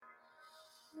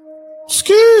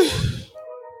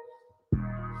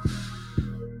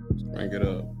Crank it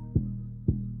up.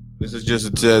 This is just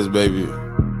a test, baby.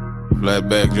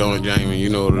 Flatback, Joe and Jamie, you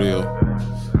know the real.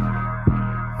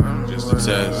 Just a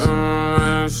test.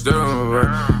 I'm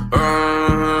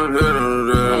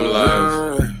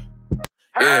live.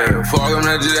 Yeah, fuck him,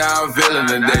 that's just how I'm feeling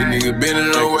today. Nigga been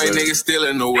in the way, nigga still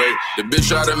in the way. The bitch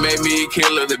tried to make me a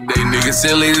killer today. Nigga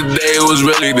silly today, it was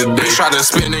really the day. Tried to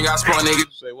spin, nigga, I spun, nigga.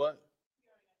 Say what?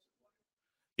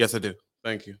 Yes, I do.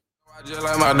 Thank you. I just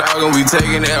like my dog and we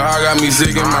taking it hard, got me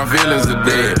sick in my feelings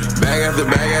today. Bag after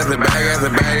bag after bag after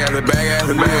bag after bag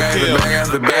after bag after bag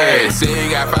after bag. See,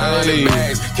 he got 500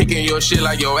 bags, kicking your shit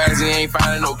like your ass, he ain't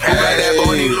finding no cash. Like that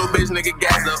boy, little bitch, nigga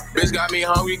gas up. Bitch got me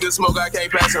hungry, good smoke, I can't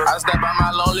pass her. I step out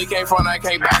my lonely, can't front, I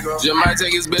can't back up. Just might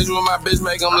take his bitch with my bitch,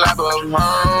 make him lap up.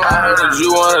 I heard that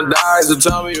you wanna die, so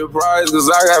tell me your price, cause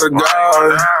I got a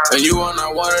guard. And you are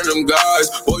not one of them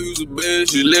guys. Boy, you's a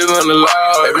bitch, you live on the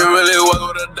law. If you really was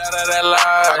with a that lie.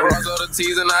 I crossed all the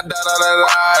T's and I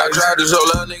I tried to show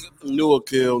love, nigga. New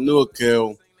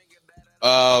kill.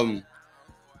 I'm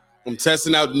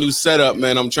testing out the new setup,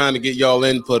 man. I'm trying to get y'all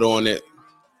input on it.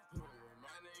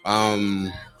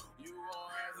 I'm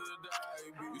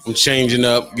changing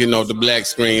up, getting off the black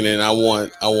screen, and I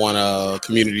want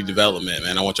community development,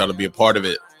 man. I want y'all to be a part of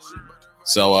it.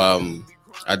 So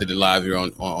I did it live here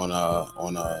on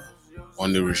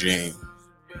New Regime.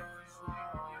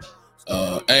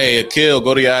 Hey, Akil,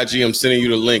 go to your IG. I'm sending you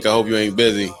the link. I hope you ain't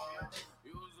busy.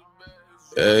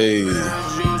 Hey. Let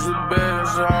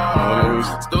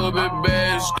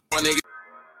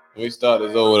me start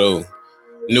this over though.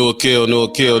 New Akil, baby.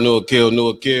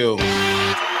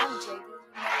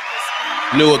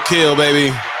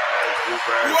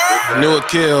 New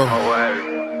Akil.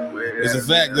 It's a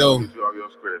fact though.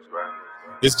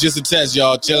 It's just a test,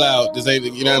 y'all. Chill out. This ain't,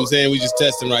 you know what I'm saying? We just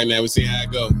testing right now. We see how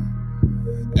it go.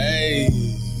 Hey,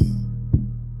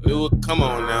 come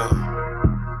on now.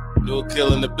 New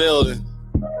Akil in the building.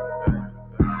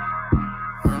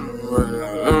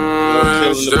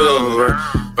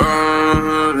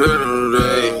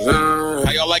 Hey.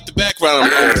 How y'all like the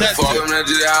background? I'm fuck him, that's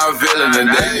just how I'm feeling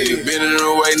today. Nigga been in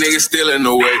the way, nigga still in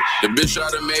the way. The bitch tried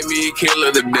to make me a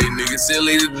killer today. Nigga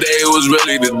silly today, it was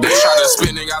really the day. Tried to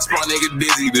spin, nigga, I spun, nigga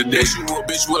dizzy today. You a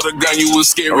bitch with a gun, you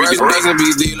was scary. Rest in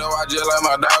peace, D-Lo, I just like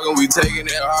my dog and we taking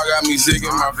it hard. Got me sick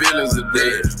in my feelings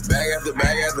today. Bag after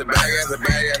bag after bag after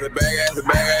bag after bag after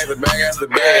bag after bag after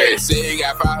bag. Say he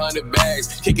got 500 bags,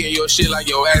 kicking your shit like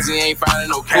your ass, he ain't finding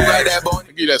no cash. Who got that boy?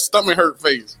 Give you that stomach hurt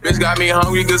face. Bitch got me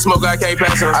hungry, good smoke, I can't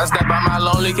pass her. I step out my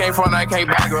lonely, can't front, I can't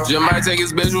back her. Just might take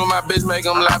his bitch with my bitch, make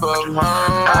him lap up.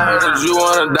 I heard that you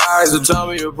wanna die, so tell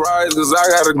me your price, cause I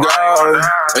got a guard.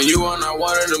 And you are not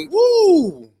one of them.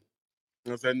 Woo!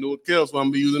 That's that New Akil, so I'm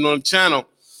gonna be using on the channel.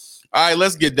 All right,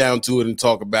 let's get down to it and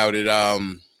talk about it.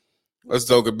 Let's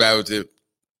talk about it.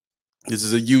 This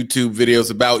is a YouTube video. It's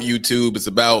about YouTube. It's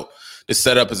about the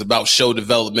setup. It's about show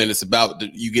development. It's about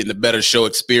you getting a better show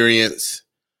experience.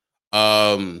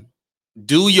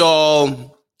 Do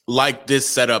y'all like this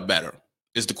setup better?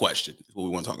 Is the question. Is what we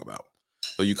want to talk about.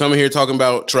 So you come in here talking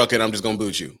about trucking, I'm just gonna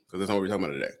boot you because that's not what we're talking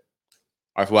about today.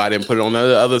 That's why I didn't put it on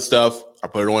the other stuff. I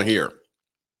put it on here.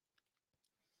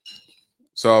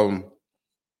 So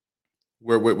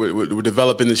we're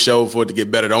developing the show for it to get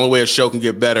better. The only way a show can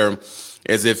get better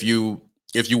is if you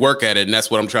work at it, and that's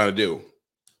what I'm trying to do.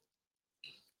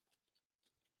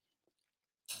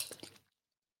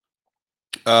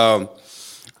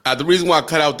 The reason why I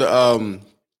cut out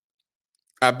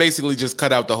I basically just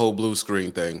cut out the whole blue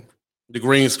screen thing, the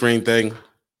green screen thing.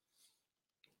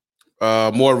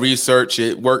 More research.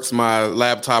 It works my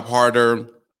laptop harder.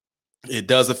 It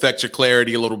does affect your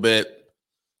clarity a little bit.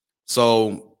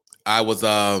 So I was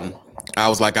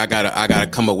like, I gotta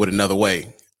come up with another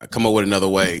way.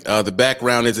 The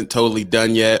background isn't totally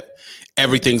done yet.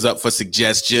 Everything's up for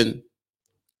suggestion.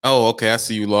 Oh, okay. I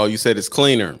see you, Law. You said it's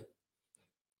cleaner.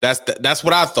 That's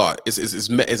what I thought.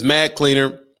 It's mad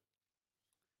cleaner.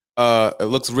 It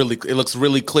looks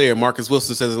really clear. Marcus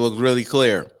Wilson says it looks really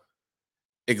clear.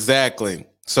 Exactly.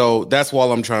 So that's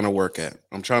all I'm trying to work at.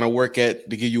 I'm trying to work at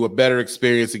to give you a better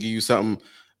experience, to give you something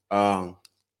better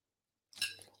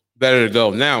to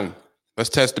go. Now, let's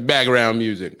test the background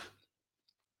music.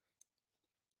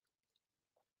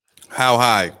 How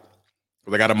high?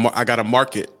 I gotta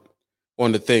mark it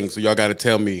on the thing, so y'all gotta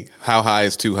tell me how high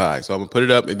is too high. So I'm gonna put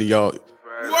it up, and then y'all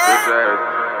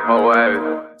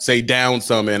say down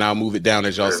some, and I'll move it down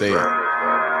as y'all say it.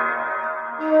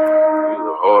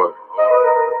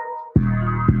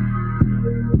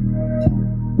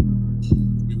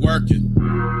 We working.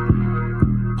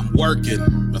 I'm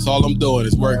working. That's all I'm doing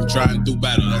is working, trying to do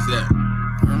better. That's it.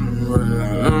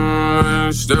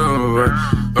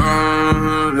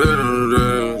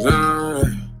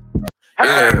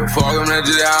 Yeah, fuck them, that's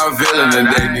just how I'm feeling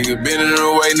today. Nigga been in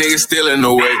the way, nigga still in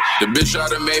the way. The bitch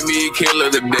tried to make me a killer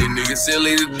today. Nigga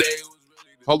silly today.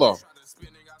 Hold on.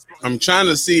 I'm trying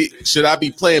to see, should I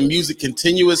be playing music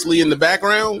continuously in the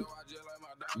background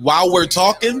while we're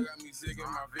talking?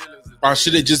 Or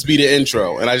should it just be the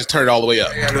intro? And I just turn it all the way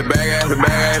up. The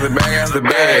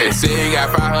bag. Say you got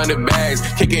 500 bags.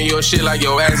 Kicking your shit like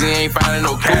your ass, he ain't finding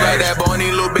no cash. Who got that bony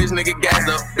little bitch, nigga gassed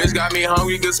up. Bitch got me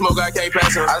hungry, good smoke, I can't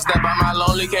pass up. I step out my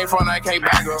lonely, can't front, I can't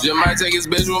back up. Just might take his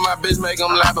bitch with my bitch, make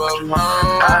him laugh up.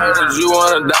 I heard that you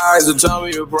wanna die, so tell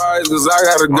me your price, cause I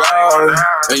got a guard.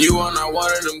 And you are not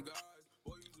one of them.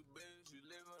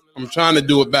 I'm trying to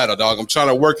do it better, dog. I'm trying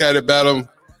to work at it better.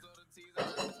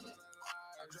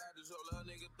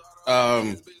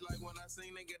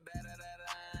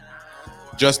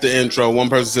 Just the intro. One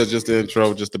person said just the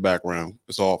intro, just the background.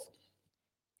 It's off.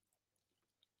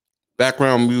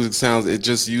 Background music sounds, it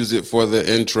just use it for the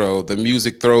intro. The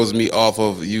music throws me off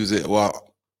of use it.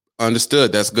 Well,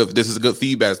 understood. That's good. This is good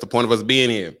feedback. It's the point of us being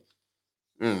here.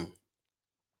 I'm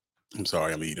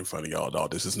sorry I'm eating in front of y'all,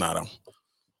 dog. This is not an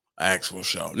actual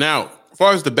show. Now, as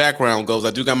far as the background goes,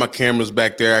 I do got my cameras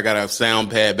back there. I got a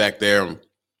sound pad back there.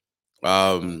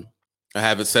 I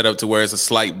have it set up to where it's a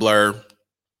slight blur.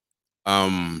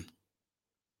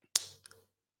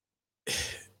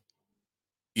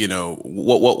 You know,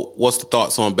 what's the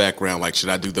thoughts on background? Like, should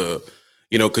I do the,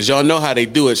 you know, because y'all know how they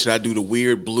do it. Should I do the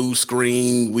weird blue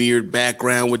screen, weird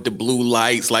background with the blue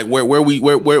lights? Like, where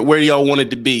do y'all want it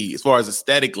to be as far as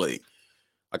aesthetically?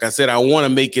 Like I said, I want to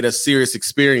make it a serious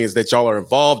experience that y'all are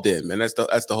involved in, and that's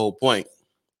the whole point.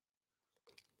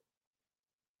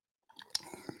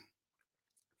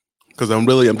 Because I'm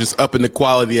just upping the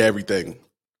quality of everything.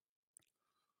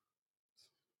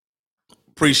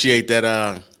 Appreciate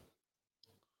that.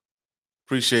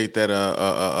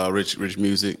 Rich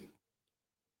music.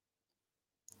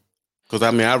 Because I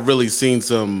mean, I've really seen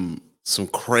some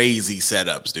crazy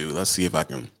setups, dude. Let's see if I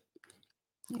can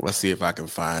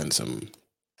find some.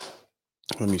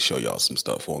 Let me show y'all some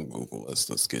stuff on Google.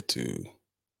 Let's get to.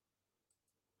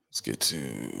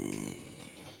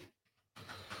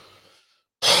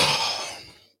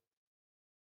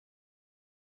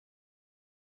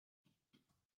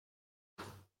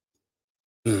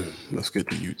 Let's get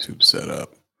the YouTube set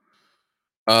up.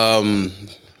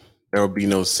 There will be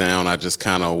no sound. I just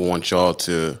kind of want y'all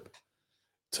to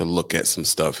look at some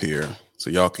stuff here, so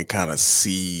y'all can kind of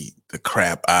see the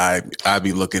crap I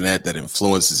be looking at that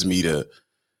influences me to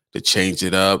change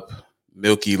it up.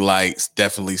 Milky lights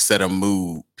definitely set a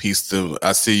mood. Peace to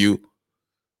I see you.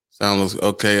 Sound looks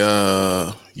okay.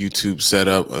 YouTube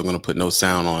setup. I'm gonna put no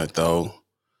sound on it though.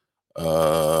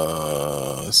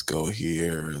 Let's go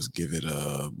here. Let's give it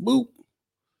a boop.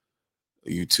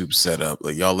 YouTube setup.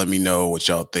 Like, y'all let me know what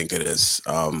y'all think of this.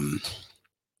 Let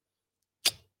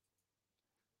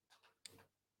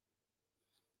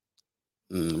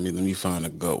me find a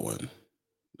good one.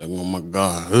 Oh my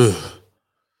God.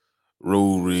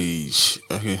 Road rage.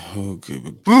 Okay.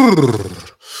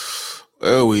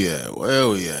 Where we at? All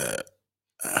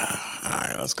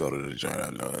right, let's go to the joint.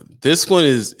 I know this one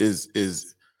is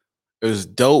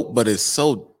dope, but it's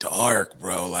so dark,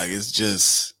 bro. Like,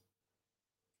 it's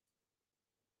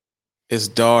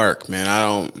dark, man. I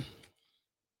don't.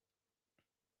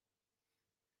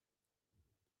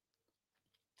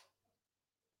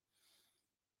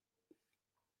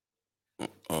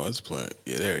 Oh, it's playing.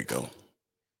 Yeah, there you go.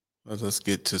 Let's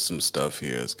get to some stuff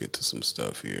here.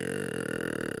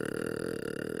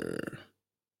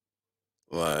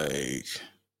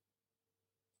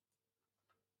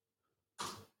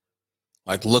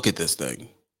 Like, look at this thing.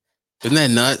 Isn't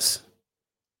that nuts?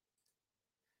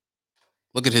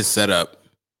 Look at his setup.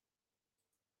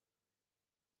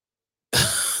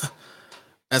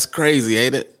 That's crazy,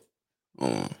 ain't it?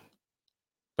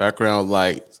 Background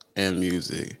lights and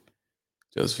music.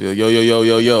 Just feel yo.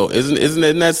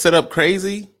 Isn't that setup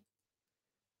crazy?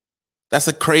 That's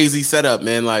a crazy setup,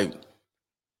 man. Like,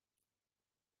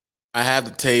 I have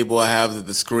the table, I have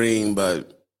the screen,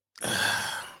 but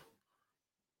I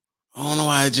don't know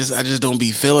why I just don't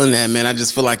be feeling that, man. I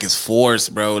just feel like it's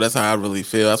forced, bro. That's how I really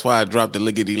feel. That's why I dropped the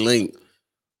lickety link.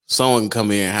 Someone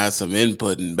come in and have some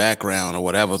input and background or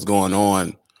whatever's going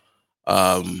on.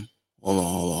 Hold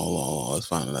on. Let's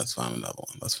find another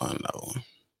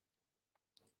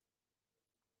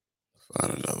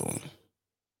one.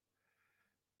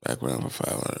 Background for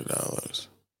 $500.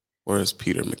 Where's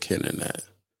Peter McKinnon at?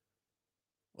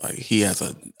 Like, he has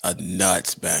a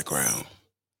nuts background.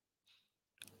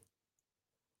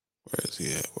 Where is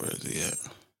he at?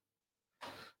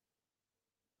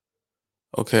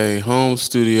 Okay, home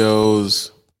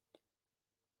studios.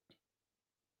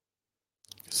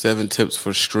 7 tips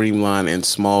for streamline and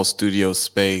small studio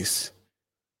space.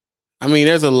 I mean,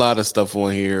 there's a lot of stuff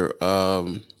on here.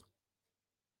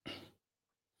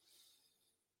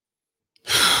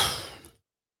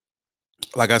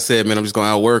 Like I said, man, I'm just gonna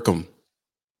outwork them.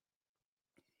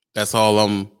 That's all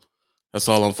I'm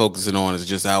focusing on is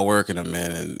just outworking them,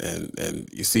 man. And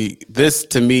you see, this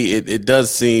to me, it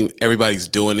does seem everybody's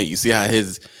doing it. You see how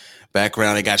his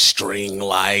background, they got string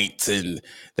lights and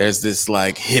there's this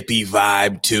like hippie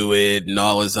vibe to it and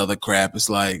all this other crap. It's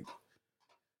like,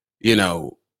 you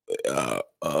know,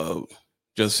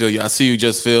 just feel. I see you.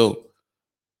 Just feel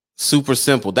super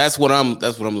simple. That's what I'm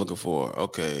looking for.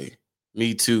 Okay,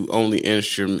 me too. Only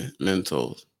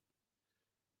instrumentals.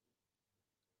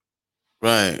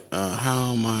 Right.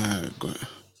 How am I?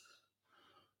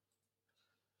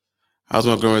 How's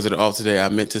my going to off today? I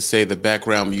meant to say the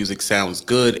background music sounds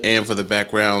good. And for the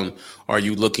background, are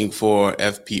you looking for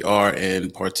FPR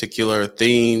in particular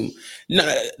theme? No,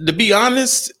 to be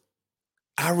honest,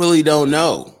 I really don't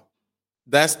know.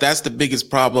 That's the biggest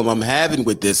problem I'm having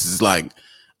with this is like,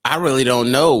 I really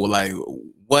don't know. Like,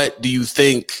 what do you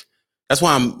think? That's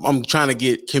why I'm trying to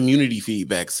get community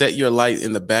feedback. Set your light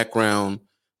in the background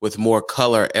with more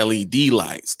color LED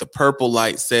lights. The purple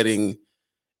light setting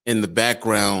in the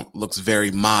background looks very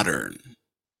modern.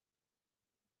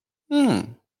 Okay.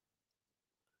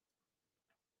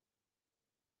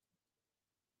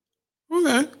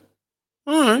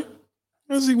 All right.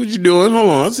 Let's see what you're doing. Hold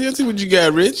on. I see what you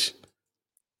got, Rich.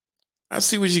 I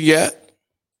see what you got.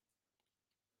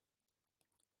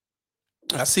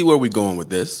 I see where we're going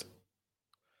with this.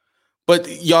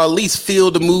 But y'all at least feel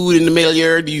the mood in the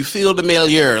milieu. Do you feel the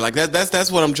milieu? Like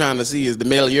that's what I'm trying to see. Is the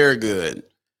milieu good?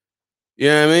 You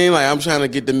know what I mean? Like I'm trying to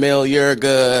get the milieu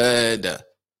good.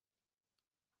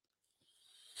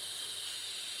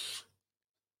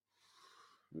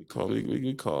 We call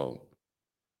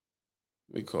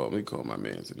my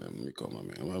man to them. Let me call my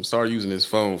man. Well, I'm sorry using this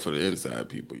phone for the inside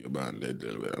people. You're buying that.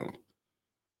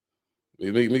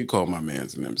 Let me call my man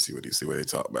to them. See what they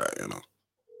talk about. You know.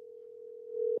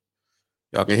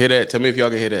 Y'all can hear that. Tell me if y'all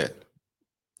can hear that.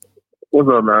 What's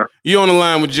up, man? You on the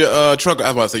line with your truck? I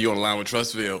was about to say you on the line with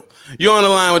Trustfield. You on the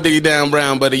line with Diggy Down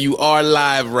Brown, buddy. You are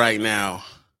live right now.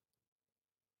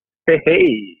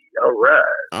 Hey, all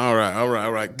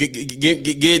right. Get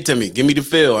it to me. Give me the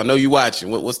feel. I know you watching.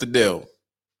 What's the deal?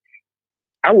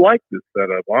 I like this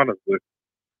setup, honestly.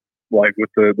 Like with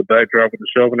the backdrop with the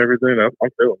shelf and everything. I'm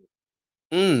feeling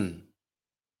it.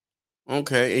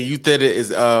 Okay, and you said it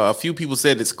is. A few people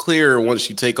said it's clearer once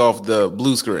you take off the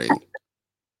blue screen.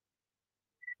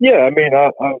 Yeah, I mean,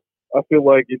 I feel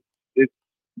like it's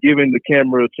giving the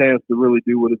camera a chance to really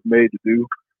do what it's made to do,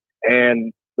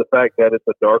 and the fact that it's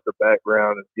a darker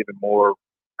background is giving more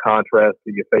contrast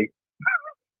to your face.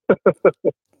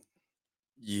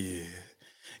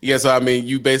 Yeah. So I mean,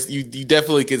 you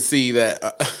definitely can see that.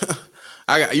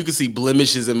 You can see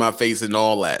blemishes in my face and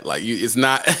all that. Like it's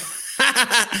not.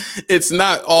 It's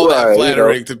not all that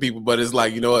flattering to people, but it's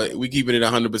like, you know what, we keeping it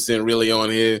 100% really on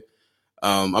here.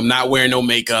 I'm not wearing no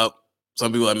makeup.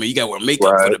 Some people, you gotta wear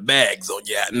makeup for the bags. Oh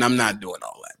yeah, and I'm not doing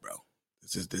all that, bro.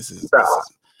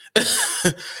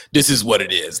 This is what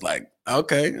it is. Like,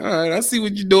 okay, all right, I see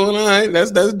what you're doing. All right,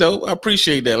 that's dope. I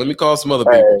appreciate that. Let me call some other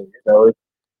people. It's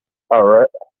all right.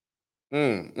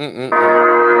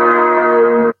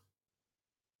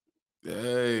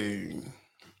 Hey.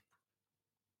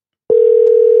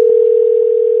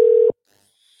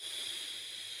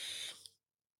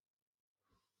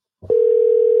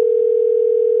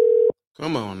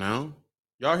 Come on now.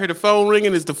 Y'all hear the phone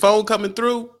ringing? Is the phone coming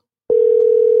through?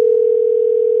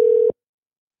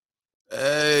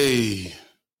 Hey.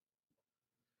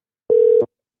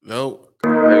 Nope.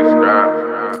 Damn,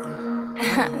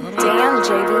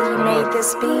 JD, you made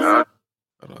this beat.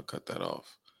 I'll cut that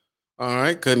off. All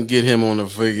right, couldn't get him on the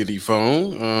Figgity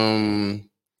phone.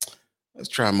 Let's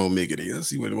try Mo Miggity. Let's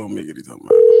see what Mo Miggity talking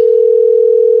about.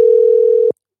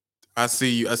 I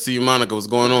see you, Monica. What's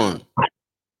going on?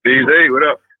 DJ, what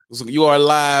up? So you are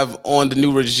live on the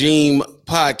New Regime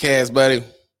podcast, buddy.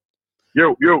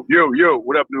 Yo.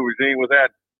 What up, New Regime? What's that?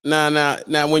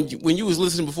 Now. When you was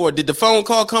listening before, did the phone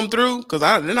call come through? Because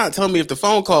they're not telling me if the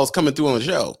phone call is coming through on the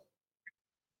show.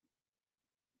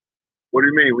 What do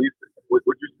you mean? What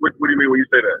do you mean when you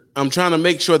say that? I'm trying to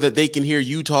make sure that they can hear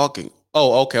you talking.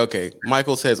 Oh, okay.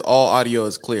 Michael says all audio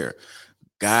is clear.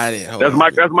 Got it. That's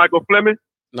Michael Fleming?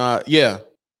 Yeah.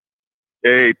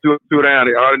 Hey, two down.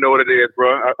 I already know what it is,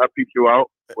 bro. I peeped you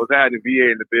out. What's happening? VA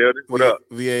in the building. What up?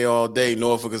 VA all day.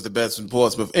 Norfolk is the best in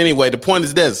Portsmouth. Anyway, the point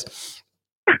is this.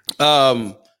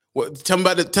 Tell me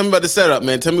about the setup,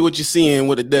 man. Tell me what you're seeing,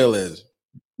 what the deal is.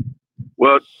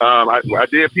 Well, I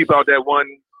did peep out that one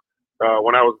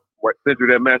when I was sent you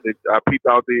that message. I peeped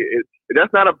out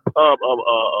that's not a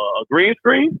green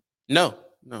screen. No,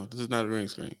 this is not a green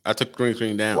screen. I took the green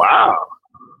screen down. Wow.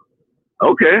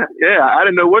 Okay. Yeah, I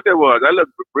didn't know what that was. That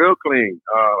looked real clean.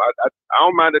 I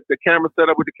don't mind the camera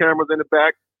setup with the cameras in the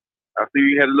back. I see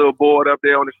you had a little board up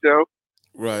there on the shelf.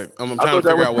 Right. I'm trying to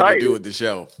figure out what to do with the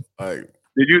shelf. Like,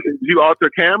 did you alter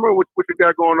camera? What you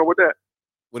got going on with that?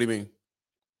 What do you mean?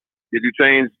 Did you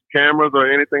change cameras or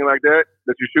anything like that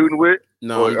you're shooting with?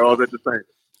 No. Or all that the same?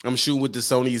 I'm shooting with the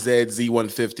Sony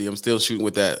Z150. I'm still shooting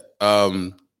with that.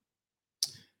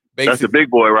 That's the big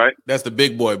boy, right? That's the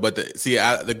big boy. But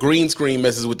the green screen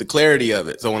messes with the clarity of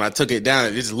it. So when I took it down,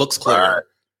 it just looks clear. Right.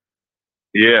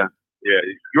 Yeah.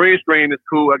 Green screen is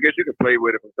cool. I guess you can play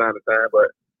with it from time to time,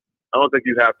 but I don't think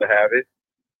you have to have it.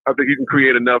 I think you can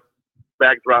create enough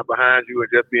backdrop behind you and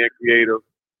just being creative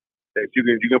that you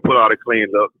can pull out a clean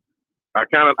look. I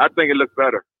think it looks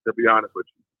better, to be honest with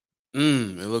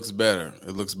you. It looks better.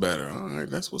 All right,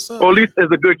 that's what's up. Or at least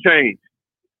it's a good change.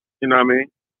 You know what I mean?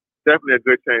 Definitely a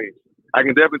good change. I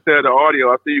can definitely tell the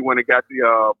audio. I see you when it got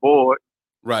the board.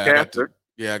 Right. Caster.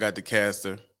 I got the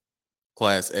caster.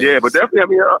 Class A. Yeah, but definitely, I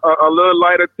mean, a little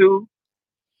lighter too.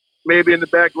 Maybe in the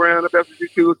background, if that's what you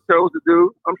chose to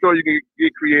do. I'm sure you can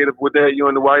get creative with that. You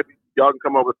and the wife, y'all can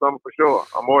come up with something for sure.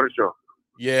 I'm more than sure.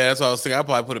 Yeah, that's what I was thinking. I'll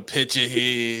probably put a picture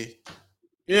here.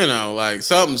 You know, like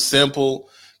something simple.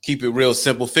 Keep it real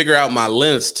simple. Figure out my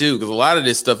lengths too, because a lot of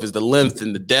this stuff is the length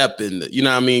and the depth, and you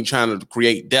know what I mean, trying to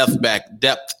create depth back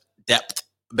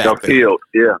there. Field.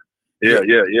 Yeah.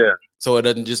 So it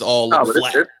doesn't just all look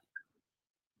flat.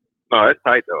 It's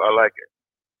tight though. I like it.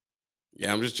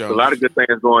 Yeah, I'm just trying. A lot of good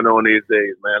things going on these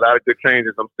days, man. A lot of good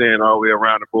changes I'm seeing all the way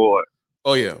around the board.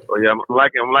 Oh yeah. I'm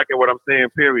liking what I'm seeing.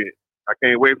 Period. I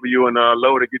can't wait for you and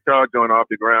lower the guitar joint off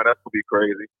the ground. That's gonna be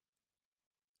crazy.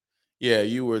 Yeah,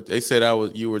 they said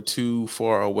you were too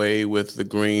far away with the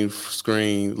green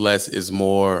screen. Less is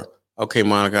more. Okay,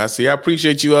 Monica, I see. I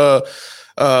appreciate you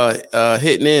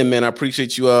hitting in, man. I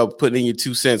appreciate you putting in your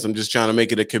 2 cents. I'm just trying to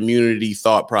make it a community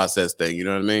thought process thing. You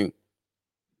know what I mean?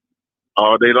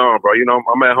 All day long, bro. You know,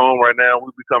 I'm at home right now.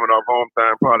 We'll be coming off home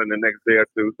time probably in the next day or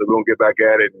two. So we're gonna get back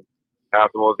at it and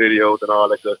have some more videos and all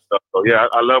that good stuff. So yeah,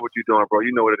 I love what you're doing, bro.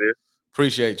 You know what it is.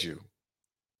 Appreciate you.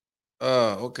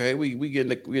 Okay, we getting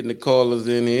the callers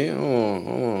in here. Hold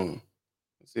on.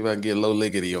 Let's see if I can get Low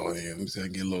Lickety on here. Let me see if I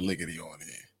can get Low Lickety on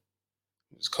here.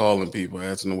 Just calling people,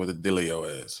 asking them what the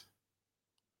dealio is.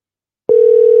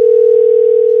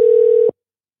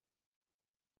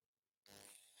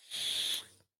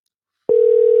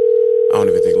 I don't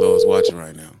even think Low is watching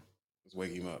right now. Let's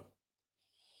wake him up.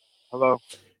 Hello.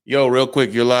 Yo, real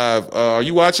quick, you're live. Are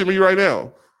you watching me right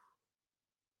now?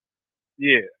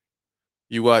 Yeah.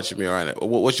 You watching me right now?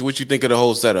 What you think of the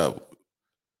whole setup?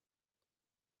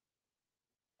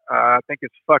 I think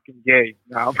it's fucking gay.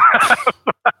 No.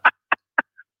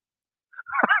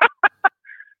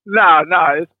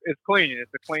 No, it's clean. It's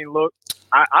a clean look.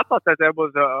 I thought that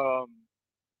was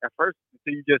at first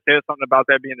until you just said something about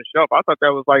that being a shelf. I thought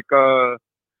that was like I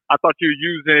thought you were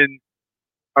using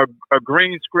a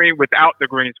green screen without the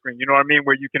green screen. You know what I mean?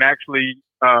 Where you can actually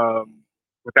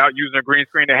without using a green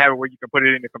screen, they have it where you can put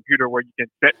it in the computer where you can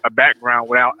set a background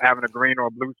without having a green or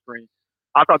a blue screen.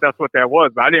 I thought that's what that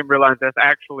was, but I didn't realize that's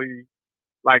actually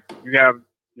like you have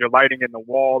your lighting in the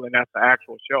wall and that's the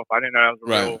actual shelf. I didn't know that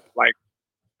was a real like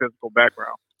physical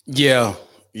background. Yeah,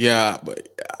 but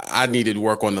I needed to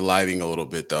work on the lighting a little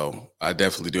bit though. I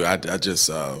definitely do. I just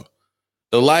the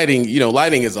lighting,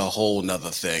 lighting is a whole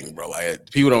nother thing, bro. Like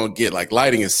people don't get like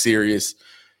lighting is serious.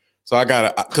 So I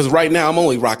gotta, because right now I'm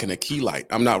only rocking a key light.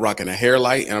 I'm not rocking a hair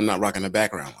light and I'm not rocking a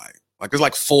background light. Like there's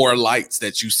like 4 lights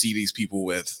that you see these people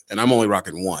with, and I'm only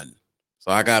rocking 1.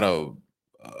 So I gotta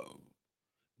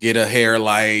get a hair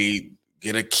light,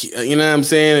 get a key, you know what I'm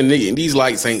saying? And these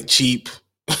lights ain't cheap.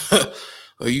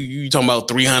 You talking about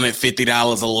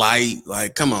 $350 a light?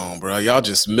 Like, come on, bro. Y'all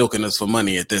just milking us for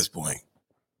money at this point.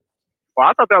 Well,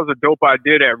 I thought that was a dope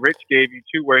idea that Rich gave you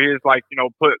too, where he was like,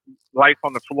 put lights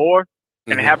on the floor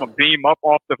and have them beam up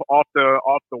off the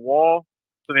wall,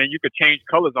 so then you could change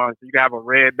colors on it. So you could have a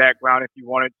red background if you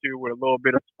wanted to, with a little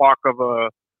bit of spark of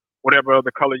whatever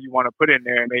other color you want to put in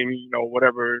there. Maybe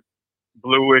whatever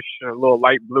bluish, a little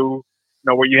light blue.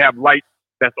 Where you have lights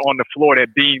that's on the floor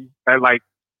that beam, that like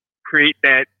create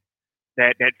that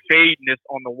fadeness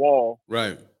on the wall.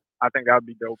 Right. I think that would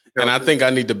be dope. And I think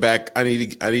I need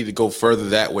to go further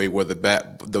that way, where the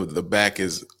back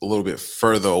is a little bit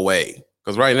further away.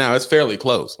 Because right now it's fairly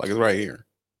close, like it's right here.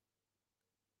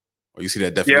 Oh, you see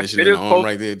that definition in the arm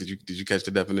right there? Did you catch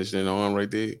the definition in the arm right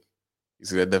there? You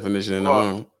see that definition in the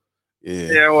arm?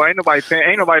 Yeah. Yeah, well, ain't nobody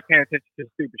paying attention to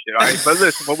stupid shit, all right? But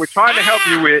listen, what we're trying to help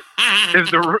you with is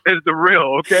the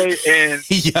real, okay? And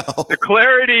the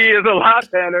clarity is a lot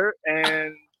better,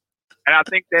 and I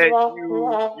think that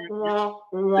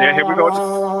you yeah, here we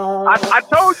go. I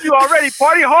told you already,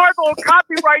 Party Hard gonna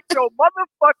copyright your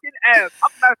motherfucking ass. I'm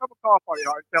gonna call Party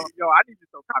Hard and tell him, yo, I need you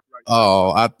to copyright.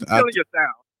 Oh, killing your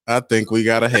sound. I think we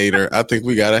got a hater. I think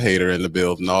we got a hater in the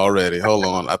building already. Hold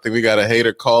on. I think we got a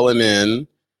hater calling in.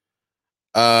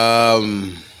 Got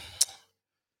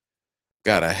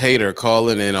a hater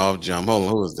calling in off jump. Hold on,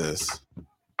 who is this?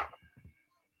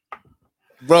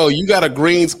 Bro, you got a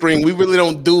green screen. We really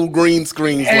don't do green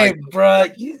screens. Hey, bro.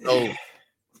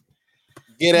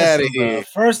 Get out of here.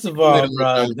 First of all,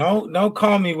 bro, don't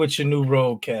call me with your new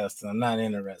roadcaster. I'm not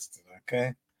interested,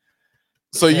 okay?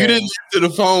 So you didn't get to the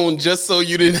phone just so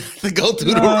you didn't have to go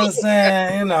through the road. What I'm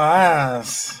saying? You know,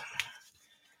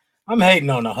 I'm hating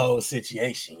on the whole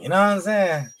situation. You know what I'm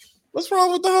saying? What's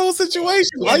wrong with the whole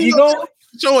situation? Why you go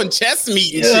showing chest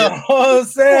meat and shit? You know what I'm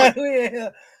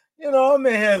saying? You know, I'm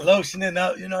in here lotioning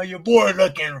up. You know, your boy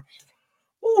looking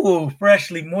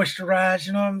freshly moisturized.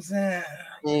 You know what I'm saying?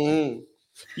 Mm-hmm.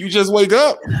 You just wake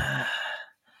up.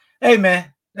 Hey,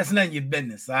 man, that's none of your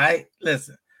business, all right?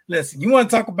 Listen. You want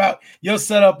to talk about your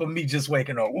setup of me just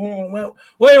waking up? What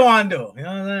do you want to do? You know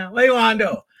what I'm saying? What do you want to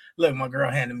do? Look, my girl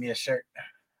handed me a shirt.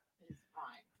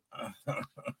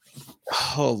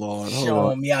 Hold on.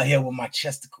 Showing me out here with my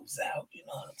chesticles out. You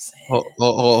know what I'm saying?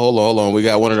 Hold on. We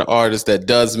got one of the artists that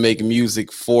does make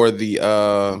music for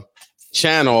the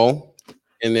channel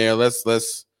in there.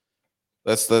 Let's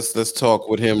talk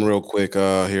with him real quick.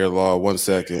 Here, Law. 1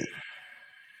 second.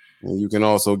 And you can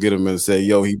also get him and say,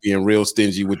 "Yo, he being real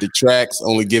stingy with the tracks,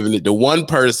 only giving it to one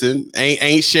person,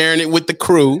 ain't sharing it with the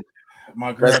crew."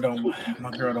 My girl don't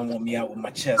want me out with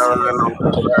my chest.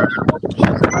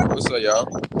 What's up, y'all?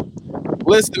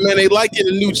 Listen, man, they liking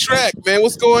the new track, man.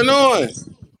 What's going on?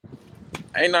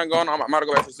 Ain't nothing going on. I'm about to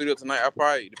go back to the studio tonight. I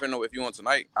probably, depending on if you want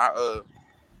tonight, I'm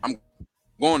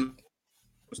going to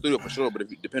the studio for sure. But if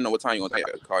depending on what time you want to take,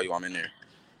 I'll call you. I'm in there,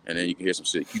 and then you can hear some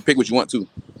shit. You pick what you want to.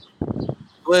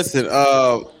 Listen,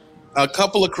 a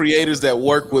couple of creators that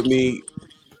work with me,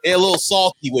 they're a little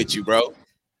salty with you, bro.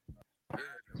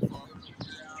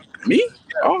 Me?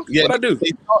 Oh, yeah. What I do?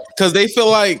 Because they feel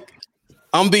like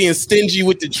I'm being stingy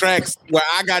with the tracks where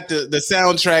I got the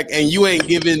soundtrack and you ain't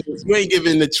giving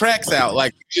the tracks out.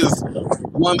 Like just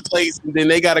one place and then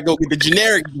they gotta go get the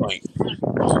generic joint.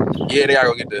 Yeah, they gotta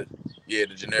go get the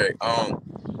generic. I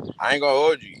ain't gonna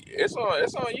hold you. It's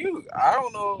on you. I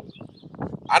don't know.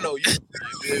 I know you.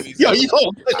 Yo, you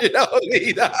gonna put it on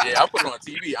me? Yeah, I put it on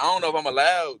TV. I don't know if I'm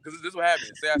allowed because this is what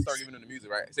happens. Say I start giving them the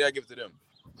music, right? Say I give it to them.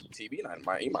 TV,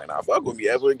 he might not fuck with me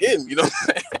ever again. You know what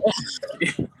I'm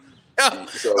saying?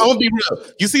 So, I'm gonna be real.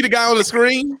 You see the guy on the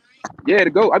screen? Yeah, the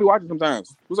GOAT. I be watching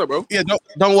sometimes. What's up, bro? Yeah,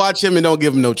 don't watch him and don't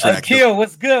give him no track. Akil,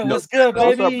 what's good? What's good,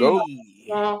 baby? What's up, GOAT?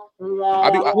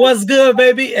 What's good,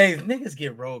 baby? Hey, niggas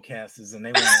get roadcasters and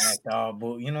they want to act all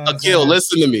boo. You know, Akil,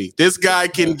 listen to me. This guy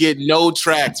can get no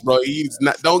tracks, bro. He's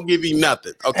not. Don't give him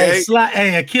nothing. Okay.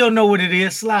 Hey, Akil, know what it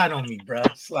is. Slide on me, bro.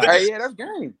 Slide. Hey, yeah, that's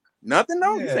game. Nothing,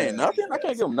 though. You saying nothing? I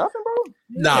can't give him nothing, bro.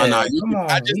 No. I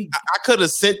could have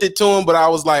sent it to him, but I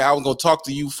was like, I was gonna talk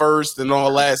to you first and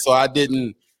all that, so I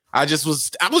didn't. I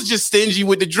was just stingy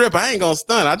with the drip. I ain't gonna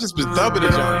stunt. I just been dumping it,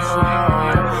 Jones.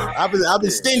 I've been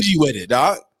stingy with it,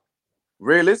 dog.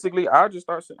 Realistically, I'll just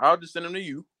send them to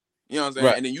you. You know what I'm saying?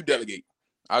 Right. And then you delegate.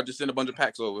 I'll just send a bunch of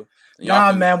packs over.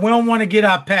 Nah, man, we don't want to get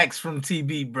our packs from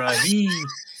TB, bro. He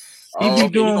be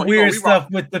doing weird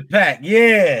stuff with the pack.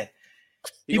 Yeah.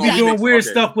 He be doing weird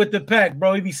stuff with the pack,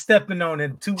 bro. He be stepping on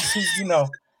it too, you know.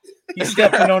 He's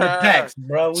stepping on the packs,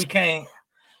 bro.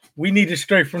 We need it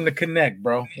straight from the connect,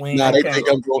 bro. They think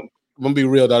I'm gonna be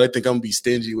real, though. They think I'm gonna be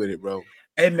stingy with it, bro.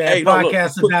 Hey, man,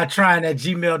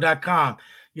 podcaster.trying@gmail.com.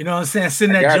 You know what I'm saying?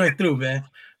 Send that joint through, man.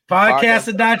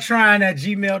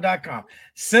 Podcaster.trying@gmail.com.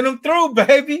 Send them through,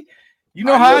 baby. You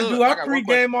know how I do. I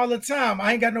pregame all the time.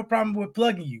 I ain't got no problem with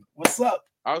plugging you. What's up?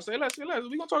 I'll say let's. We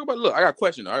gonna talk about. Look, I got a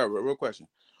question. I got a real question.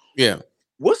 Yeah.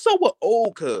 What's up with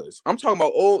old cuz? I'm talking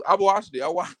about old. I watched it.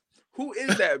 Who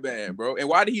is that man, bro? And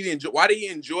why did he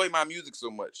enjoy my music so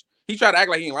much? He tried to act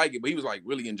like he didn't like it, but he was like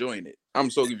really enjoying it.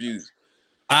 I'm so confused.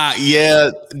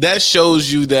 Yeah, that shows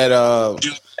you that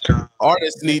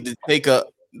artists need to take a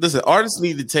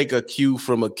cue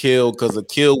from Akil, because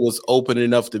Akil was open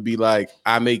enough to be like,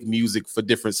 I make music for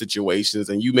different situations,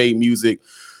 and you made music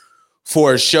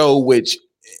for a show which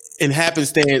in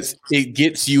happenstance, it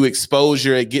gets you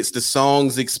exposure, it gets the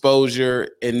songs exposure,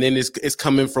 and then it's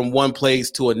coming from one place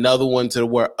to another one to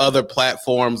where other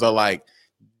platforms are like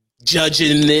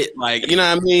judging it, like, you know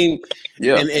what I mean?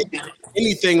 Yeah. And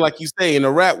anything, like you say, in the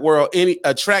rap world,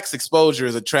 a track's exposure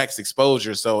is a track's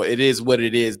exposure. So it is what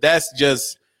it is. That's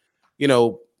just, it's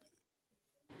how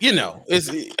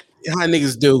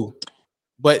niggas do.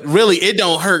 But really, it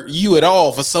don't hurt you at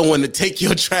all for someone to take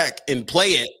your track and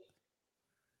play it.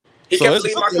 He kept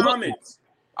leaving my comments.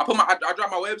 I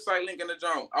dropped my website link in the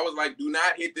junk. I was like, do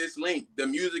not hit this link. The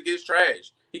music is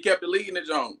trash. He kept deleting the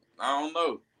junk. I don't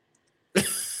know.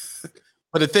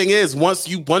 But the thing is, once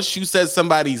you said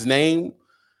somebody's name,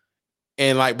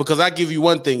 and like, because I give you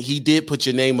one thing, he did put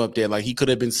your name up there. Like, he could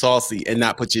have been saucy and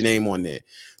not put your name on there.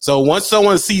 So once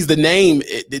someone sees the name,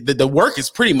 the work is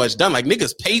pretty much done. Like,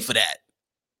 niggas pay for that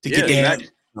to get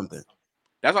something.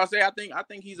 That's why I say I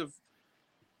think he's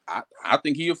I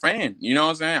think he's a fan. You know what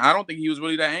I'm saying? I don't think he was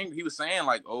really that angry. He was saying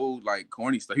like, oh, like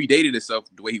corny stuff. He dated himself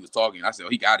the way he was talking. I said, oh,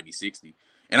 he got to be 60.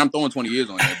 And I'm throwing 20 years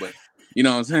on that, but you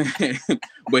know what I'm saying?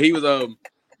 But he was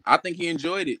I think he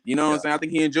enjoyed it. You know what I'm saying? I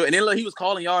think he enjoyed it. And then look, he was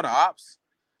calling y'all the ops.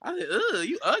 I said, ugh,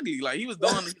 you ugly. Like he was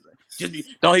doing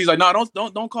he's like, no,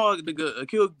 don't call the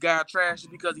kill guy trash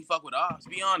just because he fuck with the ops.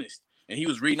 Be honest. And he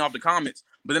was reading off the comments.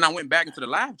 But then I went back into the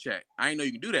live chat. I didn't know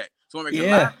you can do that. So I went back to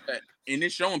the live chat, and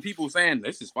it's showing people saying,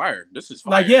 this is fire. This is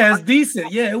fire. Like, yeah, it's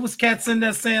decent. Yeah, it was cats in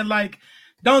there saying, like,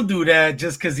 don't do that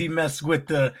just because he messed with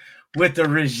the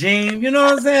regime. You know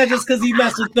what I'm saying? Just because he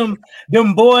messed with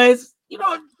them boys. You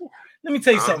know, let me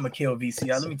tell you something, Akil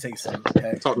VCR. Let me tell you something.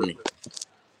 Okay? Talk to me.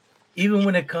 Even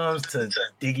when it comes to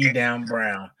Diggy Down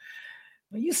Brown,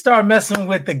 when you start messing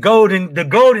with the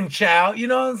golden child, you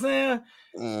know what I'm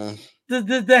saying?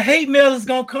 The hate mail is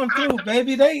gonna come through,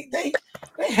 baby. They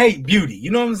hate beauty.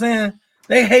 You know what I'm saying?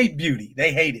 They hate beauty.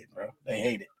 They hate it, bro. They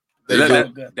hate it.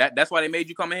 That's why they made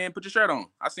you come in here and put your shirt on.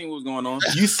 I seen what was going on.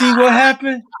 You see what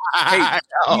happened? Hey,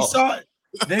 you saw it.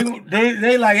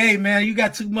 They like, hey man, you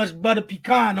got too much butter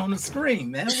pecan on the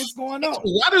screen, man. What's going on?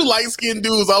 Why do light-skinned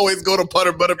dudes always go to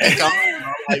butter pecan?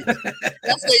 Like,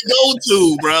 that's they go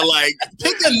to, bro. Like,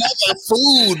 pick another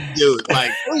food, dude.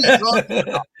 Like,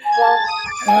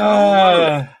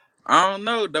 I don't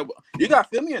know. You got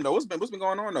fill me in though. What's been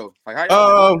going on though? Like,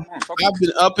 how I've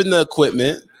been up in the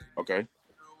equipment. Okay.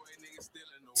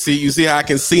 You see how I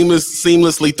can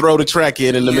seamlessly throw the track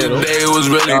in the middle. It was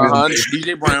really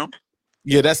DJ Brown.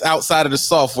 Yeah, that's outside of the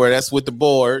software. That's with the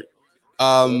board.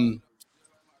 It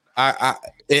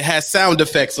has sound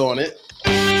effects on it.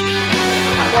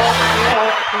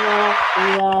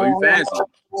 Oh, you fancy?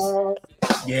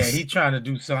 Yeah, he trying to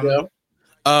do something. Yeah.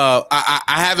 I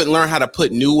haven't learned how to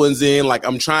put new ones in. Like,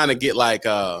 I'm trying to get like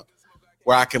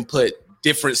where I can put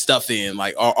different stuff in.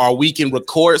 Like, or we can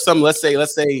record something. Let's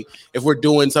say if we're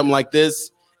doing something like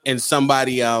this and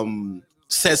somebody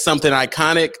says something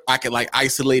iconic, I can like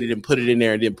isolate it and put it in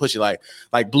there and then push it like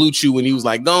Blue Chew when he was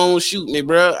like, "Don't shoot me,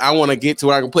 bro." I want to get to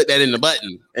where I can put that in the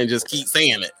button and just keep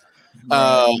saying it.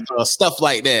 Stuff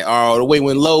like that, or the way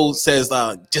when Lowe says,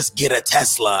 "Just get a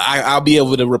Tesla," I'll be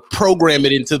able to reprogram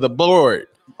it into the board.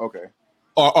 Okay.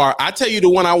 Or I tell you the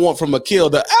one I want from Akil,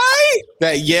 that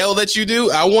yell that you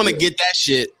do. I want to get that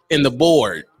shit in the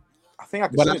board. I think I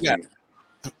can.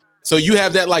 But so you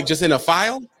have that like just in a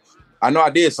file? I know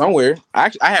I did somewhere.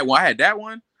 I had one. I had that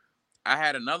one. I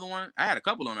had another one. I had a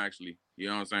couple of them actually. You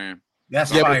know what I'm saying?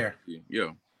 That's fire. Yeah.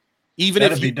 Even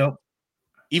if you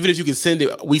can send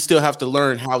it, we still have to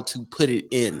learn how to put it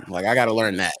in. Like, I got to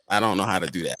learn that. I don't know how to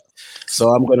do that.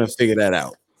 So I'm going to figure that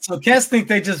out. So cats think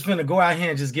they just finna go out here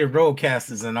and just get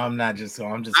roadcasters, and I'm not just. So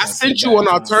I'm just. I sent you an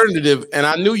alternative, and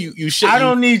I knew you should. I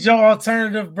don't need your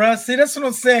alternative, bro. See, that's what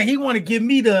I'm saying. He want to give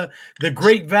me the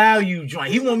great value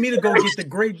joint. He want me to go get the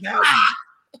great value.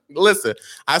 Listen,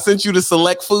 I sent you the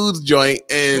Select Foods joint,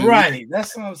 and right.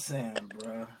 That's what I'm saying,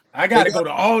 bro. I gotta go to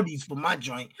Aldi's for my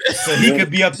joint, so he could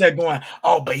be up there going,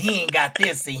 "Oh, but he ain't got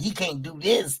this, and he can't do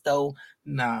this though."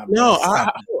 Nah, no.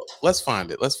 Let's find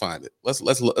it. Let's find it. Let's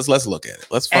look at it.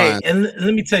 Let's find. Hey, and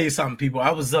let me tell you something, people. I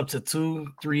was up to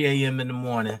 2-3 a.m. in the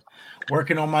morning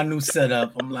working on my new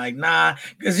setup. I'm like, nah,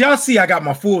 because y'all see, I got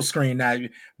my full screen now.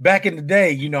 Back in the day,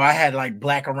 you know, I had like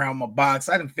black around my box.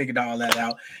 I didn't figure all that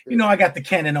out. You know, I got the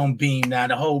Canon on beam now.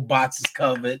 The whole box is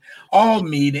covered. All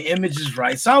me. The image is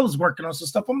right. So I was working on some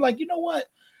stuff. I'm like, you know what?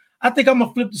 I think I'm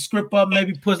gonna flip the script up,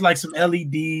 maybe put like some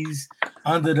LEDs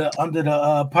under the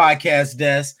podcast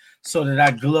desk so that I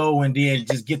glow, and then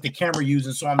just get the camera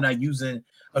using so I'm not using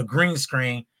a green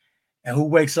screen. And who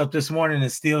wakes up this morning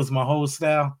and steals my whole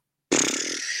style?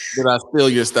 Did I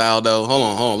steal your style though? Hold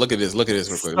on. Look at this real quick.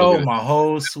 Stole my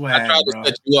whole swag. I tried to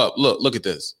set you up. Look at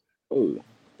this. Ooh.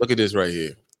 Look at this right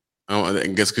here. I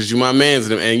guess because you're my man's,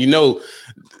 and you know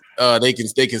they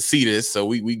can see this, so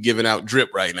we giving out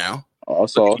drip right now. Oh,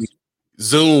 sauce.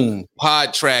 Zoom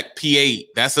PodTrack P8.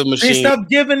 That's a machine. Hey, stop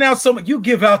giving out so much. You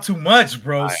give out too much,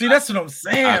 bro. See, that's what I'm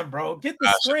saying, bro. Get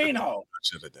the screen off.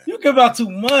 You give out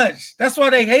too much. That's why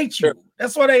they hate you.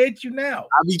 That's why they hate you now.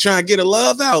 I be trying to get a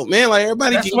love out, man. Like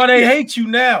everybody. That's why they hate you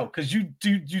now, because you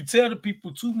tell the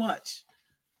people too much.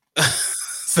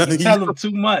 So you tell them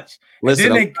too much.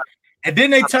 Listen, and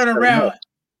then they turn around.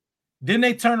 Then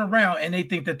they turn around and they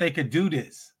think that they could do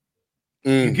this.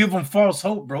 You give them false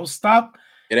hope, bro. Stop.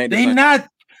 They not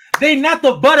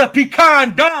the butter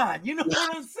pecan Don. You know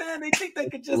what I'm saying? They think they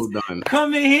could just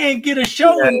come in here and get a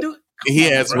show and do. He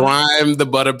has rhymed the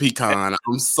butter pecan.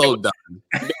 I'm so done.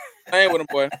 Playing with him,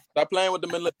 boy. Stop playing with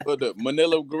the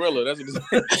Manila gorilla. That's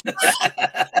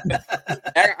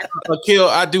what Akil,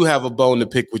 I do have a bone to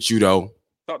pick with you though.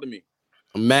 Talk to me.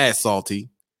 I'm mad salty.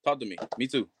 Talk to me. Me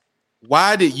too.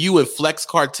 Why did you and Flex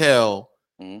Cartel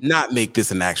not make this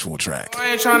an actual track?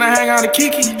 I ain't trying to hang out a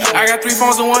Kiki. I got 3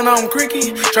 phones and one of them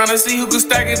cricky. Trying to see who can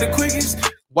stack it the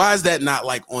quickest. Why is that not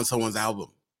like on someone's album?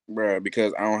 Bruh,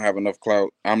 because I don't have enough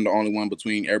clout. I'm the only one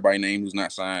between everybody name who's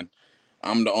not signed.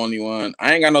 I'm the only one.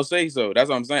 I ain't got no say so. That's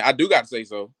what I'm saying. I do got to say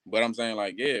so. But I'm saying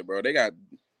like, yeah, bro, they got.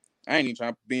 I ain't even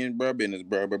trying to be in bro business,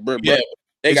 bro. But yeah,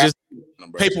 they got just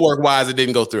paperwork wise, it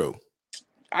didn't go through.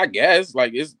 I guess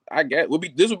like this would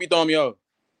be throwing me off.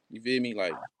 You feel me?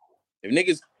 Like if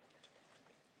niggas,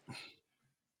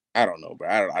 I don't know, bro.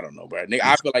 I don't know, bro.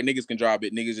 I feel like niggas can drop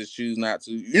it. Niggas just choose not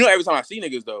to. You know, every time I see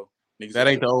niggas though, that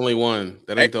ain't the only one.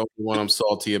 That ain't the only one I'm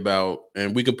salty about.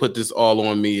 And we can put this all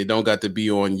on me. It don't got to be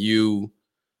on you.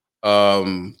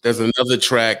 There's another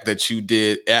track that you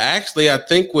did. Actually, I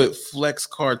think with Flex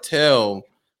Cartel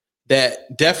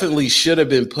that definitely should have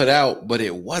been put out, but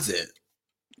it wasn't.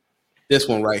 This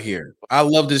one right here. I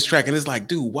love this track. And it's like,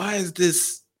 dude, why is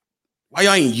this? Why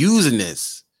y'all ain't using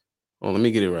this? Oh, let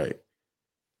me get it right.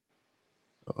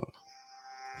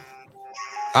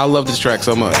 I love this track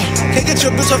so much. Can't get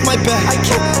your bitch off my back.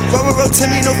 Roll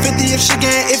Timmy, no 50 if she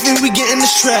get if we get in the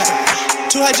strap.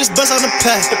 Too high, just buzz on the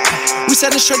pack. We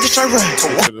said the straight, just right.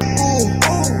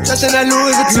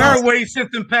 You heard where he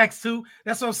sent them packs to?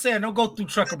 That's what I'm saying. Don't go through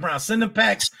Trucker Brown. Send them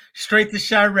packs straight to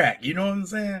Chirac. You know what I'm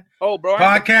saying? Oh, bro.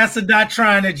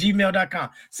 Podcaster.trying@gmail.com.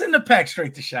 Send the pack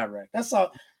straight to Chirac. That's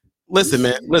all. Listen,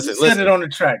 man. Listen. Send it on the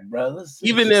track, bro.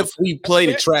 Even if we play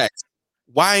the tracks,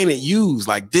 why ain't it used?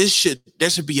 Like there should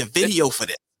be a video for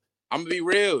that. I'm gonna be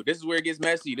real. This is where it gets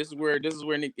messy. This is where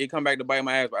it come back to bite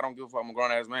my ass. But I don't give a fuck. I'm a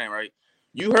grown ass man, right?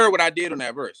 You heard what I did on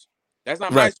that verse. That's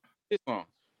not my song.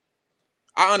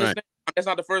 I understand. Right. That's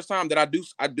not the first time that I do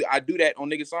that on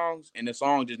nigga songs, and the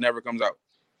song just never comes out.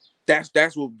 That's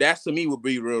to me would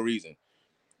be the real reason,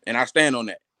 and I stand on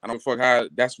that. I don't fuck how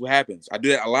that's what happens. I do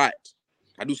that a lot.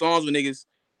 I do songs with niggas.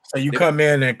 So you come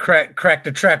in and crack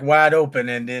the track wide open,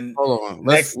 and then all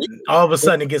of a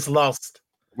sudden it gets lost.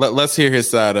 Let's hear his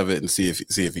side of it and see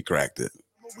if he cracked it.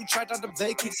 We tried out the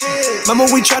bacon. Mama,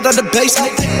 we tried out the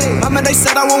basement. Mama, they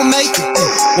said I won't make it.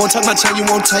 Won't talk my time, you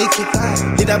won't take it.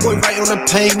 Hit that boy right on the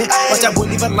pavement. Watch that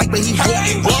boy leave a like, but he hate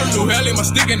it. Water through hell in my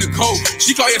stick in the coat.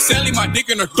 She call you Sally, my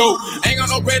dick in her throat. Ain't got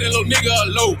no bread, a little nigga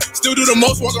alone. Still do the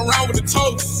most, walk around with the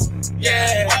toast.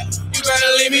 Yeah, you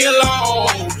better leave me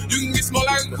alone. You can get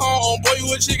smoked like a cone. Boy, you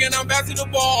a chicken, I'm back to the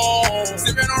bone.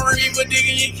 Sipping on Remy, but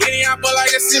digging your kitty. I feel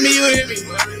like a semi, you hit me.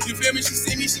 You feel me? She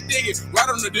see me, she dig it. Right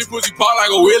on the dick, pussy pop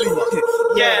like a Willie.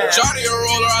 Yeah. Shawty a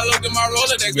roller, I looked at my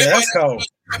Rolodex. Yeah, that's cold.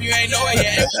 You ain't know it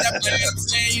yet.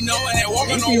 You know it.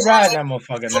 He be riding that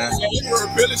motherfucker now.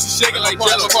 She shaking like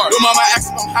jello. Your mama asked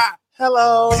if I'm hot.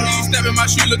 Hello. You step in my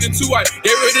shoe looking too white.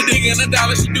 Get ready to dig in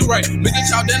 $1, she do right. Make it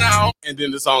y'all dinner out. And then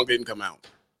the song didn't come out.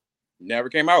 Never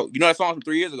came out. You know that song from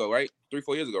 3 years ago, right?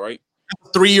 3-4 years ago, right?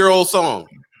 3-year-old song.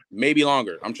 Maybe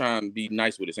longer. I'm trying to be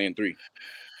nice with it, saying 3.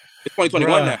 It's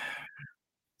 2021 now.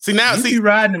 See, you be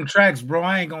riding them tracks, bro.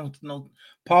 I ain't gonna no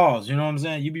pause. You know what I'm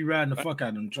saying? You be riding the fuck out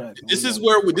of them tracks. This is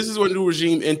where New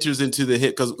Regime enters into the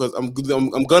hit because I'm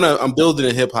building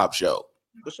a hip hop show.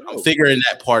 I'm figuring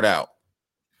that part out.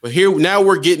 But here now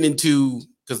we're getting into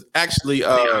because actually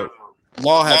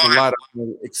Law has a lot of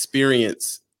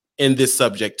experience in this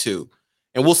subject too,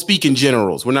 and we'll speak in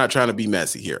generals. We're not trying to be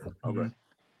messy here. Okay.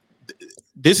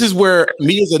 This is where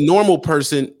me as a normal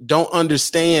person don't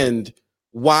understand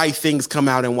why things come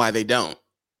out and why they don't.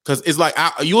 Because it's like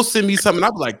you'll send me something,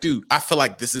 I'll be like, dude, I feel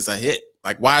like this is a hit.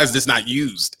 Like, why is this not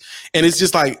used? And it's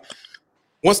just like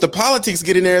once the politics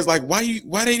get in there, it's like,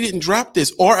 why they didn't drop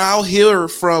this? Or I'll hear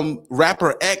from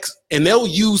rapper X and they'll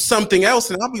use something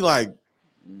else, and I'll be like,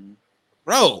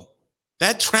 bro,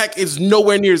 That track is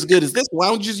nowhere near as good as this. Why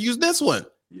don't you just use this one?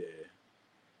 Yeah.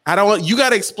 I don't want you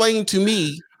got to explain to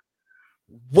me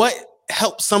what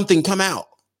helps something come out.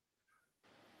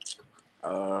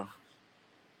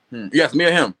 Yes, me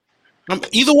or him.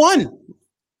 Either one.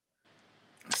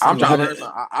 I'm trying to learn.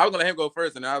 I was gonna let him go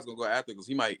first, and then I was gonna go after because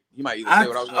he might either say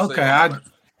what I was gonna say. Okay,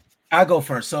 I go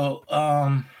first. So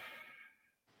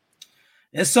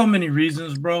there's so many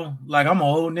reasons, bro. Like I'm an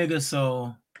old nigga,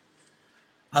 so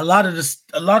a lot of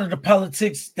the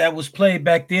politics that was played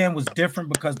back then was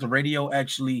different because the radio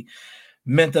actually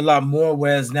meant a lot more,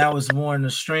 whereas now it's more in the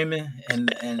streaming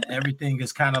and everything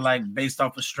is kind of like based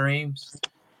off of streams.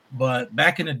 But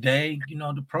back in the day, you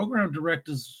know, the program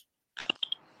directors,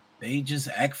 they just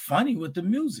act funny with the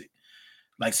music.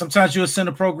 Like sometimes you'll send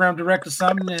a program director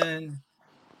something, and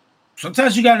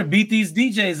sometimes you got to beat these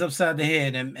DJs upside the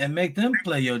head and make them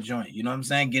play your joint. You know what I'm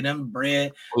saying? Get them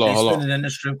bread. They spend it in the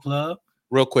strip club.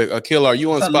 Real quick, Akil, are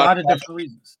you on Spotify? A lot of different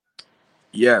reasons.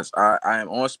 Yes, I am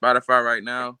on Spotify right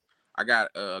now. I got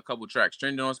a couple tracks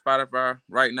trending on Spotify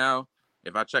right now.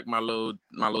 If I check my little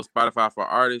Spotify for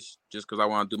artists, just because I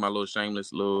want to do my little shameless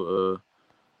plug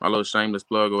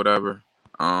or whatever.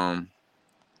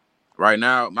 Right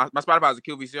now, my Spotify is a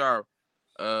QVCR.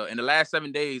 In the last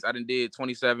 7 days, I done did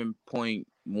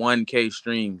 27.1K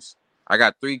streams. I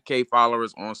got 3K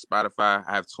followers on Spotify.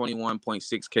 I have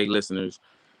 21.6K listeners,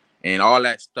 and all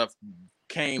that stuff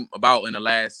came about in the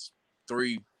last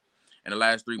 3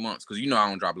 months, because you know I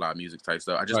don't drop a lot of music type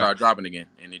stuff. I just started dropping again,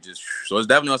 and so it's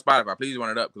definitely on Spotify. Please run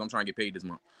it up because I'm trying to get paid this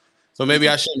month. So maybe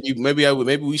I shouldn't be.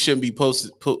 Maybe we shouldn't be pushing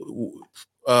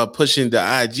the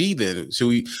IG then. Should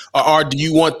we? Or do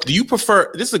you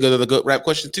prefer? This is a good rap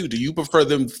question too. Do you prefer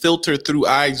them filter through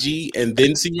IG and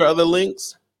then see your other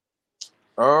links?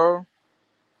 Nah.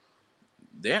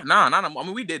 I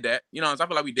mean, we did that. You know, so I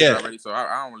feel like we did it already. So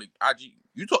I don't really IG.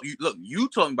 You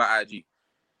talking about IG.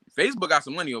 Facebook got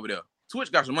some money over there.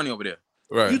 Twitch got some money over there.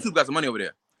 Right. YouTube got some money over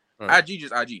there. Right. IG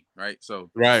just IG, right? So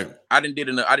I didn't did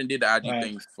the IG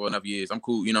thing for enough years. I'm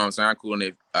cool, you know what I'm saying? I'm cool on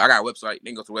it. I got a website,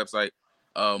 then go to the website.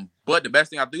 But the best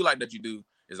thing I do like that you do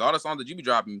is all the songs that you be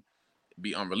dropping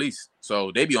be unreleased.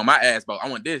 So they be on my ass, but I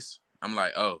want this. I'm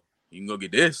like, oh, you can go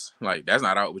get this. Like, that's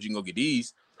not out, but you can go get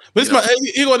these. But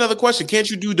here go another question. Can't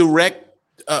you do direct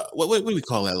what do we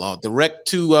call that law? Direct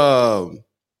to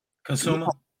consumer?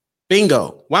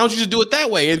 Bingo. Why don't you just do it that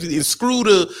way and screw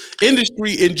the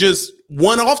industry and just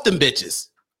one off them bitches?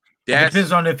 It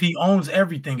depends on if he owns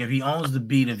everything, if he owns the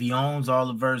beat, if he owns all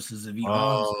the verses, if he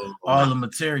owns all the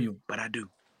material. But I do.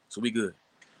 So we good.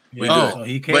 We good. So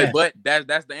he can. But that's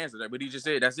the answer. But he just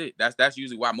said that's it. That's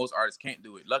usually why most artists can't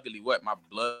do it. Luckily, my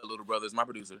blood little brother is my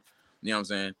producer. You know what I'm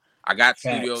saying? I got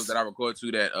studios that I record to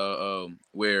that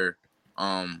where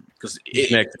because you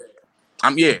know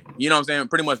what I'm saying?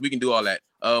 Pretty much we can do all that.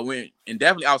 And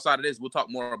definitely outside of this, we'll talk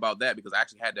more about that because I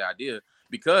actually had the idea.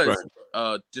 Because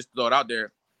just to throw it out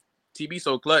there, TB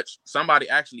So Clutch, somebody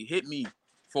actually hit me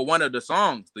for one of the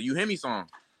songs, the You Hear Me song.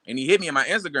 And he hit me in my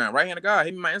Instagram, right-handed guy,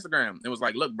 hit me in my Instagram. And was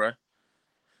like, look, bro,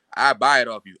 I buy it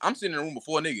off you. I'm sitting in the room with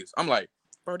 4 niggas. I'm like,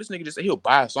 bro, this nigga just said he'll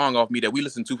buy a song off me that we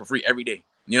listen to for free every day.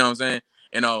 You know what I'm saying?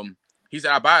 And he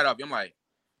said, I buy it off you. I'm like,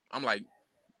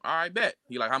 all right, bet.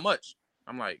 He like, how much?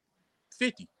 I'm like,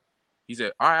 50. He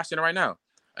said, all right, I send it right now.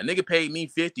 A nigga paid me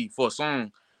 50 for a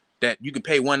song that you can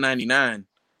pay $199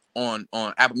 on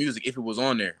Apple Music if it was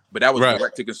on there. But that was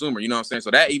direct to consumer, you know what I'm saying?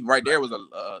 So that even right there was a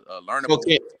learnable.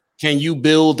 Okay. Can you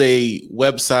build a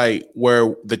website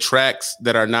where the tracks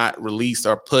that are not released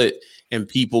are put and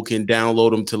people can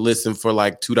download them to listen for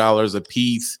like $2 a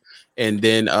piece? And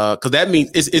then because that means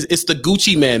it's the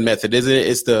Gucci Man method, isn't it?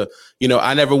 It's the, you know,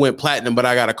 I never went platinum, but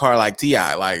I got a car like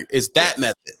T.I. Like, it's that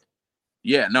method.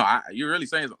 Yeah, no, you're really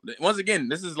saying, once again,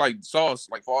 this is like sauce,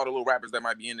 like for all the little rappers that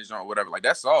might be in this genre or whatever. Like,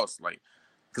 that's sauce, like,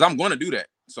 because I'm going to do that.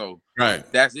 So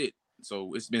that's it.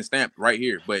 So it's been stamped right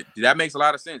here. But that makes a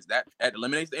lot of sense. That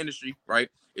eliminates the industry, right?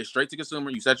 It's straight to consumer.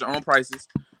 You set your own prices.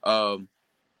 Now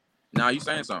you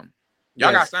saying something.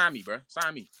 Y'all got to sign me, bro.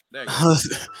 Sign me. There you go.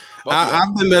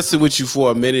 I've been messing with you for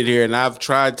a minute here, and I've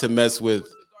tried to mess with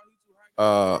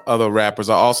other rappers.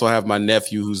 I also have my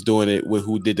nephew who's doing it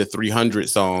who did the 300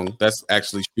 song. That's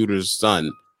actually Shooter's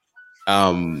son.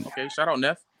 Okay, shout out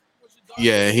Neff.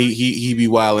 Yeah, he be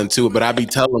wilding too. But I be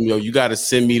telling him, yo, you got to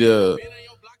send me the.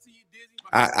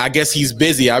 I guess he's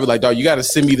busy. I be like, dog, you got to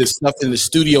send me the stuff in the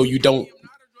studio you don't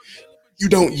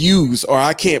use, or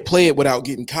I can't play it without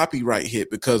getting copyright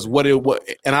hit. Because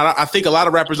and I think a lot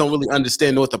of rappers don't really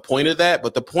understand what the point of that.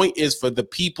 But the point is for the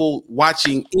people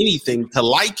watching anything to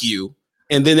like you,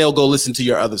 and then they'll go listen to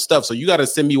your other stuff. So you got to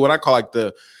send me what I call like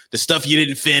the the stuff you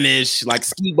didn't finish, like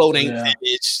Ski Boat ain't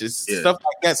finished, stuff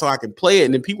like that, so I can play it.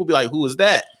 And then people be like, "Who is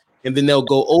that?" And then they'll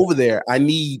go over there. I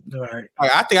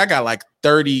think I got like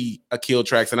 30 Akil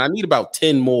tracks, and I need about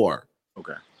 10 more.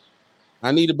 Okay.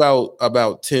 I need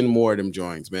about 10 more of them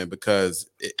joints, man, because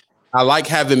I like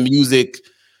having music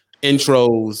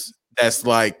intros that's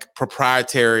like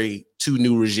proprietary to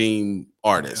New Regime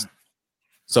artists.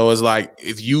 So it's like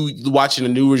if you watching a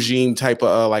New Regime type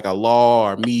of like a Law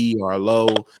or me or a Low,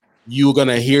 you're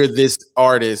gonna hear this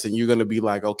artist and you're gonna be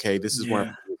like, okay, this is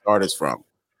where this artist from.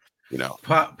 You know,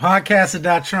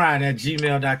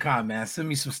 podcast.trying@gmail.com, man. Send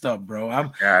me some stuff, bro.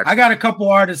 I got a couple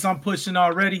artists I'm pushing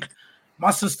already.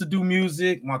 My sister do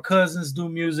music, my cousins do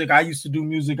music. I used to do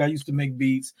music, I used to make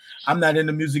beats. I'm not in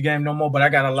the music game no more, but I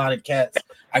got a lot of cats.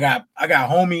 I got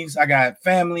homies, I got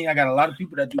family, I got a lot of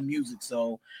people that do music.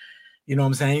 So, you know what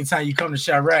I'm saying? Anytime you come to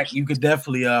Chirac, you could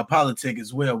definitely politic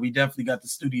as well. We definitely got the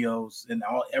studios and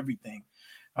everything.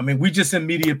 I mean, we just in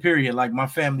media period, like my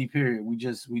family period. We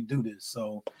do this.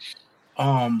 So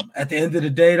at the end of the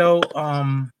day though,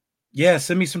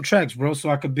 send me some tracks, bro,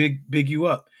 so I could big you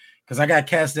up. Cause I got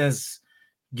cats that's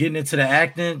getting into the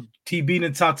acting. TB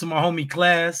done talked to my homie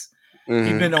Class. Mm-hmm.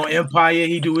 He been on Empire.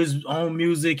 He do his own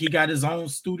music. He got his own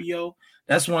studio.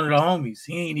 That's one of the homies.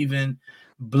 He ain't even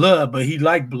blood, but he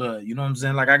like blood. You know what I'm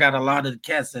saying? Like I got a lot of the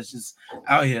cats that's just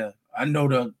out here. I know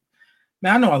a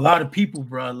lot of people,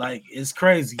 bro. Like it's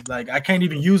crazy. Like I can't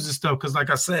even use this stuff because, like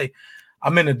I say,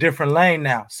 I'm in a different lane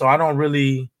now. So I don't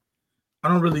really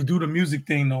do the music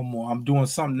thing no more. I'm doing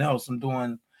something else. I'm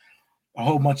doing a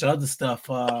whole bunch of other stuff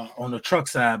on the truck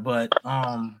side. But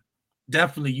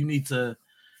definitely you need to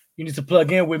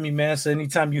plug in with me, man. So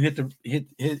anytime you hit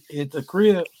the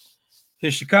crib,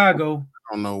 hit Chicago.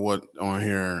 I don't know what on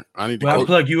here. I need to I'll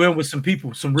plug you in with some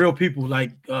people, some real people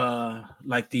like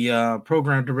the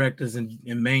program directors and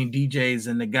main DJs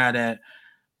and the guy that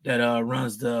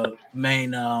runs the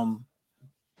main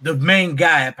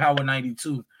guy at Power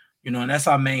 92. You know, and that's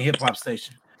our main hip hop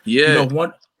station. Yeah. You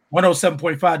know,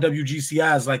 107.5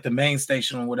 WGCI is like the main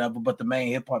station or whatever, but the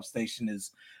main hip hop station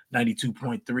is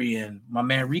 92.3. And my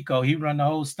man Rico, he run the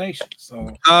whole station.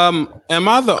 So am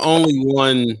I the only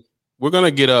one? We're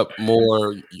gonna get up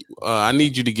more. I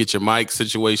need you to get your mic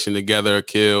situation together,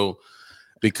 Akil,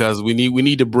 because we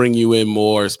need to bring you in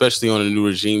more, especially on a New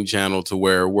Regime channel, to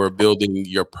where we're building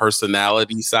your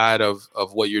personality side of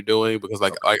what you're doing. Because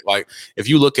like if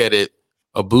you look at it,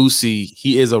 Abusi,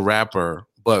 he is a rapper,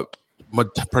 but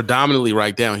predominantly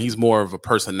right now he's more of a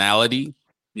personality.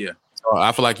 Yeah. So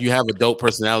I feel like you have a dope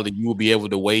personality. You will be able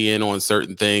to weigh in on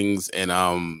certain things, and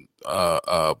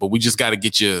but we just got to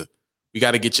get you. We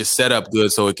got to get you set up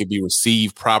good so it can be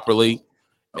received properly,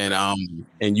 and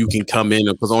you can come in,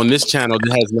 because on this channel it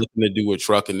has nothing to do with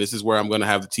trucking. This is where I'm going to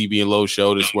have the TB and Low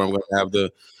show. This is where I'm going to have the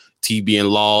TB and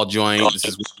Law joint. This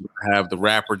is where I'm going to have the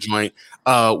rapper joint.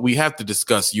 We have to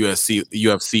discuss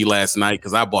UFC last night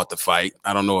because I bought the fight.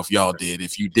 I don't know if y'all did.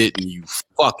 If you didn't, you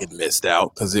fucking missed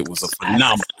out because it was a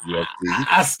phenomenal UFC.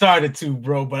 I started to,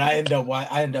 bro, but I end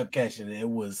up catching it. It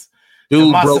was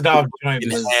dude broke in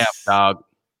half, dog.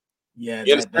 Yeah,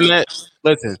 you understand that?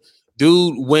 Listen,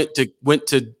 dude went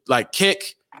to like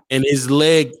kick, and his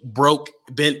leg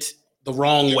bent the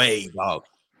wrong way, dog.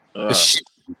 This shit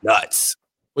nuts.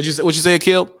 What'd you say,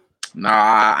 Akil?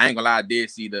 Nah, I ain't gonna lie. I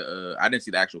didn't see the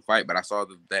actual fight, but I saw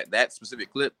that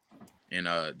specific clip, and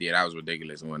that was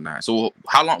ridiculous and whatnot. So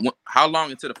how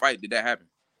long into the fight did that happen?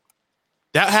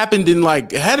 That happened in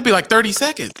it had to be like 30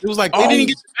 seconds. It was like they didn't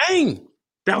get the bang.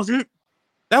 That was it.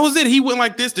 That was it. He went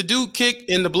like this. The dude kicked,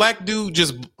 and the black dude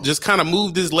just kind of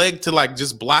moved his leg to like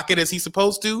just block it as he's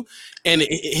supposed to, and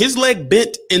his leg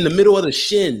bent in the middle of the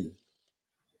shin.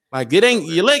 Like your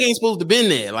leg ain't supposed to bend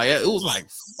there. Like it was like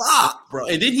fuck, bro.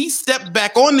 And then he stepped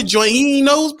back on the joint. He ain't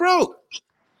know it was broke.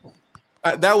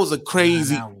 That was a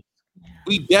crazy.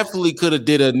 We definitely could have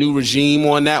did a New Regime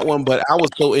on that one, but I was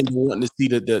so into wanting to see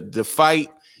the fight.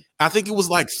 I think it was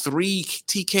like 3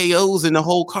 TKOs in the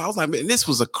whole car. I was like, man, this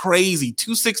was a crazy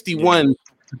 261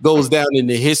 goes down in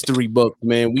the history book,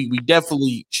 man. We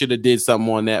definitely should have did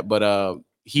something on that, but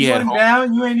he had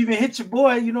down. You ain't even hit your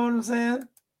boy. You know what I'm saying?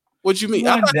 What you mean?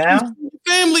 I down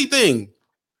family thing.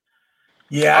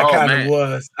 Yeah, I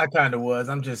kind of was.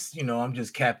 I'm just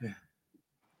capping.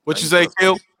 What you say,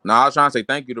 Phil? No, I was trying to say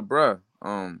thank you to bruh.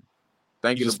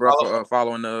 Thank you to bruh for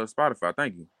following Spotify.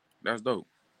 Thank you. That's dope.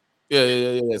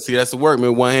 Yeah. See, that's the work,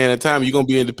 man. One hand at a time. You're gonna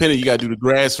be independent. You gotta do the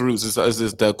grassroots. It's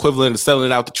the equivalent of selling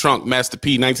it out the trunk. Master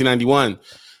P, 1991.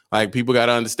 Like people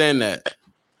gotta understand that.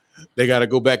 They gotta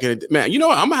go back and man. You know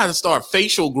what? I'm gonna have to start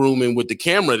facial grooming with the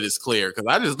camera this clear because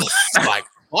I just like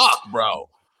fuck, bro.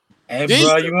 Hey,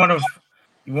 bro, you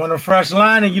You want a fresh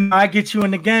line, and you know I get you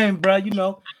in the game, bro. You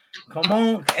know, come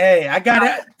on, hey, I got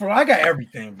it, bro. I got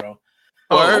everything, bro.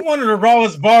 I'm one of the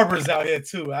rawest barbers out here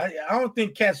too. I don't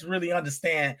think cats really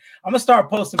understand. I'm gonna start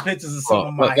posting pictures of some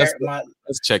of my hair.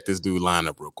 Let's check this dude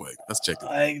lineup real quick. Let's check this.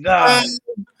 Like, yeah,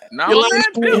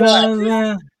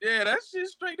 that shit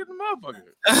straight to the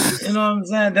motherfucker. You know what I'm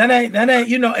saying? That ain't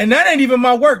you know, and that ain't even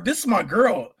my work. This is my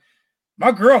girl.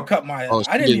 My girl cut my hair.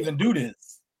 I didn't even do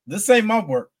this. This ain't my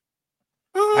work.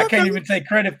 I can't even take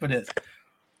credit for this.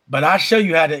 But I'll show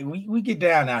you how to we get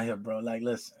down out here, bro. Like,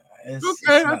 listen. I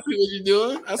see what you're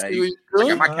doing. I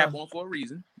got my cap on for a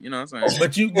reason. You know what I'm saying?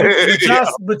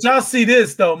 But y'all see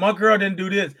this though. My girl didn't do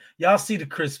this. Y'all see the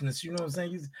Christmas. You know what I'm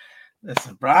saying?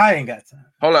 Listen, bro, I ain't got time.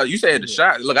 Hold on. You said the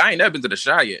shot. Look, I ain't never been to the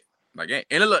shot yet. Like,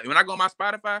 and look, when I go on my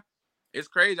Spotify, it's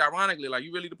crazy. Ironically, like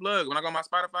you really the plug. When I go on my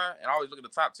Spotify, and I always look at the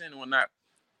top 10 and whatnot.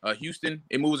 Houston,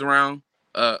 it moves around.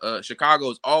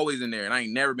 Chicago is always in there, and I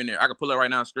ain't never been there. I could pull it right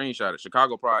now and screenshot it.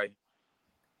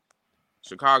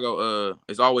 Chicago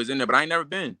is always in there, but I ain't never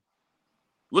been.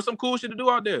 What's some cool shit to do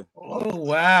out there? Oh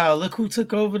wow! Look who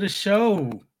took over the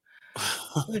show.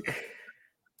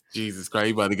 Jesus Christ,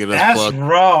 you about to get us That's plugged.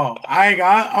 raw.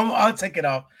 I'll take it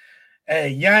off. Hey,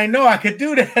 yeah, I know I could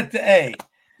do that. Hey,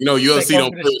 you know UFC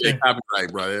don't put their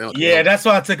copyright, bro. Yeah, that's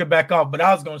why I took it back off. But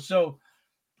I was gonna show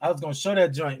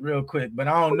that joint real quick, but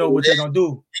I don't know what they're gonna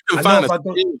do. You can find a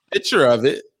picture of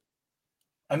it.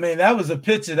 I mean, that was a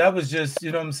picture. That was just, you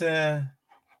know what I'm saying?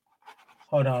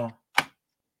 Hold on.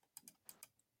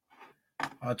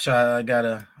 I'll try. I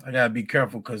gotta be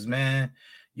careful because, man,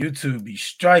 YouTube be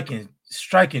striking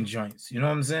joints. You know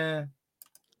what I'm saying?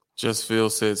 Just Phil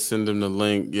said send him the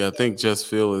link. Yeah, I think Just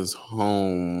Phil is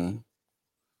home.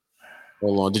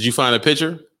 Hold on. Did you find a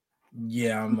picture?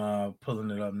 Yeah, I'm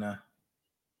pulling it up now.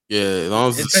 Yeah, as long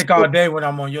as it take all day when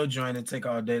I'm on your joint. It take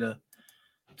all day to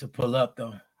pull up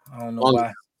though. I don't know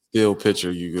why. Still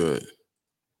picture, you good?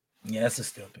 Yeah, that's a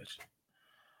still picture.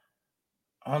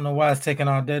 I don't know why it's taking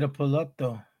all day to pull up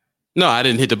though. No, I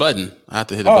didn't hit the button. I have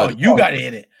to hit the button. Oh, you gotta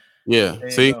hit it. Yeah.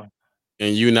 See,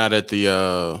 and you not at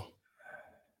the.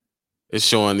 It's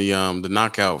showing the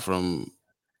knockout from.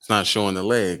 It's not showing the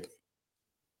leg.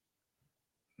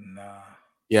 Nah.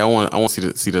 Yeah, I want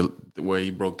to see the where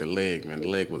he broke the leg, man. The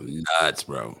leg was nuts,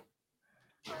 bro.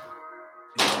 Yeah,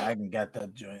 I can got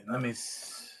that joint. Let me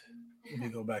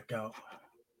go back out.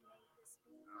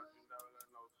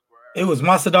 It was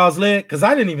Masvidal's leg because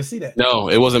I didn't even see that. No,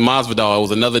 it wasn't Masvidal. It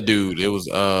was another dude. It was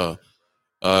a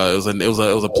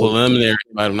preliminary.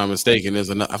 If I'm not mistaken.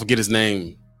 I forget his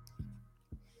name.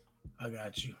 I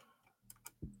got you.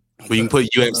 We can put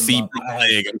UFC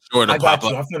leg. I'm sure it'll pop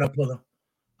up.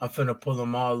 I'm finna pull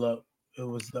them all up. It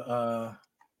was the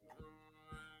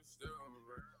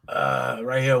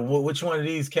right here. Which one of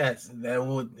these cats? It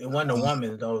wasn't a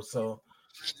woman though. So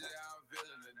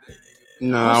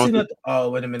no.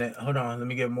 Oh, wait a minute. Hold on. Let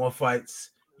me get more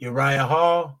fights. Uriah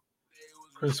Hall,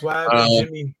 Chris Weidman,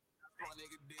 Jimmy.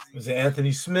 Was it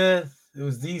Anthony Smith? It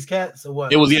was these cats or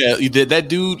what? It was you did that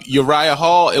dude Uriah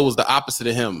Hall. It was the opposite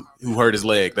of him who hurt his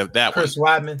leg. That Chris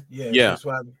Weidman. Yeah. Chris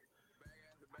Weidman.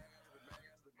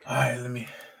 All right, let me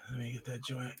get that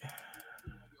joint.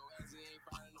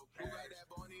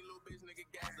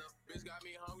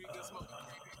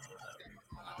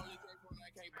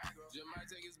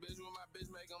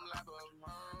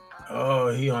 Oh,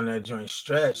 he on that joint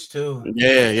stretch too.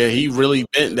 Yeah, he really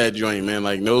bent that joint, man.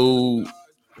 Like no.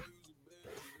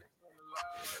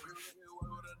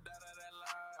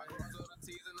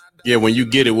 Yeah, when you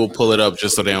get it, we'll pull it up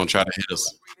just so they don't try to hit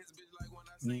us.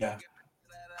 Yeah.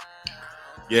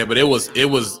 Yeah, but it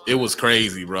was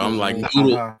crazy, bro. I'm like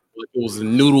noodle. It was a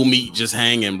noodle meat just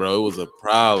hanging, bro. It was a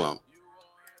problem.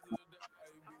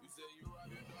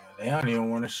 They don't even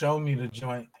want to show me the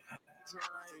joint.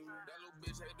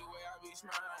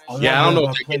 I don't know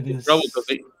if they get in trouble because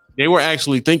they were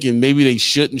actually thinking maybe they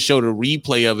shouldn't show the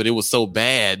replay of it. It was so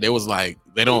bad. They was like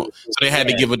so they had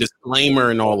to give a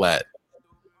disclaimer and all that.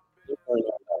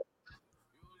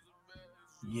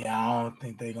 Yeah, I don't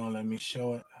think they're gonna let me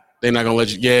show it. They're not gonna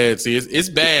let you. Yeah, see, it's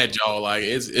bad, y'all. Like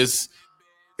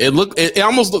it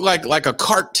almost looked like a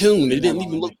cartoon. It didn't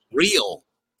even look real,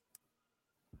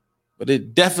 but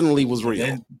it definitely was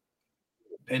real.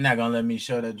 They're not gonna let me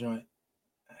show that joint.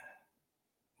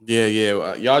 Yeah.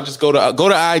 Y'all just go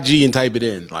to IG and type it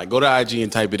in. Like go to IG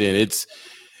and type it in.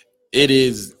 It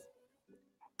is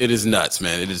nuts,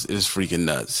 man. It is freaking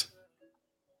nuts.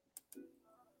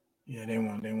 Yeah, they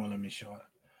won't let me show it.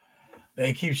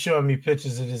 They keep showing me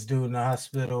pictures of this dude in the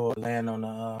hospital or laying on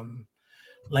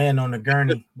the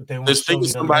gurney, but they won't Just think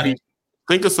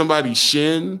of somebody's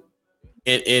shin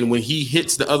And when he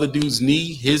hits the other dude's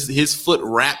knee, his foot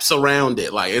wraps around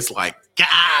it. Like, it's like, God.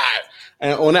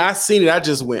 And when I seen it, I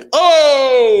just went,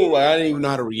 oh, like, I didn't even know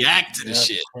how to react to this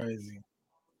shit. Crazy.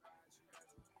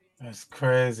 That's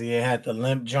crazy. It had the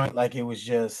limp joint like it was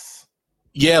just.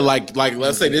 Yeah, like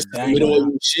let's say this is the middle of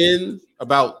your chin,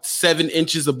 about 7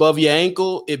 inches above your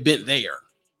ankle, it bent there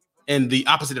in the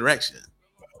opposite direction.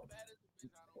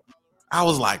 I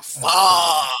was like,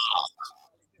 fuck.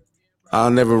 I'll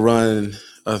never run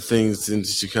things into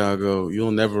Chicago.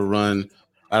 You'll never run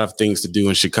out of things to do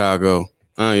in Chicago.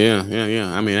 Oh, yeah.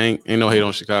 I mean, ain't no hate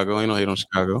on Chicago.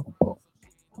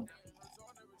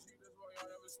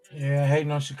 Yeah,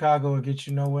 hating on Chicago will get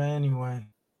you nowhere anyway.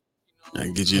 I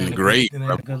get you in the grave.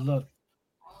 Good look.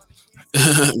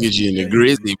 Get you in the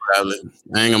grizzly, probably.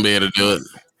 I ain't gonna be able to do it.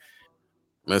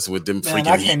 Messing with them freaking.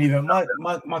 I can't even.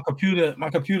 My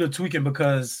computer tweaking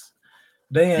because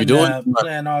they end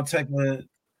playing all tech with.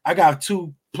 I got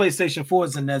 2 PlayStation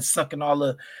 4s and that's sucking all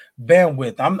the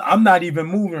bandwidth. I'm not even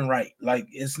moving right. Like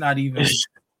it's not even.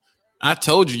 I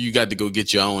told you got to go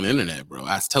get your own internet, bro.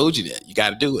 I told you that you got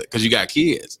to do it because you got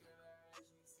kids,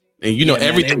 and you know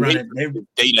everything. They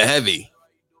data heavy.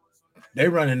 They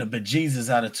running the bejesus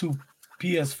out of 2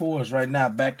 PS4s right now,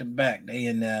 back to back. They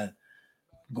in there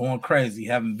going crazy,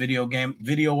 having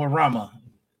video-orama.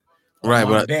 Right,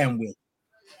 but bandwidth.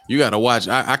 You got to watch.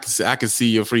 I can see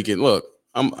your freaking look.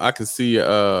 I can see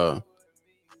your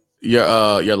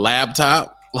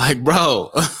laptop. Like, bro.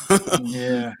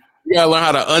 Yeah. You gotta learn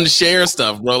how to unshare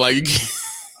stuff, bro. Like you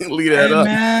can't leave that up.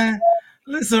 Man,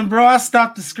 listen, bro. I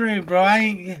stopped the screen, bro.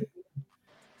 It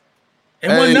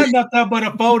wasn't nothing up there but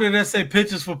a folder that said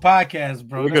pictures for podcasts,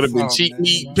 bro. We're gonna be cheap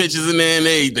meat pictures in there and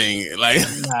everything. Like,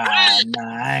 nah,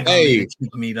 I ain't gonna be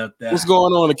cheap meat up there. What's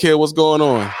going on, kid? What's going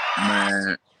on,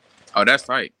 man? Oh, that's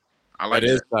tight. I like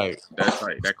that. Tight. That's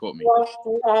tight. That caught me. I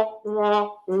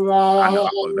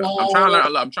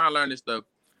know. I'm trying to learn this stuff.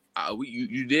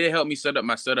 You did help me set up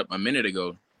my setup a minute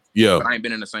ago. Yeah. But I ain't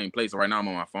been in the same place. So right now I'm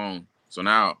on my phone. So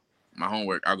now my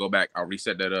homework, I'll go back. I'll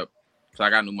reset that up. So I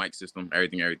got a new mic system,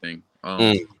 everything.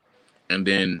 And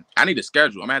then I need a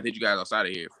schedule. I'm gonna have to hit you guys outside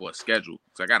of here for a schedule.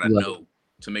 So I gotta know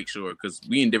to make sure because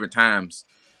we in different times.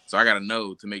 So I gotta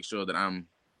know to make sure that I'm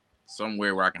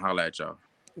somewhere where I can holler at y'all.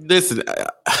 Listen,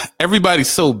 everybody's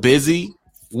so busy.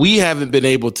 We haven't been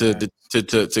able to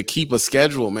keep a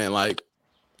schedule, man. Like.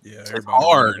 Yeah, it's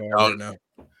hard. Now.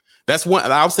 That's one.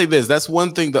 I'll say this. That's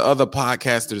one thing the other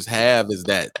podcasters have is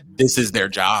that this is their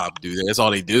job, dude. That's all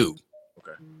they do.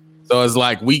 Okay. So it's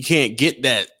like we can't get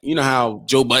that. You know how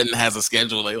Joe Budden has a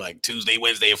schedule like Tuesday,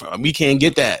 Wednesday. We can't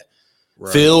get that.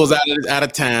 Right. Phil's out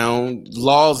of town.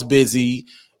 Law's busy.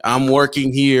 I'm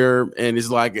working here, and it's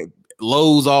like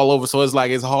Lowe's all over. So it's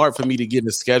like it's hard for me to get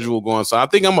a schedule going. So I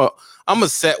think I'm a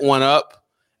set one up,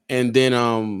 and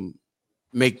then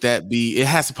make that be. It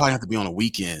has to probably have to be on a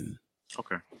weekend.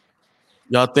 Okay.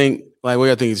 Y'all think what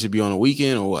y'all think it should be on a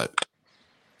weekend or what?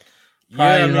 Yeah,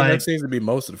 I mean, that seems to be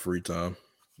most of the free time.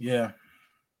 Yeah.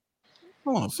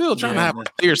 Come on, Phil trying to have a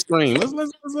clear screen. Let's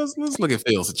look at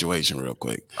Phil's situation real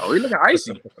quick. Oh, he's looking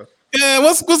icy. Yeah,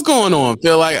 what's going on,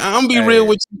 Phil? Like, I'm be real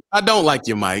with you. I don't like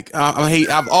your mic.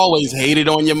 I've always hated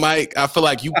on your mic. I feel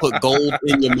like you put gold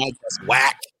in your mic. That's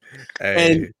whack.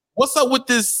 Hey. And what's up with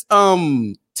this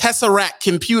Tesseract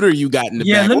computer you got in the back?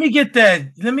 Yeah, let me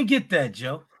get that,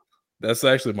 Joe. That's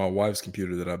actually my wife's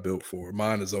computer that I built for her.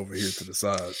 Mine is over here to the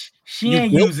side. She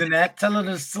ain't using that. Tell her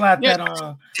to slap that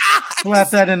on. Slap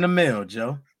that in the mail,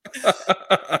 Joe.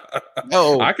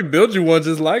 No, I can build you one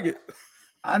just like it.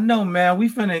 I know, man. We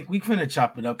finna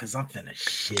chop it up because I'm finna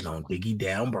shit on Biggie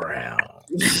Down Brown.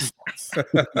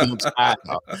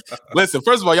 Listen,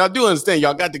 first of all, y'all do understand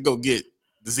y'all got to go get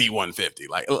the Z150.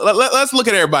 Like, let's look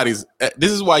at everybody's.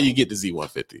 This is why you get the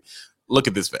Z150. Look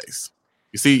at this face.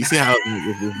 You see how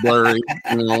it's blurry.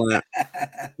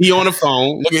 He on the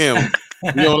phone. Look at him.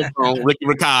 He on the phone. Ricky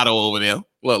Ricardo over there.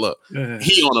 Look.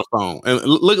 He on the phone. And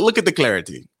look at the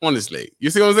clarity. Honestly, you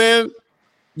see what I'm saying?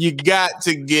 You got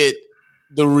to get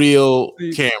the real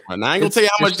camera. Now I ain't gonna tell you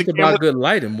how much the camera. About good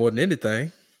lighting more than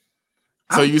anything.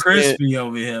 So I'm crispy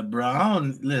over here, bro.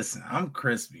 I'm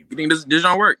crispy. You think this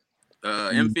don't work?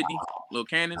 M50, little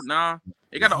Canon? Nah,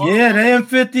 they got the the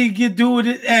M50 can do with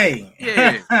it. Hey,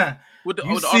 yeah. With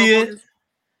the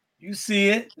you see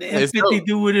it. The M50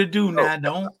 do what it do now.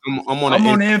 Don't. I'm on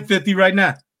the M50 right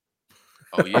now.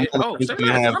 Oh yeah. I'm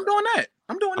doing that.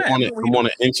 I'm on an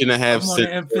 1.5 inch. I'm on the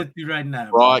M50 right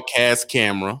now. Broadcast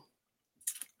camera,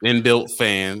 inbuilt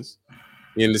fans.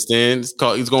 You understand? It's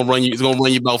gonna run you. It's gonna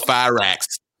run you about 5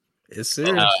 racks. It's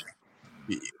serious.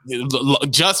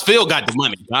 Just Phil got the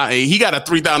money. He got a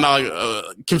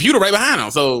 $3,000 computer right behind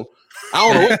him. So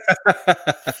I don't know.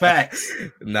 Facts.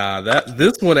 Nah,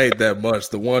 this one ain't that much.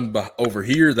 The one over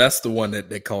here, that's the one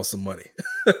that costs some money.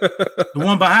 The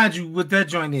one behind you, what that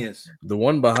joint is? The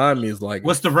one behind me is like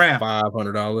what's the RAM?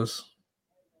 $500.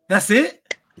 That's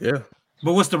it? Yeah.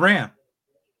 But what's the RAM?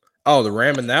 Oh, the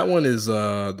RAM in that one is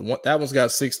that one's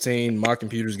got 16. My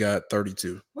computer's got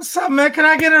 32. What's up, man? Can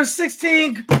I get a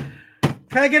 16? Can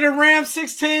I get a RAM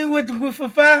 16 with for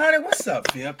 500? What's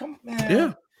up, Phil? Come on, man.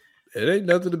 Yeah. It ain't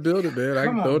nothing to build it, man. I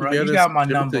can throw it together. You got my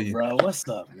number, bro. What's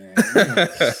up, man?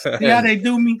 See how they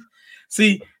do me?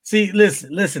 See,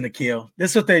 listen, Akil.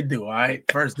 This is what they do, all right?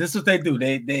 First, this is what they do.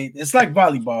 They it's like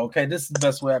volleyball, okay? This is the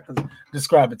best way I can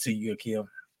describe it to you, Akil.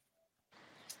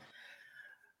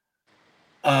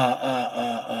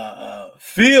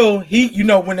 Phil,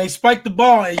 when they spike the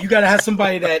ball and you gotta have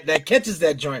somebody that catches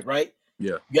that joint, right?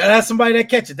 Yeah. You gotta have somebody that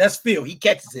catches. That's Phil. He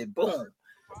catches it. Boom.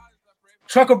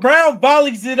 Trucker Brown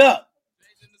volleys it up.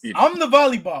 I'm the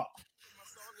volleyball.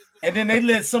 And then they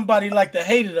let somebody like the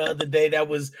hater the other day that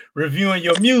was reviewing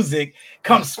your music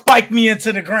come spike me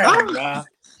into the ground, bro.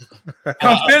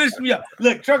 Come finish me up.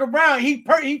 Look, Trucker Brown, he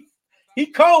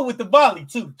cold with the volley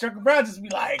too. Trucker Brown just be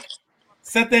like,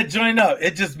 set that joint up.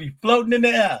 It just be floating in the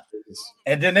air.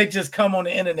 And then they just come on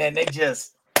the internet and they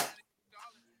just.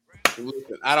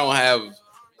 Listen, I don't have.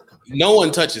 No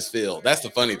one touches Phil. That's the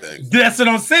funny thing. That's what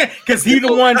I'm saying. Because he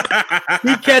the one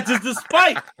he catches the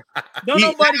spike. Don't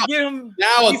nobody get him.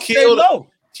 Now a Kill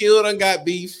done got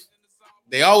beef.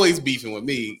 They always beefing with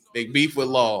me. They beef with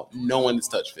Law. No one has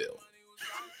touched Phil.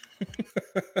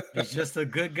 He's just a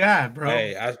good guy, bro.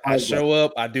 Hey, I show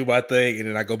up, I do my thing, and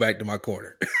then I go back to my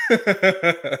corner.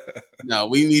 No,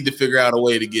 we need to figure out a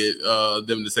way to get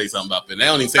them to say something about Phil. They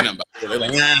don't even say nothing about Phil. They're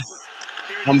like, nah,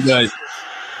 I'm good.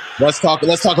 Let's talk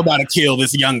about Akil,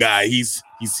 this young guy. He's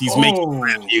making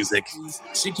rap music.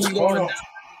 She keep going.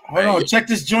 Hold on, check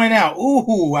this joint out.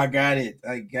 Ooh, I got it.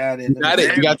 You got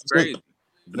the great.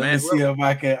 Let me see if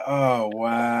I can. Oh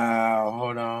wow,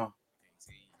 hold on.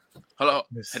 Hello,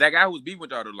 that guy who's beefing with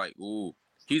y'all, like, ooh,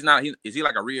 he's not. Is he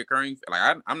like a reoccurring?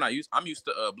 Like, I'm not used. I'm used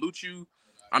to Blue Chew.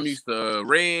 I'm used to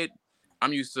Red.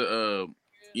 I'm used to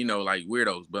like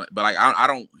weirdos. But like I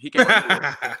don't. He can't.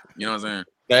 You know what I'm saying?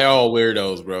 They all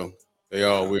weirdos, bro. They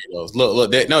all weirdos.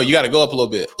 Look. No, you got to go up a little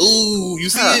bit. Ooh, you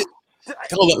see it?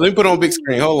 Hold on. Let me put it on big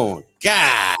screen. Hold on.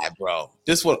 God, bro.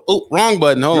 This one. Oh, wrong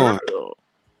button. Hold on.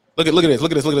 Look at this.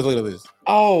 Look at this.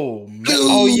 Oh, man.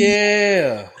 Oh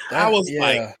yeah. I was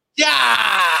like,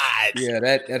 God. Yeah,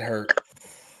 that hurt.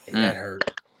 That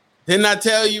hurt. Didn't I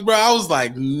tell you, bro? I was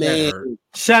like, man.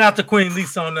 Shout out to Queen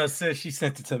Lisa on us. Said she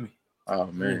sent it to me. Oh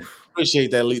man.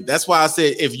 Appreciate that, Lee. That's why I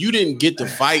said if you didn't get to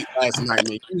fight last night,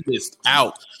 man, you just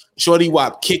out. Shorty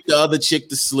Wop kicked the other chick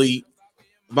to sleep.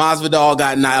 Masvidal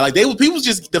got knocked. Like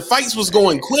the fights was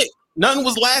going quick. Nothing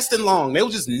was lasting long. They were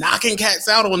just knocking cats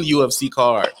out on the UFC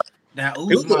card. That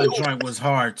Usman joint was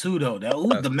hard too, though.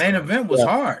 The main event was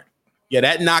hard. Yeah,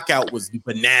 that knockout was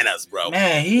bananas, bro.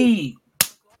 Man, he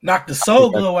knocked the soul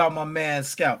glow out my man's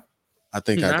scalp. I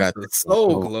think I got the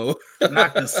soul glow.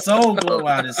 Knocked the soul glow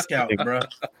out his scalp, bro.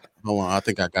 Hold on, I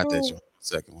think I got that joint.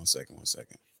 One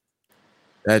second.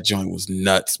 That joint was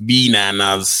nuts.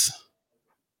 Bananas.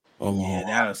 Yeah,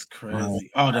 that was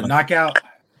crazy. Oh, the knockout.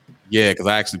 Yeah, because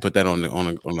I actually put that on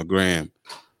the gram.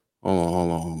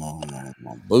 Hold on.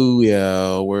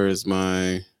 Booyah. Where's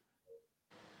my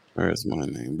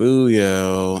name?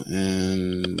 Booyah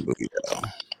and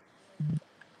Booyah.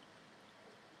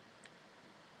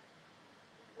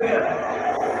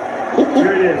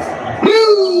 Here it is.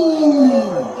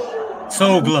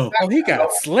 Soul glow. Oh, he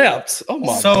got slept. Oh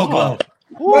my soul God.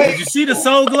 Glow. Did you see the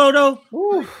soul glow though?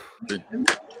 Wait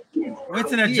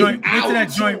to that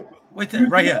joint. Wait to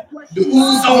right here.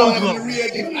 Soul glow.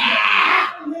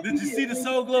 Did you see the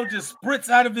soul glow just spritz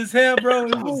out of his hair, bro?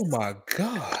 Oh my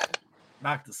God.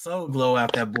 Knocked the soul glow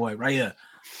out that boy right here.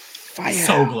 Fire.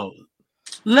 Soul glow.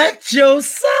 Let your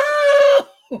soul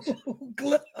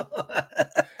glow.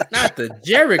 Not the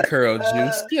Jerry curl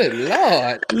juice. Good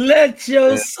Lord. Let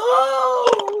your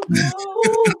soul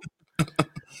glow.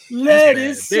 Let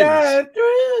it shine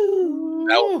through.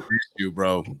 That was you,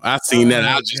 bro. I seen that.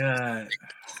 I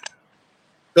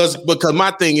just because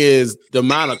my thing is the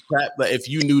amount of crap. Like if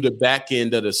you knew the back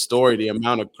end of the story, the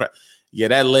amount of crap. Yeah,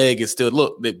 that leg is still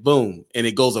look. That boom, and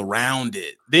it goes around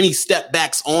it. Then he step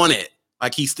backs on it,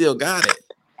 like he still got it.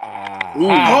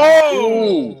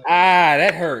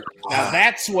 That hurt. Now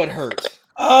that's what hurt.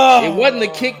 Oh, it wasn't the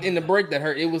kick in the break that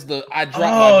hurt. It was I dropped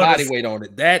my body weight on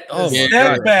it. That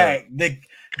step back.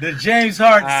 The James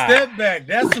Harden step back.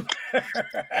 That's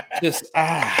just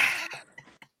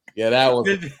Yeah, that was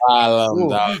wild,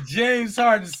 dog. James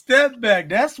Harden step back.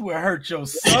 That's what hurt your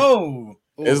soul.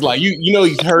 It's like you know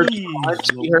he's hurt.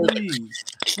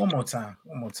 One more time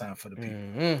for the people.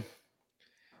 Mm-hmm.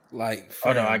 Like,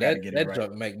 oh no, I gotta get it right. That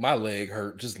junk make my leg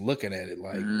hurt just looking at it.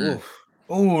 Like, oof.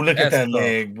 Ooh, look at that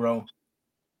leg, bro.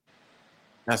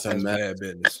 That's bad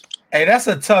business. Hey, that's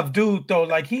a tough dude though.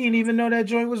 Like he didn't even know that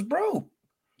joint was broke.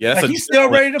 Yeah, like he's still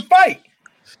ready to fight.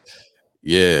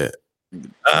 Yeah.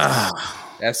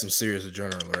 That's some serious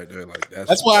adrenaline right there. Like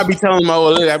that's why I be telling my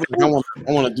old lady, I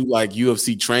want to do like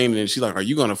UFC training, and she's like, "Are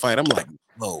you gonna fight?" I'm like,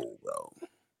 "No, bro.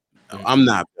 No, I'm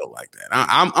not built like that.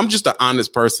 I'm just an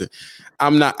honest person.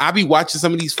 I'm not. I be watching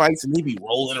some of these fights, and they be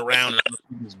rolling around in other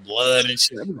people's blood and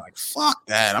shit. I'm like, fuck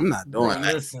that. I'm not doing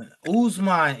that. Listen,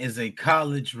 Usman is a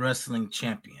college wrestling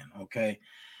champion. Okay,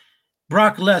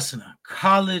 Brock Lesnar,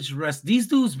 college wrestling. These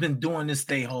dudes been doing this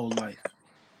their whole life.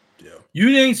 Yeah. You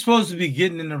ain't supposed to be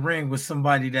getting in the ring with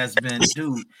somebody that's been,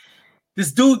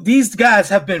 these guys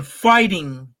have been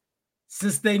fighting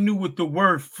since they knew what the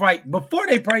word fight, before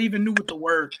they probably even knew what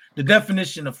the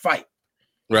definition of fight.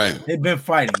 Right. They've been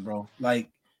fighting, bro. Like,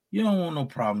 you don't want no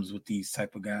problems with these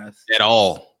type of guys. At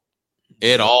all,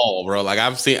 bro. Like I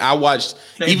watched,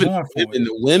 even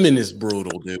the women is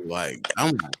brutal, dude. Like,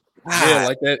 I'm like, yeah,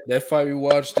 like that fight we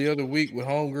watched the other week with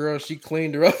homegirl. She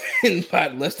cleaned her up in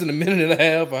about less than a minute and a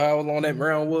half, or however long that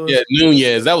round was. Yeah,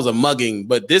 Nunez, that was a mugging.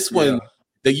 But this one,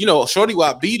 Shorty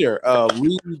Watt beat her.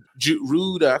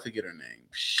 Rude, I forget her name.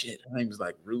 Shit, her name is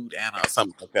like Rude Anna or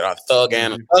something like that. Or Thug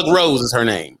Anna. Thug Rose is her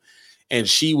name. And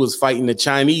she was fighting the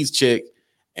Chinese chick,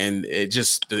 and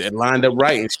it lined up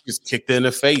right, and she just kicked her in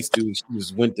the face, dude. She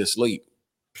just went to sleep.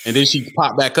 And then she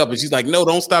popped back up, and she's like, "No,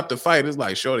 don't stop the fight." It's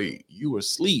like, Shorty, you were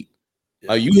asleep.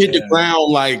 You hit the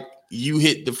ground like you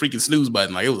hit the freaking snooze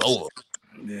button, like it was over.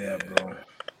 Yeah, bro.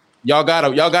 Y'all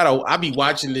gotta. I be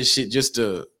watching this shit just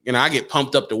to, I get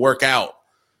pumped up to work out,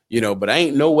 but I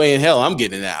ain't no way in hell I'm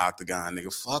getting in that octagon,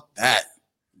 nigga. Fuck that,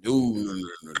 dude.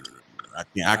 No.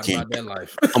 I can't. That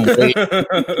life. I'm waiting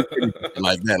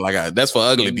like that. Like that's for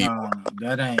ugly people.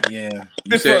 That ain't. Yeah.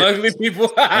 That's for ugly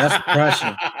people. That's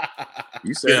pressure.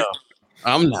 You said.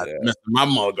 I'm not messing my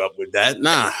mug up with that.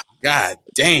 Nah. God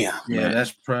damn. Yeah,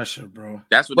 that's pressure, bro.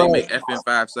 That's what they make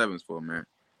FN57s for, man.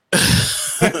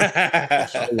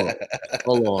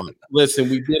 Hold on. Listen,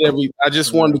 we did I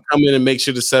just wanted to come in and make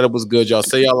sure the setup was good. Y'all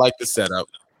say y'all like the setup.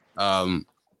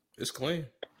 It's clean.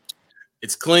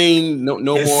 It's clean. No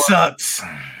it more. Sucks.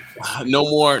 No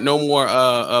more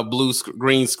blue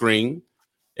green screen.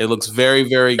 It looks very,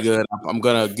 very good. I'm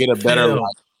gonna get a better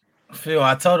light. Phil,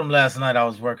 I told him last night I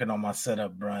was working on my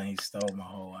setup, bro. And he stole my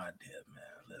whole idea, man.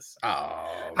 Listen,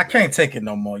 I can't take it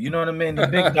no more. You know what I mean? The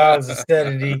big dogs are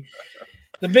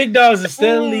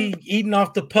steadily eating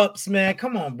off the pups, man.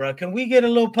 Come on, bro. Can we get a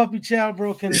little puppy chow,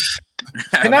 bro? Can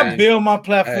I build my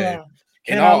platform?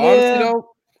 In all honesty, though,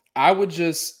 I would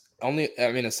just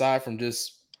aside from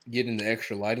just getting the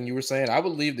extra lighting you were saying, I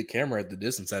would leave the camera at the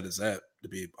distance that it's at, to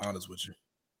be honest with you.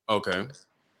 Okay.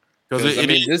 Because you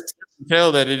can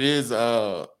tell that it is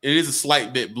a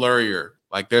slight bit blurrier.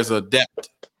 Like there's a depth.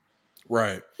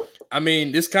 Right. I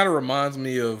mean, this kind of reminds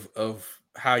me of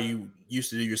how you used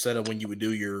to do your setup when you would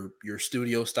do your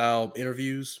studio style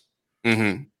interviews.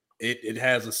 Mm-hmm. It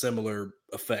has a similar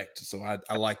effect. So I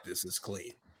like this. It's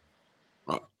clean.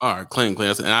 All right, clean.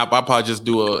 And I'll probably just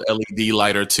do a LED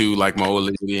light or two, like my old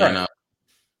lady and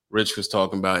Rich was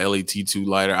talking about LET2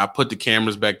 lighter. I put the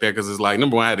cameras back there because it's like,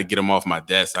 number one, I had to get them off my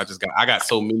desk. I got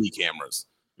so many cameras.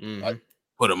 Mm-hmm. I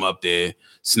put them up there,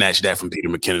 snatch that from Peter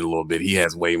McKinnon a little bit. He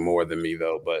has way more than me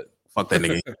though, but fuck that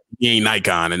nigga. He ain't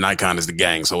Nikon, and Nikon is the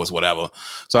gang, so it's whatever.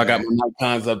 So I got my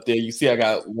Nikons up there. You see, I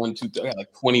got I got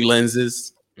like 20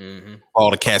 lenses. Mm-hmm.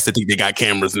 All the cats that think they got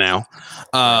cameras now.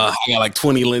 I got like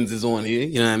 20 lenses on here.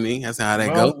 You know what I mean? That's how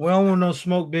that goes. We don't want no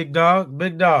smoke, big dog.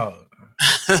 Big dog.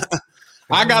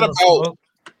 I got about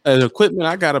equipment.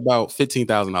 I got about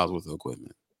 $15,000 worth of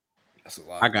equipment. That's a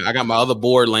lot. I got my other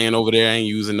board laying over there. I ain't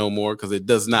using no more because it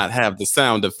does not have the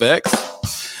sound effects.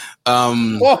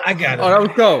 I got it. Oh, that was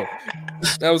cool.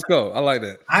 That was cool. I like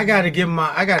that. I gotta get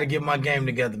my game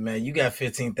together, man. You got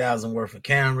 15,000 worth of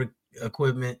camera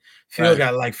equipment. Phil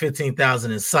got like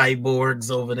 15,000 in cyborgs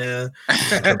over there,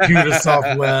 computer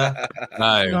software. You know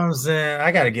what I'm saying?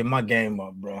 I gotta get my game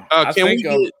up, bro.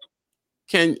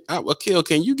 Can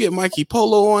you get Mikey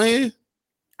Polo on here?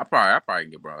 I probably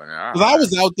get bro. I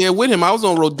was out there with him. I was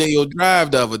on Rodeo Drive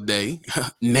the other day.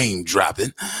 Name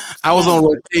dropping. I was on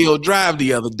Rodeo Drive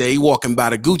the other day, walking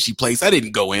by the Gucci place. I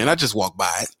didn't go in. I just walked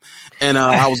by it, and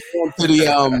I was going to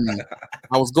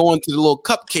I was going to the little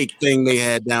cupcake thing they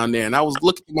had down there, and I was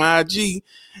looking at my IG,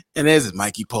 and there's this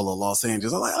Mikey Polo Los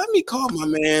Angeles. I'm like, let me call my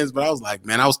mans, but I was like,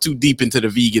 man, I was too deep into the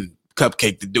vegan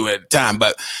cupcake to do it at the time.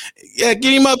 But yeah,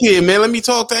 get him up here, man. Let me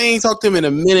talk to him. I ain't talked to him in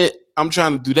a minute. I'm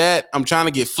trying to do that. I'm trying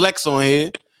to get Flex on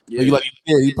here. Yeah, you like,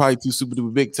 yeah, he probably too super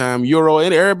duper big time. Euro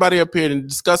and everybody up here to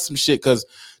discuss some shit because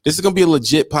this is gonna be a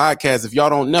legit podcast. If y'all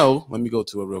don't know, let me go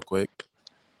to it real quick.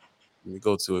 Let me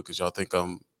go to it because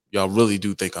y'all really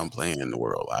do think I'm playing in the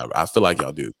world. I feel like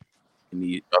y'all do.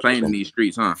 Playing in these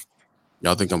streets, huh?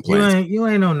 Y'all think I'm playing? You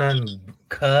ain't know nothing,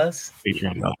 cuz.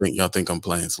 Y'all think I'm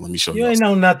playing? So let me show you. You ain't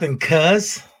know nothing,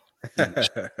 cuz.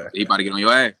 He about to get on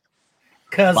your ass.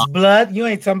 Cuz blood. You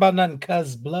ain't talking about nothing,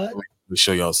 cuz blood. Let me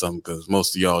show y'all something because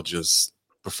most of y'all just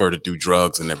prefer to do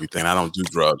drugs and everything. I don't do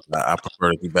drugs. I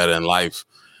prefer to do better in life.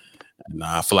 And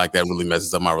I feel like that really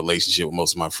messes up my relationship with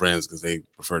most of my friends because they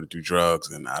prefer to do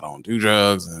drugs and I don't do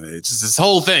drugs. And it's just this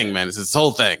whole thing, man. It's this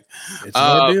whole thing. It's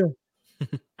no deal.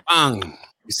 Bang.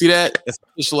 You see that? It's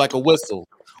official like a whistle.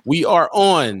 We are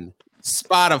on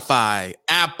Spotify,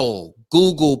 Apple,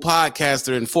 Google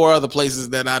Podcaster, and 4 other places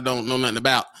that I don't know nothing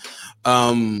about.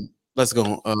 Let's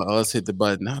go. Let's hit the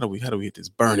button. How do we hit this?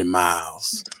 Burning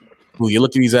Miles. Ooh, you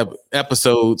look at these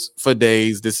episodes for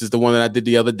days. This is the one that I did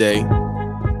the other day.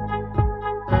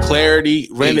 Clarity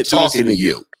ran it talking to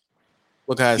you.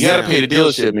 What kind you gotta pay the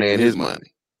dealership man his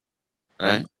money,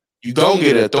 right? You don't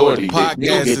get authority.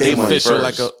 Podcast is official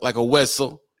like a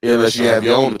whistle. Yeah, unless you have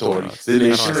your own authority. Then the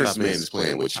insurance man is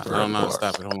playing with you. I don't know.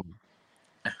 Stop it. Hold on. You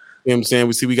know what I'm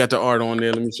saying? We got the art on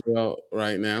there. Let me show y'all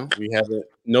right now. We have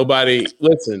it. Nobody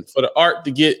listen for the art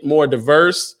to get more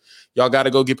diverse. Y'all got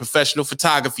to go get professional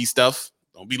photography stuff.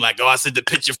 Don't be like, oh, I sent the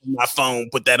picture from my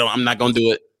phone. Put that on. I'm not gonna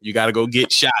do it. You got to go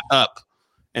get shot up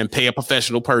and pay a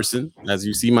professional person, as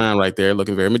you see mine right there,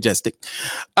 looking very majestic.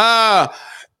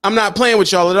 I'm not playing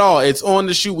with y'all at all. It's on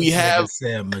the shoot. We have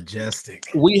majestic.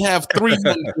 We have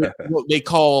 300 what they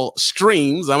call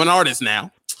streams. I'm an artist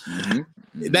now.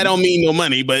 That don't mean no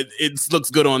money, but it looks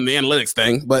good on the analytics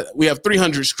thing. But we have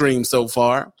 300 streams so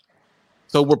far.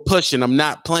 So we're pushing. I'm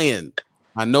not playing.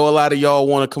 I know a lot of y'all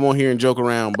want to come on here and joke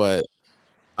around, but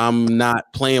I'm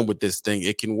not playing with this thing.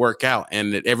 It can work out.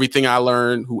 And everything I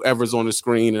learn, whoever's on the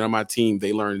screen and on my team,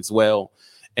 they learn as well.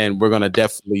 And we're going to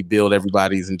definitely build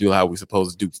everybody's and do how we're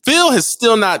supposed to do. Phil has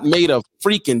still not made a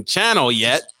freaking channel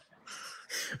yet.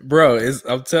 Bro,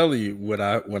 I'm telling you, when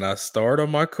I start on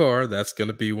my car, that's going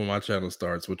to be when my channel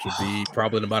starts, which will be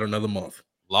probably in about another month.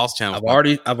 Lost channel.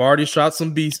 I've already shot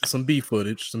some B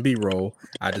footage, some B-roll.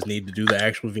 I just need to do the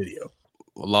actual video.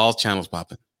 Lost channel's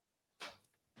popping.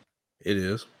 It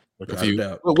is.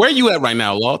 Where are you at right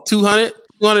now, Law? 200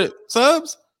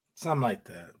 subs? Something like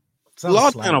that.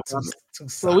 Lost channel.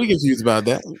 So we confused about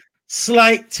that.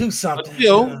 Slight to something.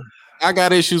 Still, I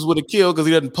got issues with Akil because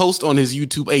he doesn't post on his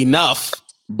YouTube enough.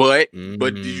 But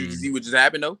did you see what just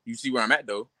happened though? You see where I'm at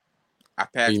though? I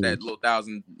passed that little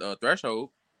 1,000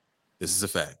 threshold. This is a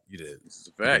fact. You did. This is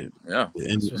a fact. Yeah.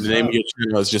 And the name of your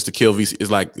channel is just Akil VC. It's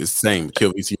like the same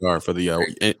Akil VCR for the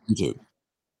YouTube.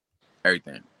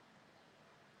 Everything.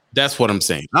 That's what I'm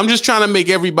saying. I'm just trying to make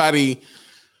everybody.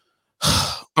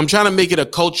 I'm trying to make it a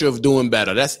culture of doing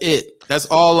better. That's it. That's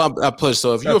all I push.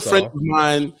 So if you're a friend of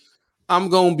mine, I'm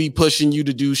going to be pushing you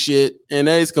to do shit and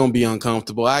it's going to be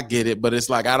uncomfortable. I get it. But it's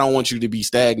like, I don't want you to be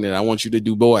stagnant. I want you to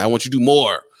do more. I want you to do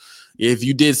more. If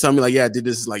you did something like, yeah, I did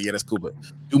this. It's like, yeah, that's cool. But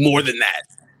do more than that.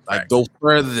 Like go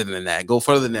further than that. Go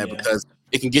further than that because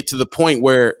it can get to the point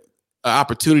where an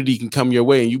opportunity can come your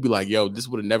way and you be like, yo, this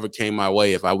would have never came my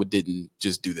way if I didn't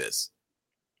just do this.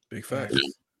 Big fact.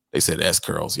 They said S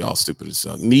curls. Y'all stupid as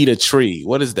fuck. Need a tree.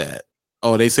 What is that?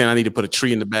 Oh, they saying I need to put a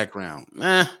tree in the background.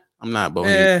 I'm not both.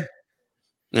 They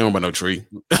don't about no tree.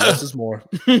 Less is more.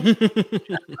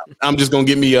 I'm just gonna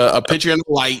give me a picture in the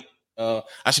light.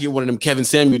 I should get one of them Kevin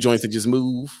Samuel joints that just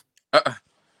move.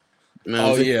 You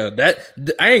know that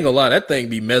I ain't gonna lie, that thing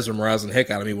be mesmerizing the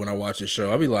heck out of me when I watch this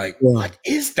show. I'll be like, what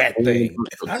is that thing?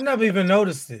 I've never even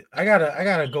noticed it. I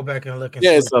gotta go back and look and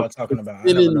see what I'm talking about.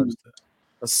 I never noticed it.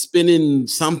 A spinning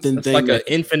something it's thing, like an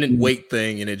infinite weight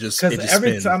thing, and it just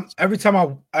every spins.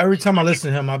 time I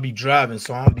listen to him, I'll be driving,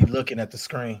 so I'll be looking at the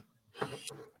screen.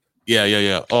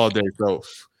 Yeah, all day. So,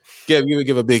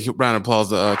 give a big round of applause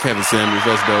to Kevin Samuels.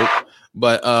 That's dope.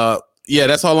 But yeah,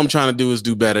 that's all I'm trying to do is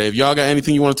do better. If y'all got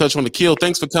anything you want to touch on, Akil,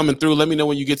 thanks for coming through. Let me know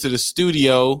when you get to the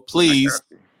studio, please.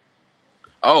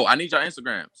 Oh, I need y'all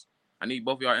Instagrams. I need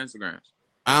both of y'all Instagrams.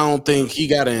 I don't think he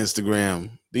got an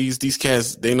Instagram. These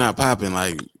cats, they not popping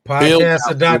like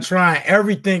Podcaster.trying.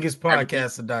 Everything is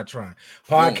podcaster.trying.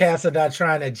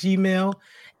 Podcaster.trying at Gmail,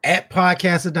 at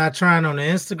podcaster.trying on the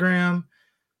Instagram.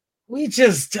 We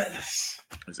just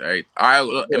It's all right. All right.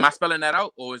 Look, am I spelling that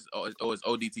out or is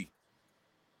ODT?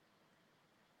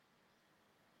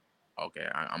 Okay,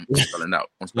 I'm spelling out.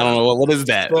 I don't know what is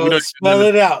that. Spell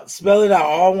it out. Spell it out.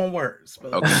 All one word.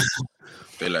 Spell it out.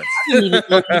 Say less. And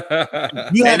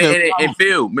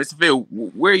Phil, Mr. Phil,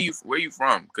 where are you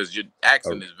from? Because your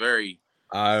accent is very.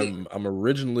 I'm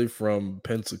originally from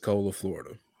Pensacola,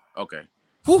 Florida. Okay.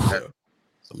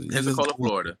 Pensacola,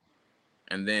 Florida,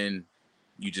 and then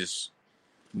you just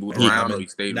moved around, or you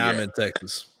stayed. Now I'm in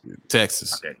Texas.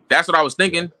 Okay, that's what I was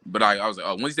thinking. But I was like,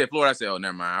 oh, when you said Florida, I said, oh,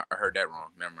 never mind. I heard that wrong.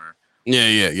 Never mind.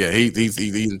 Yeah. He's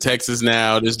in Texas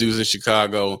now. This dude's in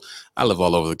Chicago. I live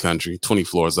all over the country. 20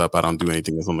 floors up. I don't do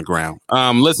anything that's on the ground.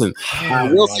 Listen,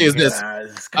 we'll say is this.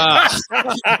 This guy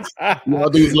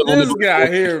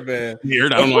here, man.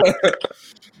 Weird. I don't know.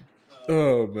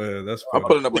 Oh man, that's funny. I'm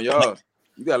putting up on y'all.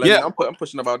 You gotta let me. I'm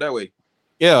pushing about that way.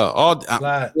 Yeah.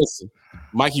 Listen,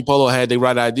 Mikey Polo had the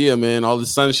right idea, man. All the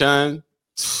sunshine.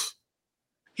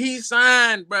 He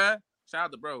signed, bruh. Shout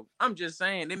out to bro. I'm just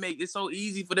saying they make it so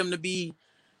easy for them to be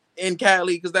in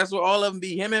Cali because that's where all of them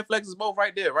be. Him and Flex is both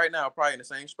right there, right now, probably in the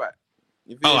same spot.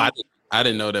 I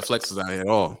didn't know that Flex was out here at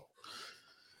all.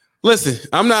 Listen,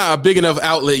 I'm not a big enough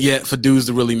outlet yet for dudes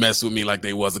to really mess with me like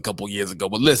they was a couple years ago.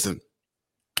 But listen,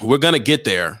 we're gonna get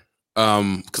there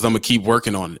because I'm gonna keep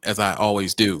working on it as I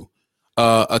always do.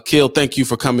 Akil, thank you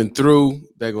for coming through.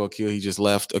 There go Akil. He just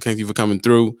left. Thank you for coming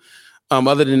through.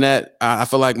 Other than that, I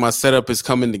feel like my setup is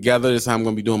coming together. This is how I'm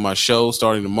going to be doing my show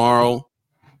starting tomorrow.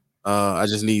 I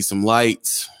just need some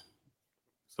lights,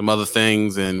 some other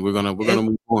things, and we're gonna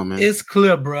move on, man. It's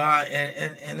clear, bro,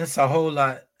 and it's a whole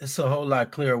lot. It's a whole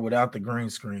lot clearer without the green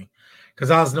screen.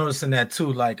 Because I was noticing that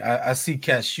too. Like I see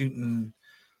cats shooting.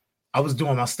 I was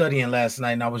doing my studying last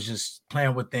night, and I was just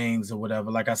playing with things or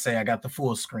whatever. Like I say, I got the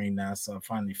full screen now, so I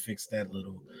finally fixed that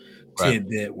little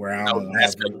tidbit where I don't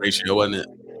have the ratio, wasn't it?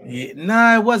 Yeah,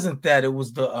 nah, it wasn't that. It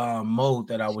was the mode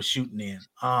that I was shooting in.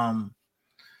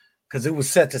 Because it was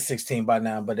set to 16 by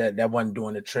now, but that wasn't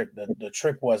doing the trick. The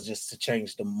trick was just to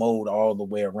change the mode all the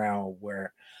way around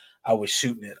where I was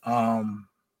shooting it.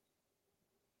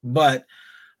 But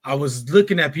I was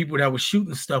looking at people that were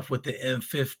shooting stuff with the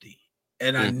M50,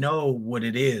 and I know what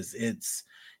it is. It's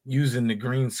using the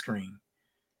green screen.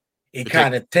 It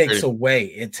kind of takes away.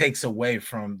 It takes away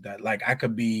from that. Like I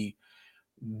could be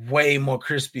way more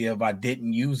crispy if I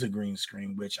didn't use a green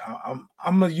screen, which I'm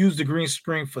gonna use the green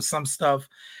screen for some stuff,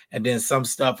 and then some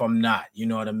stuff I'm not. You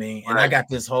know what I mean? And I got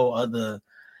this whole other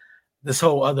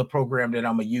program that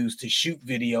I'm gonna use to shoot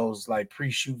videos, like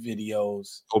pre-shoot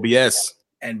videos, OBS,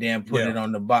 and then put it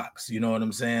on the box. You know what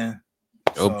I'm saying?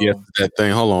 OBS, that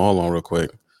thing. Hold on, real quick.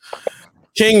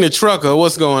 King the Trucker,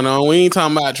 what's going on? We ain't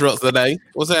talking about trucks today.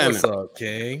 What's happening? What's up,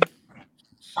 King?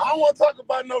 I don't want to talk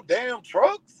about no damn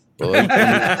trucks. You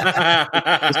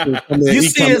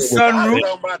see his sunroof?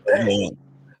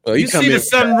 You see the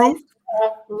sunroof?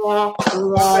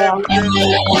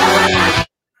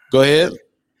 Go ahead.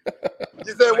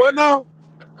 You said what now?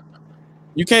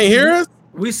 You can't hear us?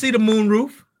 We see the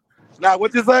moonroof. Now,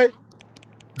 what you say?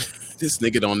 This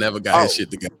nigga don't never got his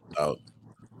shit together.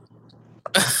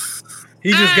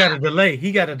 He just got a delay.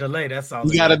 He got a delay. That's all.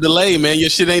 You got a delay, man.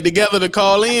 Your shit ain't together to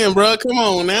call in, bro. Come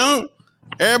on now.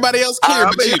 Everybody else clear,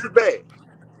 but you.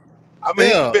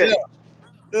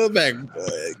 Back.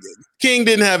 King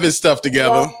didn't have his stuff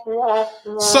together.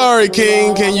 Sorry,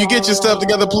 King. Can you get your stuff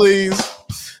together, please?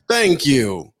 Thank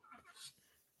you.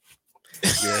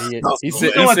 Yeah, he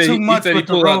said he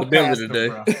pulled out the building today.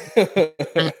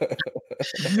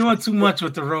 You're doing too much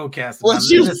with the roadcaster.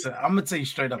 Listen, I'm gonna tell you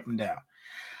straight up and down.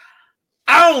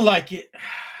 I don't like it.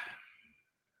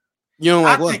 You don't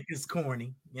like what? I what? think it's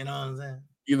corny. You know what I'm saying?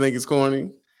 You think it's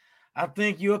corny? I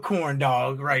think you're a corn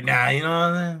dog right now. You know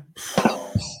what I'm saying?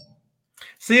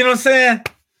 See what I'm saying?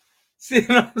 See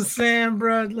what I'm saying,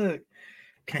 bro? Look,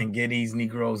 can't get these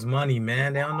Negroes money,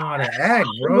 man. They don't know how to act,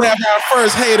 bro. We have our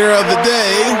first hater of the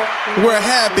day. We're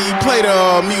happy. Play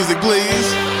the music,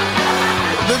 please.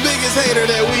 The biggest hater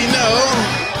that we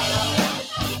know.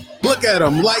 Look at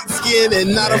him, light skinned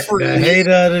and not afraid. The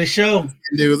hater of the show.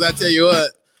 Dudes, I tell you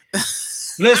what.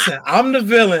 Listen, I'm the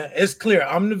villain. It's clear.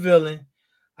 I'm the villain.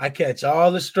 I catch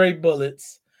all the straight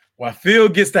bullets. While Phil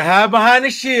gets to hide behind the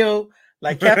shield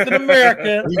like Captain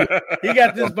America. He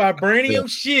got this vibranium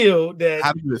shield that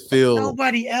how does it feel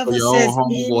nobody ever your says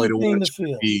homeboy to want you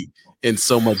to be in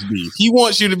so much beef? He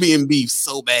wants you to be in beef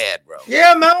so bad, bro.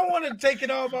 Yeah, man, I don't want to take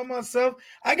it all by myself.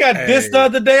 I got this the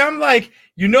other day. I'm like,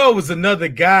 it was another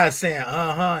guy saying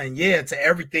and yeah to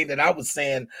everything that I was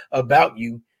saying about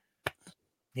you.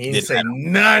 He didn't say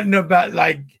nothing about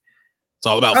like It's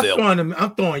all about Phil.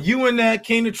 I'm throwing you in that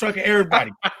King the Trucker,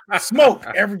 everybody. Smoke,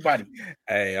 everybody.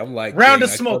 Hey, I'm like round King.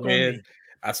 of smoke on me.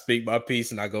 I speak my piece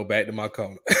and I go back to my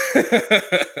corner. That's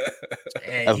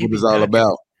what it's all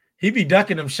about. He be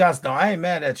ducking them shots though. I ain't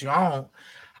mad at you.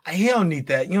 He don't need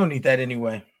that. You don't need that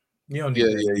anyway. You don't need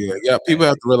that. Yeah. People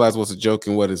have to realize what's a joke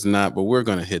and what is not, but we're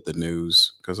gonna hit the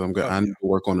news because I need to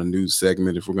work on a news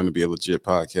segment if we're gonna be a legit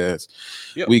podcast.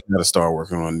 Yep. We gotta start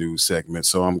working on a news segment.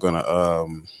 So I'm gonna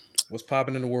what's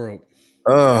popping in the world?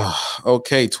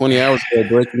 Okay. 20 hours ago,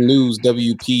 breaking news: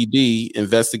 WPD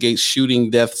investigates shooting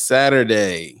death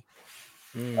Saturday.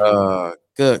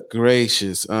 Good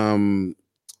gracious. Quick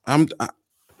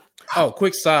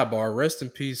sidebar. Rest in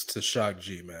peace to Shock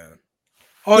G, man.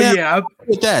 Oh yeah,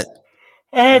 with that.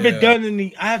 I haven't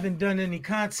done any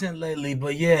content lately,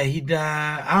 but yeah, he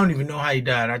died. I don't even know how he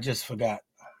died. I just forgot.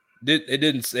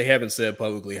 They haven't said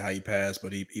publicly how he passed,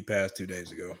 but he passed 2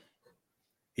 days ago.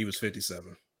 He was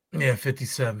 57. Yeah,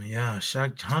 57. Yeah,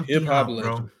 Shock Humpty Hump,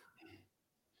 bro.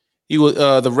 He was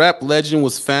the rap legend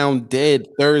was found dead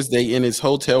Thursday in his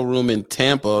hotel room in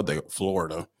Tampa,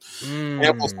 Florida.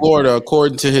 Tampa, Florida,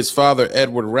 according to his father,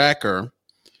 Edward Racker.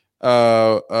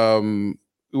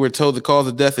 We were told the cause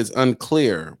of death is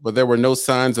unclear, but there were no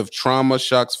signs of trauma.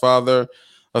 Shock's father,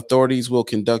 authorities will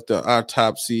conduct an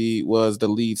autopsy, was the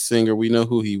lead singer. We know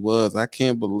who he was. I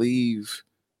can't believe,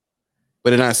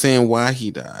 but they're not saying why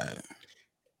he died.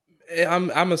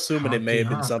 I'm assuming it may have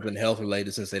been something health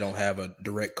related since they don't have a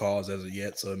direct cause as of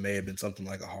yet. So it may have been something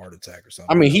like a heart attack or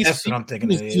something. I mean, that's what I'm thinking.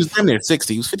 He was in there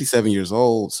 60. He was 57 years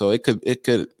old, so it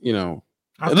could, you know.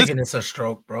 I'm thinking it's a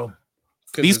stroke, bro.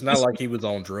 Because it's not like he was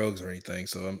on drugs or anything.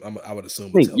 So I would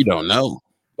assume you don't know.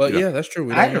 But yeah, that's true.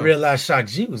 I didn't realize Shock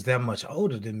G was that much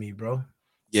older than me, bro.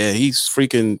 Yeah, he's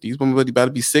about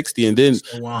to be 60, and then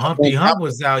so when Humpty Hump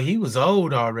was out, he was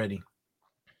old already.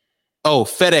 Oh,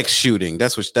 FedEx shooting.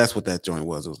 That's what that joint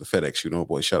was. It was the FedEx shooting. Oh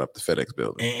boy, shot up the FedEx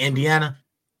building in Indiana.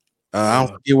 I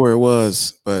don't forget where it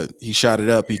was, but he shot it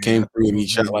up. He came through and he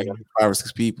shot like 5 or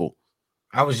 6 people.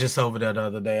 I was just over there the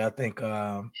other day. I think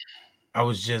I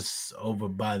was just over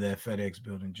by that FedEx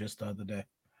building just the other day.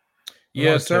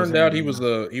 Yeah, it turned out he was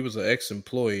an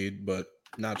ex-employee, but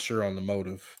not sure on the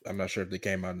motive. I'm not sure if they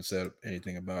came out and said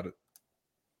anything about it.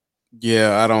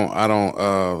 Yeah, I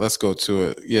don't. Let's go to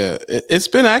it. Yeah, it's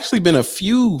been a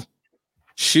few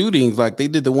shootings. Like they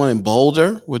did the one in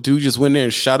Boulder where dude just went there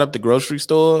and shot up the grocery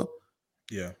store.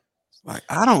 Yeah, like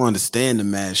I don't understand the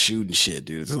mass shooting shit,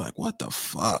 dude. It's like what the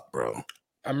fuck, bro.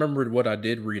 I remembered what I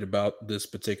did read about this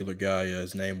particular guy.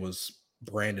 His name was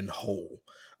Brandon Hole.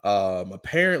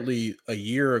 Apparently, a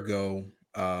year ago,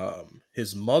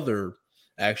 his mother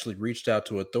actually reached out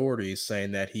to authorities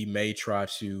saying that he may try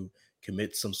to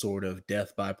commit some sort of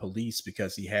death by police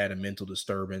because he had a mental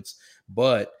disturbance,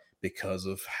 but because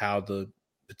of how the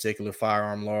particular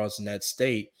firearm laws in that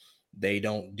state, they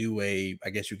don't do I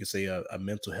guess you could say a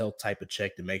mental health type of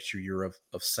check to make sure you're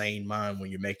of sane mind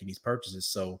when you're making these purchases.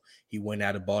 So he went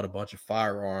out and bought a bunch of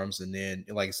firearms. And then,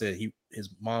 like I said, his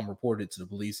mom reported to the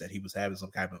police that he was having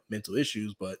some kind of mental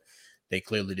issues, but they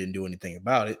clearly didn't do anything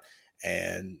about it.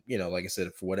 And, you know, like I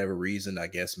said, for whatever reason, I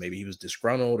guess maybe he was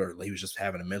disgruntled or he was just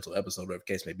having a mental episode, whatever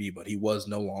the case may be, but he was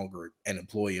no longer an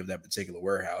employee of that particular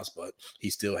warehouse, but he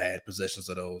still had possessions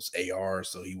of those ARs.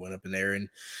 So he went up in there and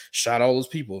shot all those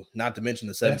people, not to mention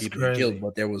the 7 people he killed,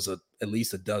 but there was at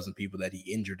least a dozen people that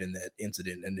he injured in that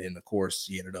incident. And then, of course,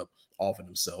 he ended up offing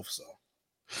himself. So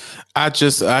I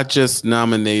just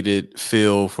nominated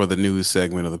Phil for the news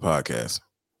segment of the podcast.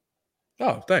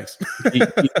 Oh, thanks.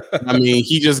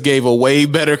 He just gave a way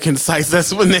better concise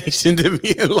explanation than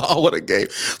me and Law would have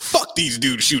gave. Fuck these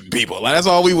dudes shooting people. Like, that's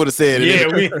all we would have said. Yeah,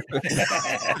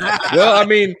 well, I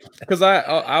mean, because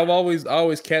I've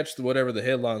always catch whatever the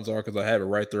headlines are because I have it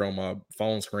right there on my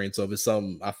phone screen. So if it's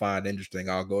something I find interesting,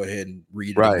 I'll go ahead and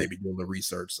read it and maybe do a little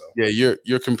research. So yeah,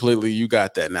 you're completely, you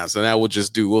got that now. So now we'll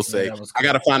say, I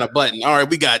got to find a button. All right,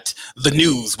 we got the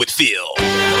news with Phil.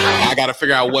 I got to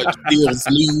figure out what Phil's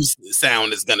news sound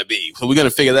is going to be. So we're going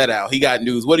to figure that out. He got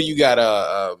news. What do you got,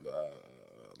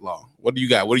 Law? What do you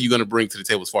got? What are you going to bring to the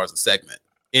table as far as the segment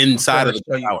inside of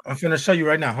the hour? I'm going to show you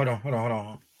right now. Hold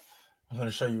on. I'm going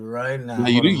to show you right now. Now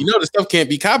you know the stuff can't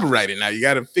be copyrighted now. You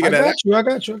got to figure that out. I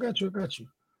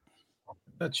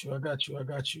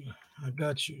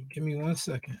got you. Give me 1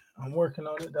 second. I'm working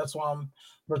on it. That's why I'm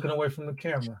looking away from the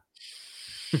camera.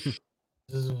 This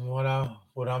is what I'm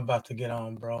about to get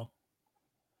on, bro.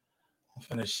 I'm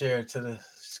finna share it to the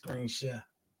screen share.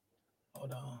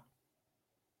 Hold on.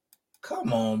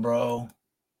 Come on, bro.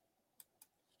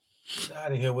 Get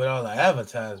out of here with all the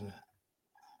advertisement.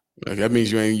 That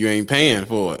means you ain't paying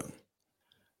for it.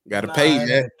 Got to pay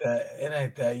that. It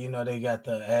ain't that. You know, they got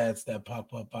the ads that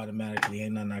pop up automatically.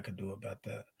 Ain't nothing I could do about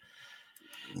that.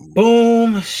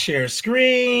 Boom. Share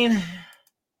screen.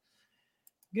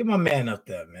 Get my man up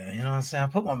there, man. You know what I'm saying?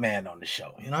 Put my man on the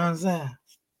show. You know what I'm saying?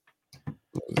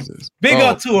 Big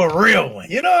up to a real one.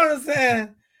 You know what I'm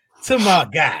saying? To my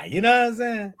guy. You know what I'm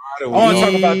saying? I want to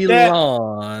talk about that.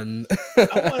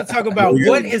 I want to talk about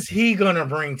what is he going to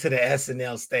bring to the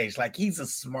SNL stage? Like, he's a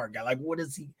smart guy. Like, what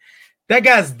is he? That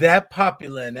guy's that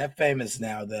popular and that famous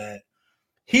now that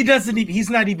he's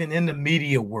not even in the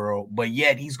media world, but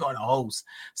yet he's going to host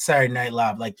Saturday Night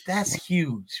Live. Like, that's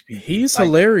huge. He's like,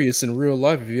 hilarious in real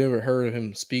life. If you ever heard of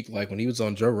him speak, like when he was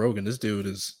on Joe Rogan, this dude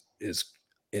is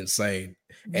insane.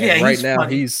 And yeah, right now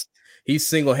funny. He's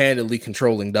single-handedly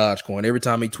controlling Dogecoin. Every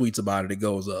time he tweets about it, it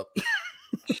goes up.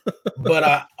 But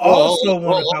I also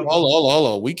want to hold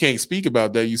on. We can't speak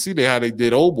about that. You see how they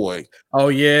did Old Boy. Oh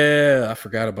yeah, I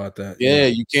forgot about that. Yeah,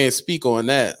 you can't speak on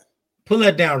that. Pull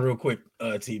that down real quick,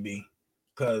 TB.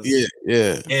 Because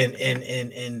yeah.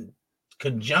 In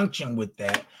conjunction with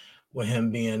that, with him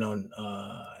being on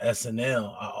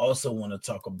SNL, I also want to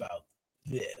talk about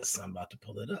this. I'm about to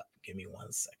pull it up. Give me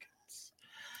 1 second.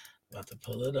 About to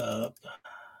pull it up.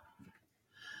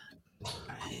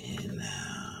 And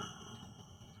now,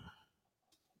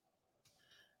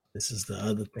 this is the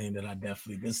other thing that I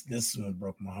definitely this one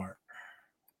broke my heart.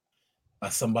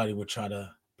 Somebody would try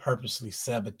to purposely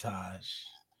sabotage.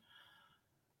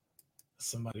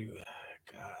 Somebody,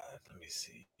 God, let me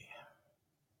see.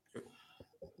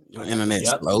 Your internet's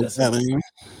slow.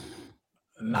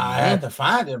 Nah, I had to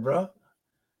find it, bro.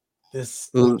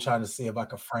 I'm trying to see if I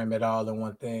can frame it all in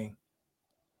one thing.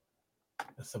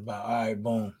 It's about, all right,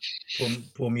 boom.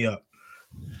 Pull me up.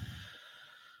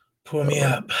 Pull me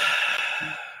up.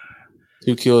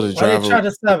 Who killed the driver?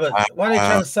 Why they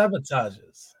try to sabotage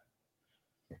us?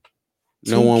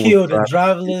 No one killed a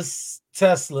driverless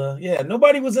Tesla. Yeah,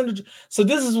 nobody was in the. So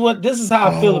this is how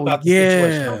I feel about the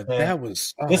situation. Okay? That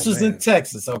was. This was in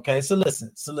Texas. Okay, so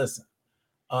listen.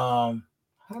 How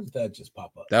did that just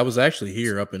pop up? That was actually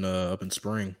here up in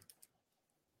Spring.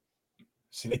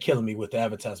 See, they're killing me with the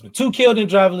advertisement. 2 killed in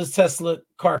driverless Tesla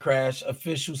car crash.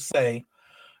 Officials say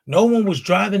no one was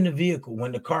driving the vehicle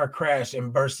when the car crashed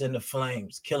and burst into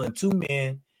flames, killing 2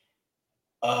 men.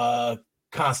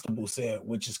 Constable said,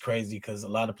 which is crazy because a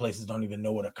lot of places don't even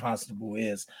know what a constable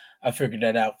is. I figured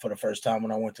that out for the first time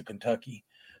when I went to Kentucky.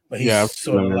 But he's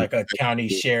sort of like a county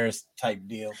sheriff's type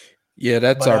deal. Yeah,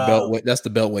 that's our Beltway. That's the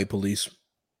Beltway police.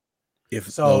 If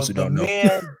those who don't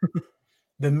know.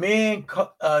 The man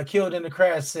killed in the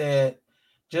crash said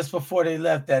just before they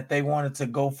left that they wanted to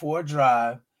go for a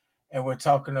drive, and we're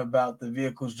talking about the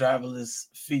vehicle's driverless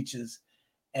features.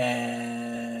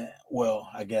 And well,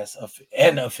 I guess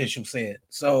an official said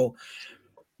so.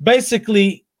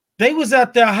 Basically, they was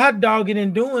out there hot dogging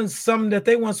and doing something that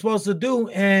they weren't supposed to do,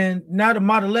 and now the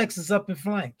Model X is up in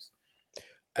flames.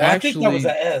 Well, actually, I think that was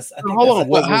an S.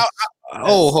 Hold on.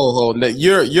 Hold.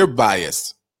 You're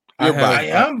biased. I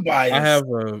am biased. I have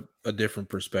a different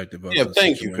perspective of this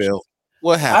thank situation. You, Bill.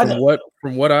 What happened?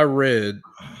 From what I read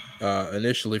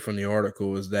initially from the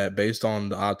article is that based on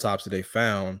the autopsy they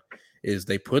found is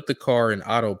they put the car in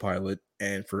autopilot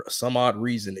and for some odd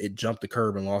reason it jumped the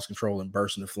curb and lost control and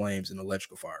burst into flames in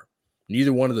electrical fire.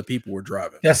 Neither one of the people were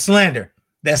driving. That's slander.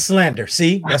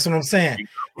 See, that's what I'm saying.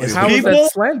 How is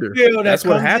that slander? That's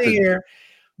what happened here.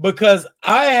 Because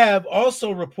I have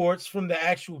also reports from the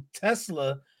actual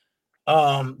Tesla,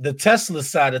 the Tesla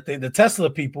side of things, the Tesla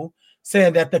people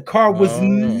saying that the car was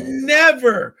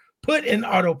never put in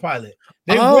autopilot.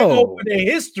 They went over their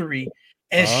history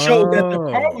and showed that the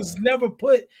car was never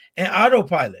put in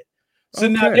autopilot. So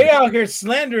now they out here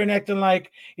slandering, acting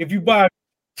like if you buy a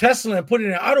Tesla and put it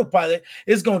in autopilot,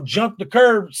 it's gonna jump the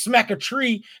curb, smack a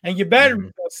tree, and your battery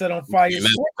gonna set on fire.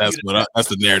 That's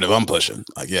the narrative I'm pushing,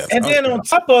 I guess. And then on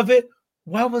top of it,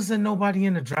 why wasn't nobody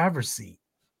in the driver's seat?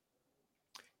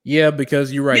 Yeah,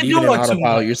 because you're right. Even in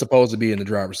autopilot, you're supposed to be in the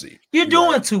driver's seat. You're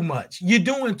doing too much. You're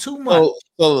doing too much.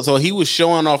 So he was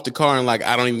showing off the car and like,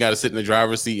 I don't even got to sit in the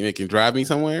driver's seat and it can drive me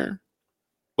somewhere.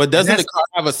 But doesn't the car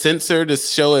have a sensor to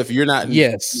show if you're not in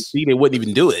the seat, it wouldn't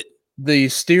even do it? The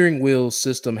steering wheel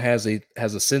system has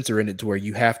a sensor in it to where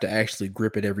you have to actually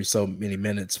grip it every so many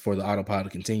minutes for the autopilot to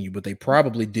continue. But they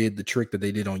probably did the trick that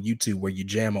they did on YouTube where you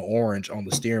jam an orange on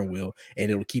the steering wheel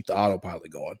and it'll keep the autopilot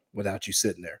going without you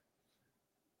sitting there.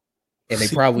 And they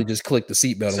probably just click the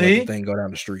seatbelt and let the thing go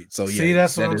down the street. So yeah,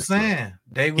 that's what I'm saying.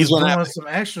 They was doing some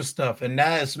extra stuff, and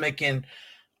now it's making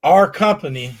our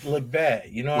company look bad.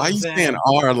 You know what I'm saying? Why you saying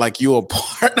R like you're a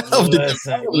part of the?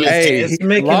 Hey, it's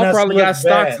making Law us probably look got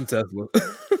stocks bad. in Tesla.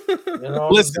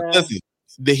 Listen.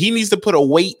 he needs to put a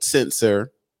weight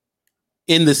sensor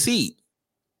in the seat,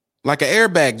 like an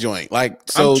airbag joint. Like,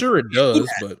 so I'm sure it does,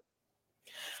 but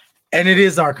and it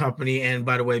is our company. And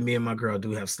by the way, me and my girl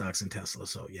do have stocks in Tesla.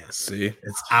 So yes, see,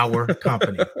 it's our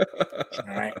company. All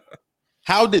right.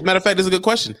 Matter of fact, this is a good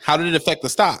question. How did it affect the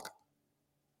stock?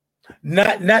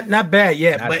 Not bad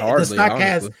yet, Not but hardly, the stock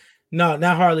honestly. not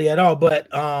hardly at all. But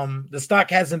the stock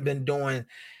hasn't been doing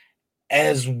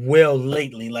as well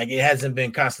lately. Like it hasn't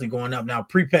been constantly going up. Now,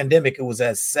 pre-pandemic, it was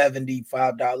at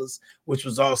 $75, which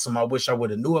was awesome. I wish I would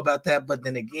have knew about that. But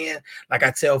then again, like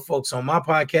I tell folks on my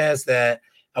podcast that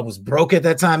I was broke at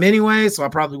that time anyway, so I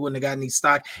probably wouldn't have got any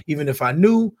stock even if I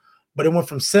knew. But it went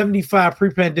from 75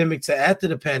 pre-pandemic to after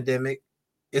the pandemic,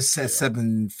 it's at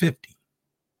 $750.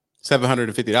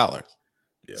 $750.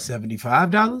 Yeah.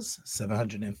 $75,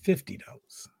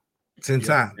 $750. 10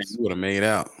 times. You would have made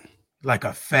out like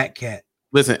a fat cat.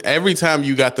 Listen, every time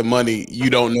you got the money, you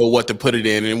don't know what to put it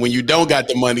in, and when you don't got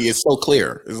the money, it's so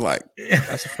clear. It's like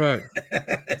that's a fact.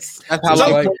 That's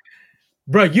how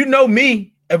bro. You know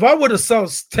me. If I would have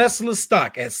sold Tesla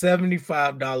stock at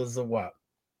 $75 a watt,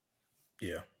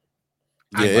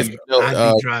 I'd be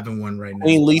driving one right now.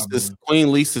 Queen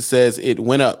Lisa says it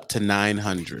went up to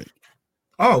 900.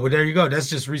 Oh, well, there you go. That's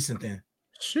just recent then.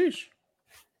 Sheesh.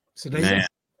 So there you go.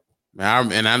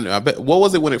 I bet. What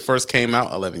was it when it first came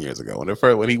out 11 years ago?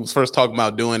 When he was first talking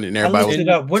about doing it, and everybody was it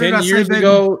up. What 10 did I years say,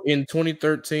 ago in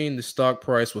 2013, the stock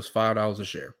price was $5 a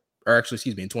share. Or actually,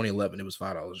 excuse me, in 2011, it was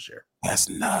 $5 a share. That's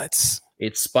nuts.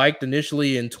 It spiked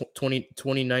initially in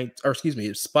 2019, or excuse me,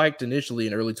 it spiked initially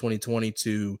in early 2020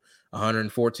 to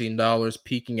 $114,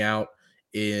 peaking out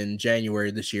in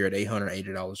January this year at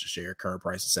 $880 a share. Current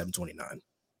price is $729.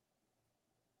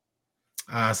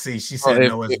 See, she said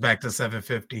no, it's back to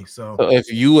 $750. So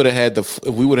if you would have had if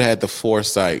we would have had the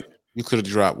foresight, you could have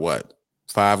dropped what,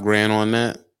 $5,000 on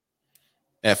that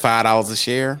at $5 a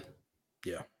share.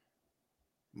 Yeah,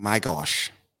 my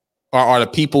gosh, are the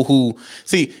people who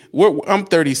see? I'm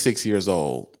 36 years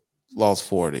old, lost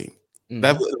 40.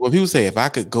 That when people say if I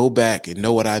could go back and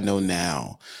know what I know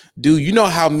now, dude, you know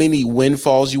how many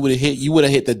windfalls you would have hit? You would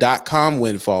have hit the .com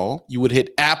windfall. You would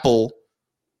hit Apple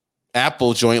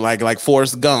joint like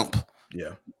Forrest Gump.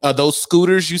 Yeah. Those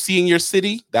scooters you see in your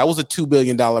city, that was a $2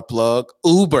 billion plug.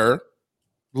 Uber,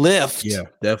 Lyft. Yeah,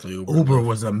 definitely. Uber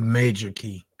was a major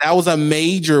key. That was a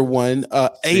major one.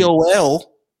 AOL.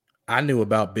 I knew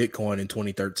about Bitcoin in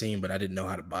 2013, but I didn't know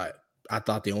how to buy it. I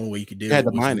thought the only way you could do You had it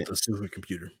to was mine with it. a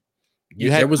supercomputer.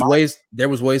 There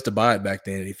was ways to buy it back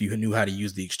then if you knew how to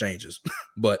use the exchanges,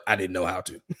 but I didn't know how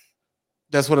to.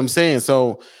 That's what I'm saying.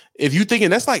 So if you're thinking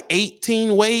that's like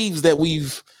 18 waves that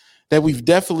we've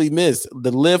definitely missed.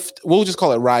 The Lyft, we'll just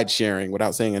call it ride sharing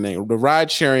without saying a name. The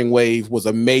ride sharing wave was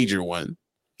a major one.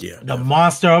 Yeah. The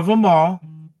monster of them all,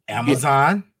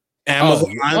 Amazon.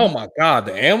 Amazon. Oh my God.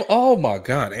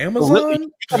 Amazon.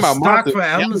 Stock for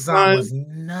Amazon was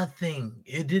nothing.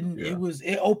 It didn't,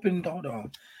 it opened, hold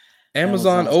on.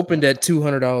 Amazon opened at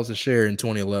 $200 a share in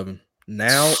 2011.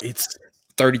 Now it's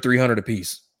 $3,300 a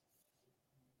piece.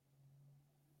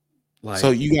 Like,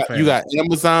 so you got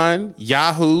Amazon,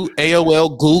 Yahoo,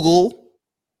 AOL, Google.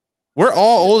 We're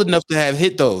all old enough to have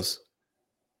hit those.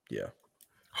 Yeah.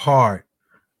 Hard.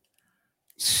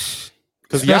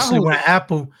 Especially when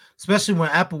Apple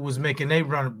was making they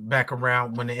run back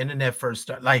around when the internet first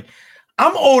started. Like,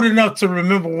 I'm old enough to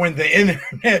remember when the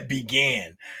internet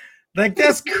began. Like,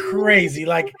 that's crazy.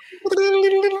 Like,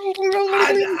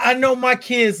 I know my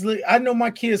kids. I know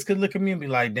my kids could look at me and be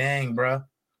like, "Dang, bro,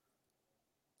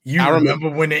 I remember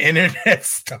when the internet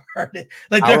started."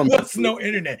 Like, there was no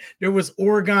internet. There was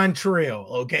Oregon Trail.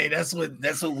 Okay, that's what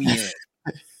we had.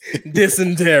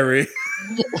 Dysentery.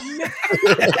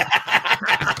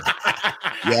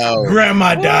 Yo.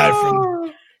 Grandma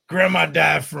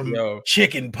died from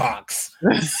chicken pox.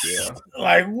 Yeah.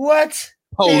 Like, what?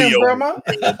 Polio. Damn, Grandma.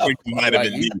 Might have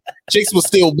been chicks was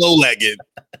still bow-legged.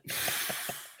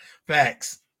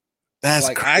 Facts. That's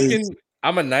like crazy.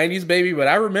 I'm a 90s baby, but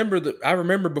I remember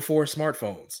before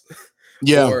smartphones.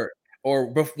 Yeah. or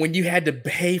when you had to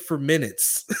pay for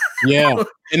minutes. Yeah.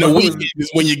 And the weekend is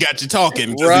when you got you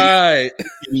talking. Right.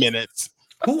 Minutes.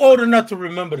 Who old enough to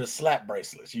remember the slap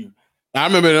bracelets? You. I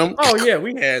remember them. Oh yeah,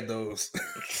 we had those.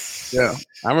 Yeah,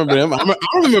 I remember them. I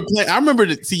remember playing. I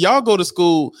remember see y'all go to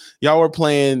school. Y'all were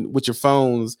playing with your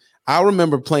phones. I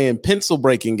remember playing pencil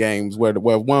breaking games where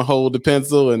one hold the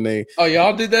pencil and they. Oh,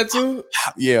 y'all did that too?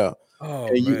 Yeah. Oh,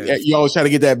 and you always try to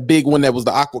get that big one that was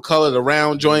the aqua color, the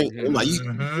round joint. I'm like, you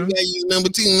gotta use number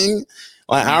 2, man.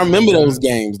 Like, I remember those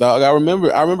games, dog. I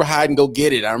remember hide and go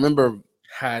get it. I remember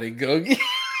hide and go get.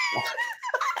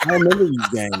 I remember these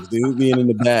games, dude, being in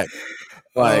the back.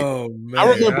 Like, Oh man,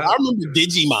 I remember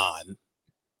Digimon.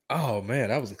 Oh man,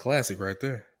 that was a classic right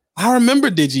there. I remember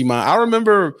Digimon. I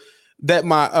remember that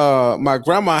my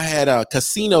grandma had a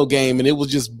casino game and it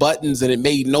was just buttons and it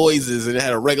made noises and it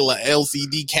had a regular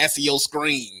LCD Casio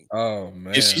screen. Oh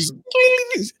man.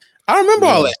 I remember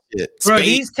all that shit. Bro,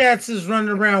 these cats is running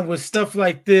around with stuff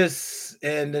like this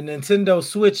and the Nintendo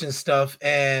Switch and stuff.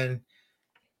 And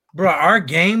bro, our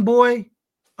Game Boy,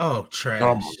 trash.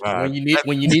 Oh my God.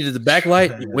 When you needed the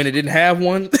backlight when it didn't have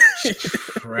one.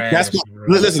 Trash,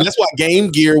 that's why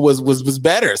Game Gear was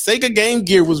better. Sega Game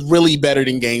Gear was really better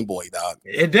than Game Boy, dog.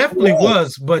 It definitely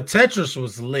was, but Tetris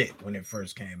was lit when it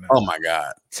first came out. Oh my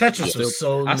God. Tetris was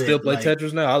so lit. I still play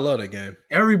Tetris now. I love that game.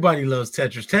 Everybody loves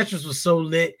Tetris. Tetris was so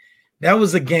lit. That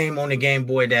was a game on the Game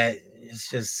Boy that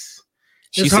it's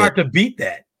hard to beat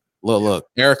that. Look,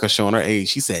 Erica showing her age.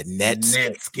 She said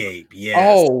Netscape. Yeah.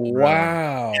 Oh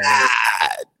wow.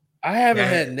 God. I haven't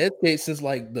had Netscape since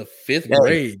like the 5th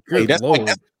grade. Hey, that's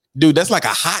like a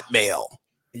Hotmail.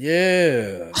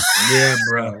 Yeah. Yeah,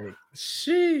 bro.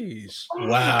 Sheesh.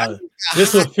 Wow.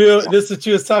 This what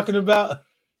you was talking about?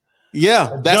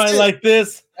 Yeah, that's joint like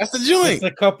this. That's the joint.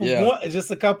 Just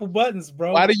a couple buttons,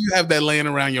 bro. Why do you have that laying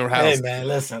around your house? Hey man,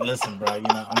 listen, bro. You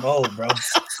know, I'm old, bro.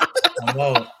 I'm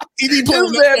old. He be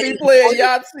playing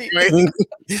Yahtzee.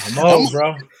 I'm old,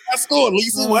 bro. I scored,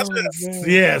 Lisa. Watch this.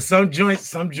 Yeah, some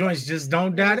joints just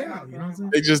don't die out. You know what I'm saying?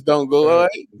 They just don't go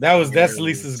away. That's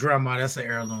Lisa's grandma. That's an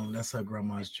heirloom. That's her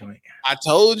grandma's joint. I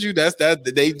told you they used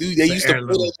to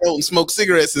pull that joint and smoke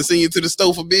cigarettes and send you to the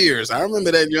store for beers. I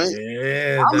remember that joint.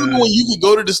 Yeah. I remember when you could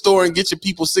go to the store and get your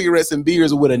people cigarettes and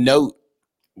beers with a note.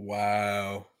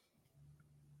 Wow.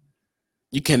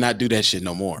 You cannot do that shit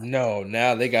no more. No,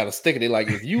 now they got a sticker. They like,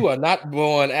 if you are not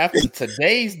born after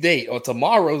today's date or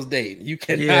tomorrow's date, you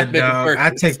cannot make a purchase. I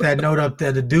take that note up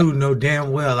there. The dude know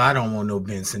damn well I don't want no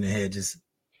Benson in the hedges.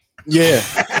 Yeah.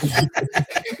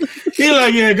 He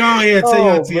like, yeah, go ahead, tell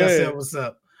your auntie I said what's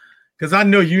up. Because I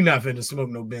know you're not finna smoke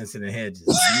no Benson in the hedges.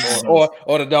 or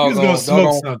the dog gonna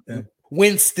smoke something.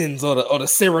 Winston's or the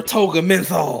Saratoga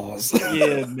menthols.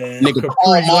 Yeah, man. Nigga,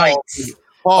 Paul Lights.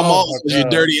 Paul Malls was your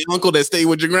dirty uncle that stayed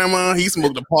with your grandma. He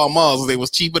smoked the Paul Malls. They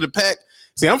was cheaper to pack.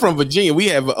 See, I'm from Virginia. We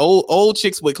have old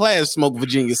chicks with class smoke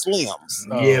Virginia Slims.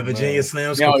 Virginia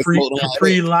Slims,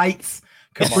 Capri Lights,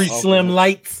 Capri Slim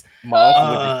Lights.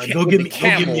 Go give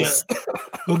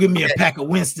me a pack of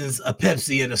Winston's, a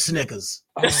Pepsi, and a Snickers.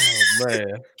 Oh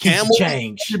man, Camel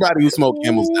change. Everybody who smoked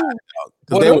Camels died,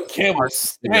 dog. They were Camels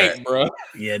stank, bro.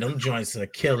 Yeah, them joints are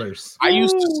killers. I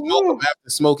used to smoke them after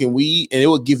smoking weed, and it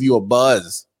would give you a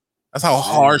buzz. That's how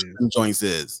harsh them joints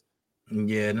is.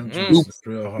 Yeah, them joints is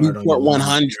real hard. Newport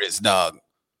 100s, dog.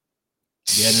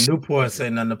 Yeah, the Newports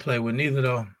ain't nothing to play with neither,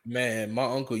 though. Man, my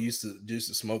uncle used to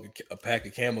smoke a pack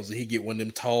of Camels, and he get one of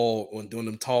them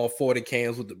tall 40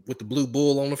 cans with the blue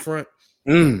bull on the front.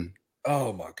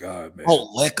 Oh my God, man!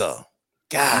 Oh, liquor.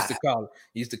 God,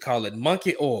 used to call it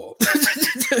monkey oil.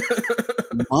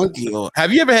 Monkey oil.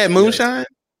 Have you ever had moonshine?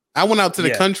 I went out to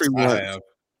the country once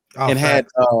and had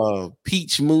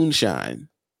peach moonshine.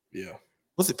 Yeah,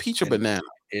 was it peach or banana?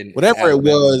 Whatever it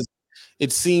was.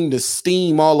 It seemed to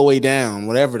steam all the way down,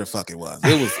 whatever the fuck it was.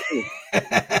 It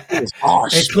was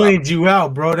harsh. It cleaned you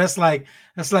out, bro. That's like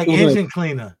engine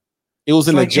cleaner. It was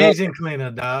in a jug. Engine cleaner,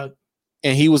 dog.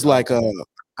 And he was like, I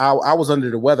was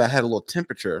under the weather. I had a little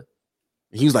temperature.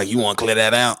 He was like, "You want to clear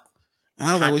that out?" And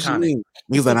I was like, "What you mean?"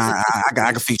 He was like,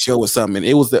 "I can fix you with something." And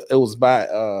it was by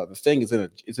the thing is it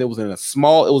was in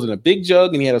a big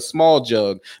jug, and he had a small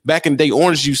jug. Back in the day,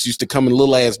 orange juice used to come in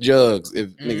little ass jugs.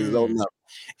 If niggas don't know.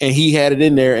 And he had it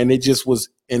in there, and it was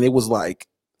like,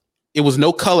 it was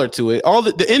no color to it. All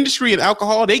the industry and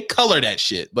alcohol, they color that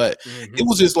shit, but it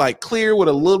was just like clear with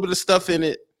a little bit of stuff in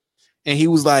it. And he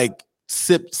was like,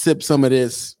 sip some of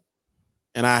this.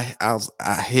 And I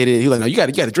hit it. He was like, no, you got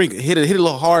to drink it. Hit it a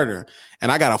little harder.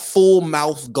 And I got a full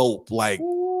mouth gulp, like,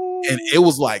 and it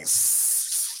was like,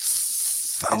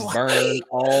 it's burned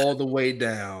all the way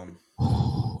down.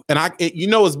 And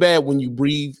it's bad when you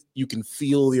breathe, you can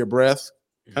feel your breath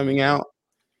coming out,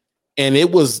 and it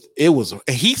was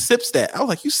he sips that. I was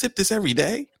like, you sip this every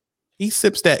day? He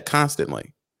sips that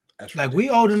constantly. Like, we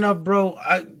old enough, bro.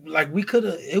 We could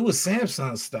have. It was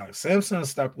Samsung stock. Samsung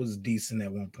stock was decent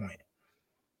at one point.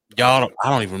 I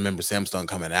don't even remember Samsung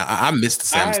coming out. I missed the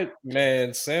Samsung.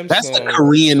 Samsung. That's the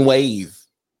Korean wave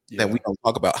that we don't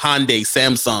talk about. Hyundai,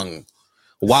 Samsung,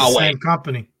 Huawei. Same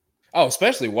company. Oh,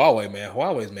 especially Huawei, man.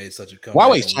 Huawei's made such a company.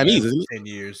 Huawei's Chinese, isn't it? 10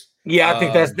 years. Yeah, I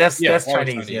think that's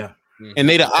Chinese. Yeah, and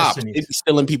they the ops. They be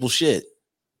stealing people's shit.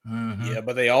 Yeah,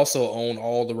 but they also own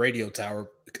all the radio tower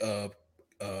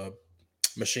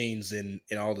machines in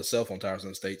all the cell phone towers in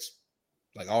the States.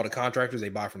 Like all the contractors, they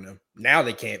buy from them. Now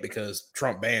they can't because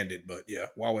Trump banned it. But yeah,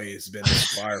 Huawei has been a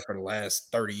supplier for the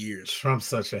last 30 years. Trump's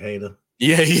such a hater.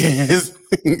 Yeah, he is.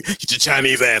 Get your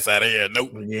Chinese ass out of here.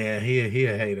 Nope. Yeah, he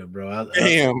a hater, bro.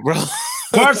 Damn, bro.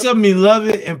 Parts of me love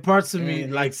it, and parts of me,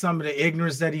 like some of the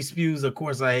ignorance that he spews, of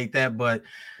course, I hate that. But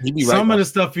some of the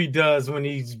stuff he does when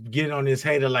he's getting on his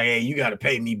hater, like, hey, you got to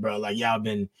pay me, bro. Like, y'all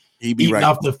been eating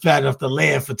off the fat off the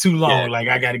land for too long. Like,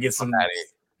 I got to get some.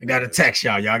 I got to text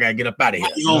y'all. Y'all got to get up out of here.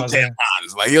 You know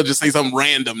like, he'll just say something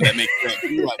random that makes sense.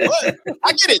 You're like, what?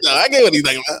 I get it, though. I get what he's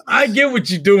thinking about. I get what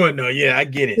you're doing, though. Yeah, I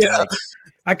get it. Yeah. Like,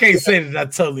 I can't say that I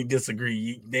totally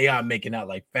disagree. They are making out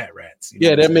like fat rats.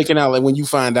 Yeah, they're making out like when you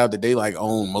find out that they like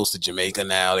own most of Jamaica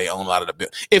now. They own a lot of the.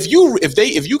 If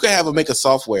you could have make a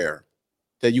software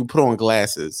that you put on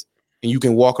glasses and you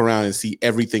can walk around and see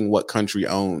everything what country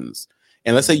owns,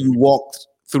 and let's say you walked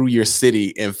through your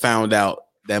city and found out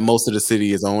that most of the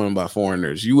city is owned by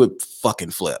foreigners, you would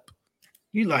fucking flip.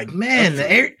 You like,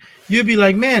 man, you'd be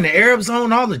like, man, the Arabs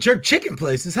own all the jerk chicken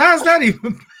places. How's that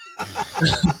even?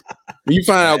 You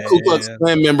find out Ku Klux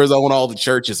Klan members own all the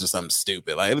churches or something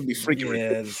stupid. Like, it'll be freaking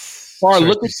ridiculous. Or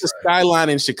look at the skyline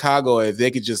in Chicago. If they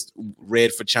could just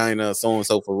red for China, so and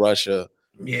so for Russia,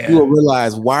 you will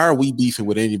realize, why are we beefing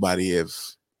with anybody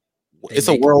if it's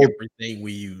a world everything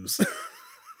we use?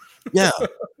 Yeah.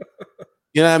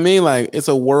 You know what I mean? Like, it's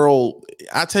a world.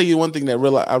 I tell you one thing that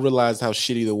I realized how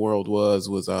shitty the world was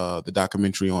the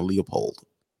documentary on Leopold.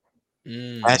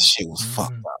 That shit was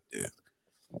fucked up, dude.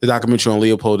 The documentary on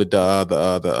Leopold, if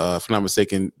I'm not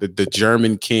mistaken, the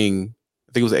German king,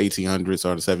 I think it was the 1800s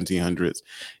or the 1700s,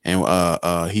 and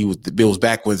it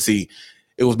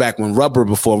was back when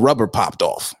before rubber popped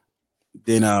off.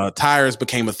 Then tires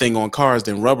became a thing on cars.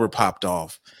 Then rubber popped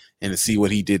off, and to see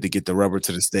what he did to get the rubber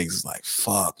to the stakes is like,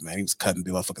 fuck, man. He was cutting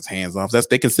the motherfuckers' hands off.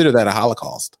 They consider that a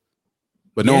Holocaust,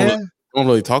 but no one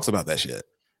really talks about that shit.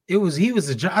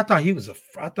 I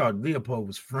thought Leopold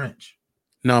was French.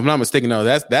 No, I'm not mistaken. No,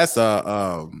 that's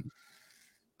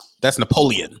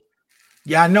Napoleon.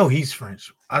 Yeah, I know he's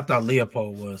French. I thought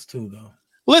Leopold was too, though.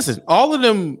 Listen, all of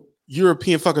them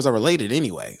European fuckers are related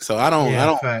anyway, so I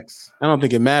don't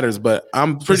think it matters. But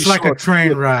I'm pretty sure it's like a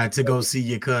train ride to go see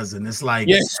your cousin. It's like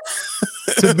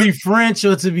to be French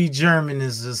or to be German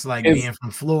is just like being from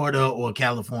Florida or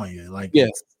California. Like,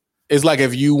 it's like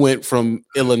if you went from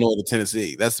Illinois to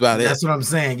Tennessee. That's about it. That's what I'm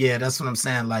saying. Yeah, that's what I'm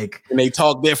saying. Like, and they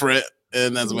talk different.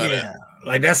 And that's about it.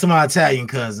 Like, that's my Italian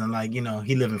cousin. Like, you know,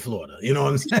 he live in Florida. You know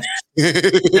what I'm saying?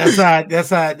 that's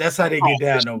how they get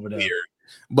down over there.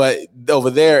 But over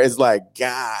there, it's like,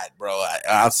 God, bro,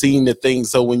 I've seen the things.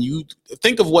 So when you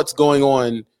think of what's going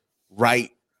on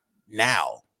right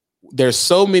now, there's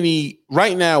so many.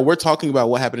 Right now, we're talking about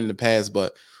what happened in the past,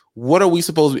 but what are we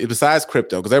supposed to be besides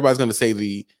crypto? Because everybody's going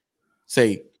to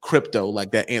say crypto,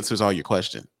 like that answers all your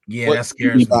question. Yeah, that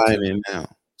scares me. Buying in now.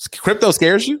 Crypto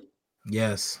scares you?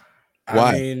 Yes.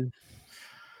 Why?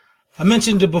 I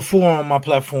mentioned it before on my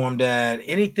platform that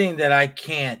anything that I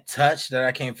can't touch, that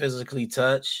I can't physically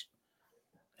touch,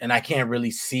 and I can't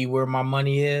really see where my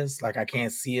money is, like I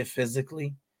can't see it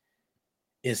physically,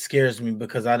 it scares me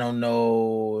because I don't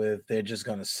know if they're just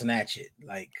going to snatch it.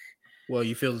 Like, well,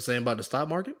 you feel the same about the stock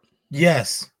market?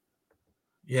 Yes.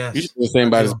 You feel the same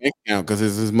about his bank account because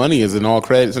his money is in all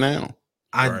credits now.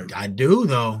 I do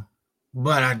though.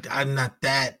 But I'm not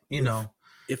that, you know.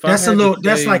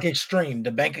 That's like extreme.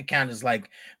 The bank account is like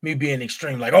me being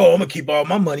extreme, like, oh, I'm gonna keep all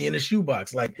my money in the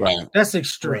shoebox. Like, that's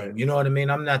extreme. Right. You know what I mean?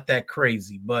 I'm not that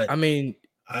crazy, but I mean,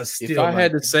 if I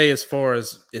had to say, as far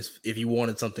as if you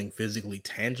wanted something physically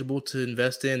tangible to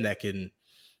invest in that can,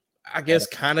 I guess,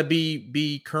 kind of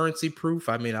be currency proof,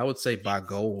 I mean, I would say buy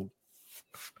gold.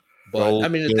 But I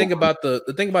mean, the thing about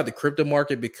the crypto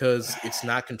market, because it's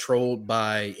not controlled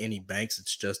by any banks,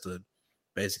 it's just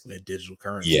basically a digital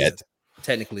currency. Yeah, it's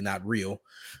technically not real.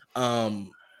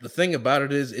 The thing about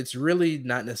it is, it's really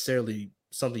not necessarily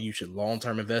something you should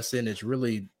long-term invest in. It's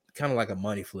really kind of like a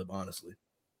money flip, honestly.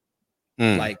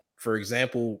 Like, for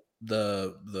example,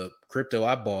 the crypto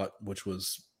I bought, which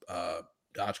was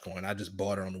Dogecoin, I just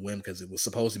bought it on the whim because it was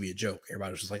supposed to be a joke.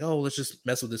 Everybody was just like, oh, let's just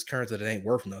mess with this currency that ain't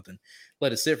worth nothing.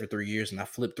 Let it sit for 3 years, and I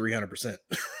flipped 300%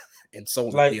 and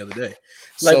sold it the other day.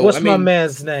 Like, so, my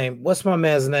man's name? What's my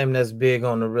man's name that's big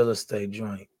on the real estate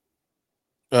joint?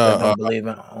 I don't believe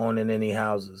in owning any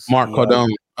houses. Mark Cardone.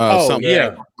 Cardone.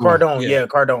 Yeah,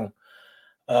 Cardone.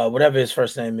 Whatever his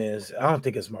first name is. I don't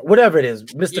think it's Mark. Whatever it is,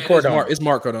 Mr. Cardone. It's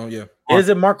Mark Cardone, yeah. Is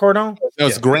it Mark Cardone? No,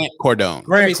 it's Grant Cardone.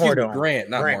 Grant Cardone. Grant,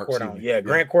 not Mark. Cardone. Yeah,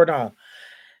 Grant Cardone.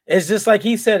 It's just like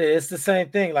he said it. It's the same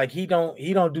thing. Like he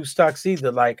don't do stocks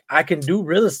either. Like I can do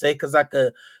real estate because I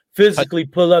could physically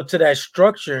pull up to that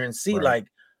structure and see like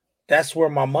that's where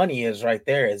my money is right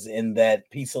there, is in that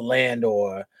piece of land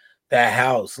or that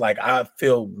house. Like I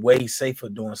feel way safer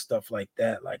doing stuff like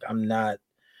that. Like I'm not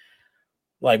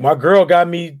like my girl got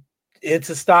me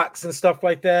into stocks and stuff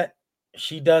like that.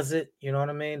 She does it, you know what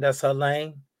I mean? That's her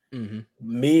lane.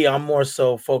 Me, I'm more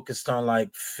so focused on like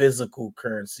physical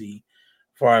currency,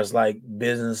 as far as like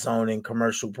business owning,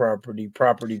 commercial property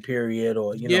period,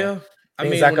 or you know, I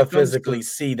things mean, I when it could comes physically to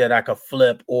see that I could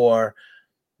flip or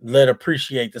let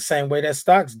appreciate the same way that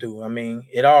stocks do. I mean,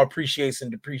 it all appreciates and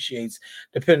depreciates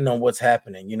depending on what's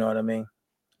happening. You know what I mean?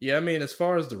 yeah, I mean, as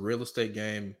far as the real estate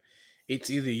game, it's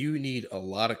either you need a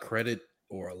lot of credit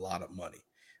or a lot of money.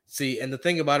 See, and the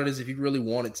thing about it is, if you really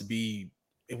want it to be,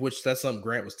 which that's something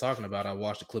Grant was talking about. I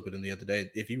watched a clip of it the other day.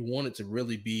 If you want it to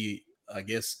really be, I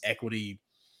guess, equity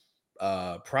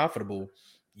profitable,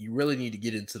 you really need to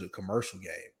get into the commercial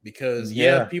game, because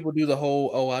people do the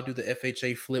whole, oh, I'll do the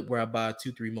FHA flip where I buy a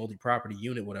 2-3 multi-property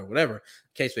unit, whatever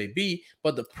case may be.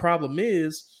 But the problem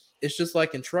is, it's just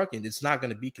like in trucking, it's not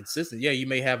going to be consistent. Yeah, you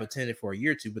may have a tenant for a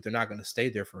year or two, but they're not going to stay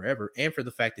there forever. And for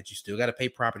the fact that you still got to pay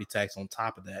property tax on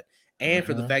top of that, and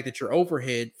for the fact that your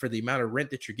overhead for the amount of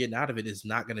rent that you're getting out of it is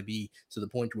not going to be to the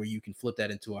point where you can flip that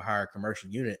into a higher commercial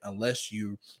unit, unless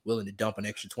you're willing to dump an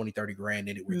extra 20-30 grand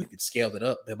in it where you could scale it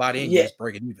up. But by then, you just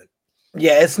break it even.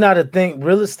 Yeah, it's not a thing.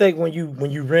 Real estate, when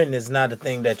you rent, is not a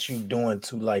thing that you doing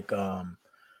to like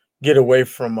get away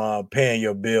from paying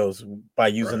your bills by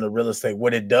using the real estate.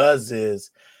 What it does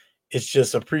is it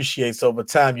just appreciates over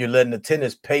time. You're letting the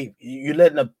tenants pay. You're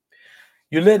letting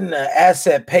the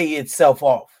asset pay itself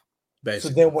off.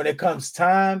 Basically. So then when it comes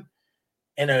time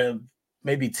in a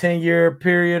maybe 10-year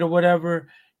period or whatever,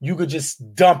 you could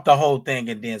just dump the whole thing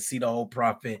and then see the whole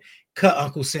profit, cut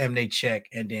Uncle Sam they check,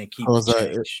 and then keep the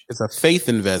change. It's a faith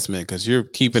investment because you're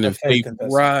keeping in faith.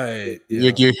 Right.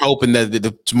 You're hoping that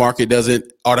the market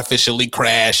doesn't artificially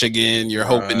crash again. You're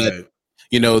hoping that,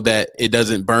 you know, that it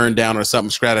doesn't burn down or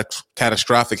something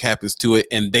catastrophic happens to it,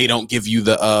 and they don't give you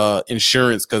the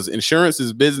insurance, because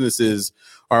insurances businesses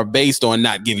are based on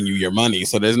not giving you your money.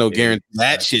 So there's no guarantee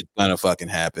that shit's gonna fucking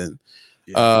happen.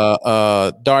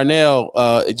 Darnell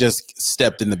just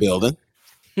stepped in the building.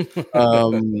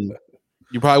 You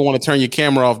probably want to turn your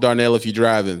camera off, Darnell, if you're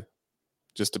driving,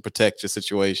 just to protect your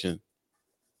situation.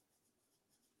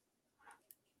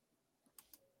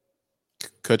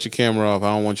 Cut your camera off.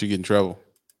 I don't want you to get in trouble.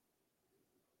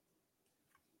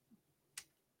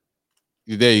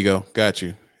 There you go. Got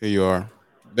you. Here you are.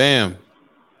 Bam.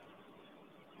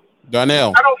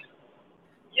 Darnell.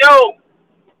 Yo.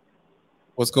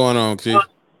 What's going on, Chief?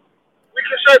 We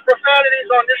can say profanities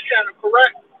on this channel,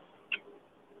 correct?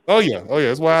 Oh yeah.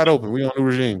 It's wide open. We on the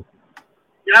regime.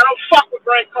 Yeah, I don't fuck with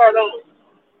Grant Cardone.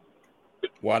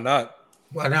 Why not?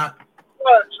 Why not?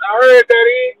 Because I heard that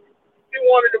he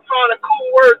wanted to find a cool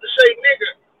word to say nigga.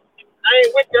 I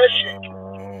ain't with that shit.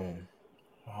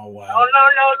 Oh wow.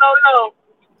 No.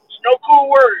 It's no cool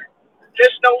word.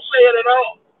 Just don't say it at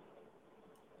all.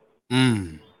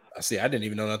 I see. I didn't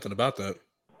even know nothing about that.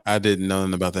 I didn't know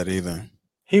nothing about that either.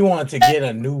 He wanted to get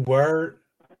a new word.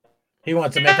 He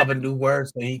wanted to make up a new word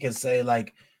so he can say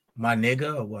like my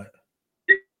nigga or what?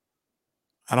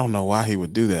 I don't know why he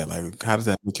would do that. Like, how does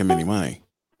that make him any money?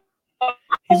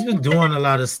 He's been doing a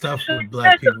lot of stuff with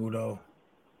black people though.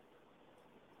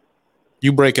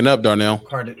 You breaking up, Darnell?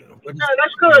 Yeah,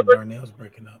 that's good. But Darnell's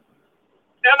breaking up.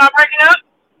 Am I breaking up?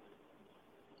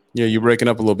 Yeah, you're breaking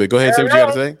up a little bit. Go ahead, say what you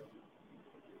got to say.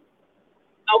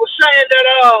 I was saying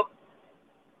that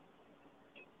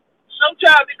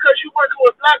sometimes because you're working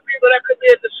with black people, that could be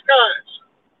a disguise.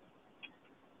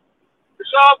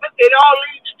 It all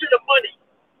leads to the money.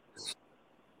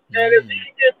 And if you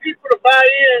can get people to buy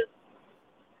in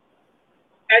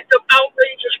at the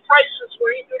outrageous prices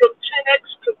when you do them 10X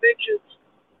conventions,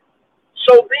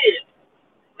 so be it.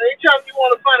 Anytime you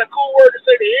want to find a cool word to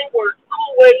say the N-word,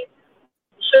 cool way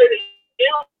to say the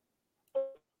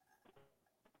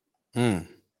N-word.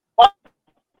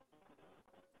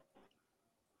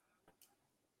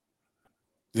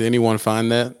 Did anyone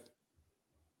find that?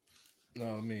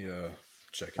 No, let me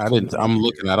check it. I didn't. I'm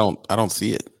looking. I don't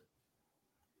see it.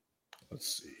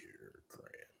 Let's see here.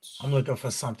 Grants. I'm looking for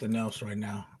something else right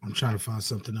now. I'm trying to find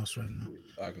something else right now.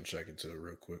 I can check into it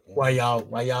real quick. Why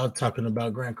y'all talking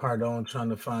about Grant Cardone trying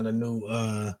to find a new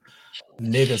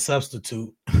nigga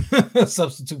substitute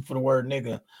substitute for the word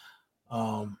nigga?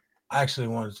 I actually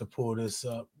wanted to pull this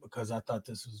up because I thought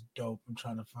this was dope. I'm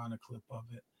trying to find a clip of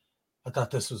it. I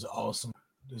thought this was awesome.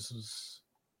 This was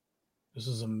This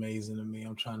is amazing to me.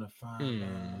 I'm trying to find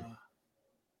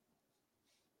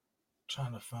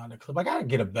a clip. I gotta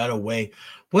get a better way.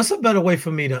 What's a better way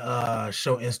for me to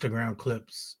show Instagram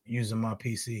clips using my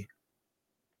PC?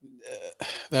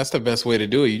 That's the best way to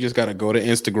do it. You just got to go to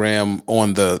Instagram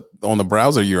on the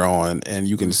browser you're on, and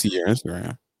you can see your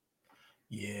Instagram.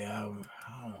 Yeah.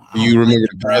 Do you remember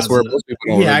the password?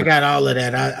 Yeah, I got all of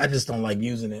that. I just don't like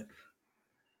using it.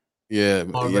 Yeah,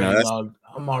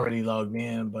 I'm already logged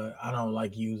in, but I don't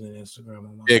like using Instagram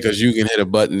on my because you can hit a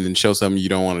button and show something you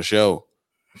don't want to show.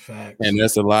 Facts. And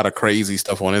there's a lot of crazy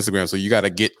stuff on Instagram, so you got to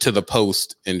get to the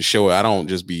post and show it. I don't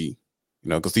just be,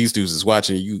 because these dudes is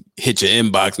watching you hit your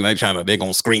inbox and they're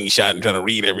gonna screenshot and try to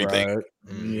read everything. Right.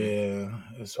 Yeah,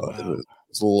 it's a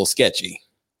little sketchy.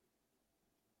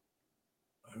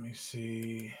 Let me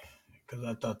see, because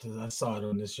I saw it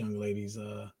on this young lady's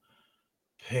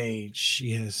page.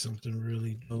 She has something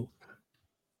really dope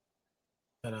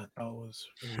that I thought was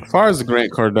really as far as the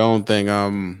Grant Cardone thing,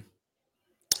 I'm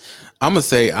gonna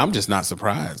say I'm just not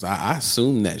surprised. I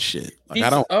assume that shit. Like,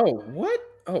 I don't. Oh, what?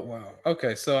 Oh, wow.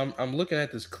 Okay, so I'm looking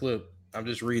at this clip. I'm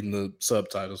just reading the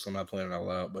subtitles, so I'm not playing it out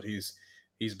loud. But he's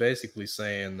basically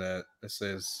saying that it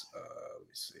says, let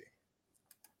me see.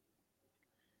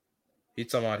 He's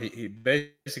talking about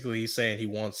he's saying he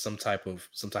wants some type of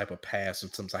pass or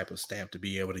some type of stamp to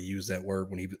be able to use that word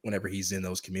whenever he's in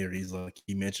those communities. Like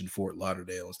he mentioned Fort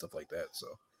Lauderdale and stuff like that. So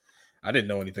I didn't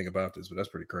know anything about this, but that's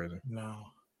pretty crazy. No.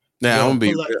 Now I'm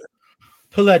gonna be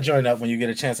pull that joint up when you get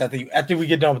a chance after we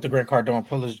get done with the Grant Cardone.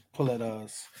 Pull it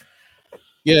us.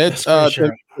 Yeah, it's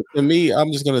to me.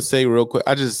 I'm just gonna say real quick.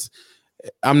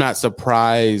 I'm not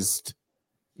surprised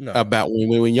about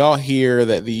when y'all hear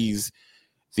that these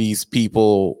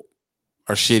people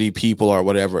are shitty people or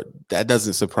whatever. That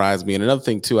doesn't surprise me. And another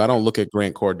thing too, I don't look at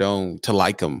Grant Cardone to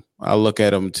like him. I look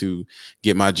at him to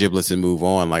get my giblets and move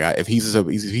on. Like if he's a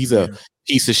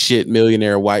piece of shit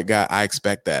millionaire white guy, I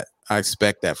expect that. I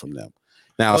expect that from them.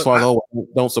 Now, as far as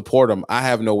don't support him, I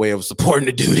have no way of supporting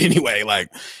the dude anyway. Like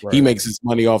he makes his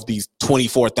money off these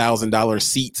 $24,000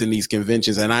 seats in these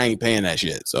conventions, and I ain't paying that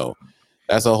shit. So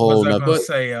that's a whole nother.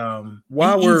 Say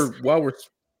while we're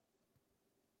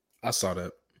I saw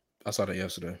that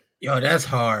yesterday. Yo, that's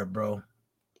hard, bro.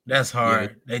 That's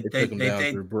hard. Yeah, they took him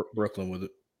down through Brooklyn with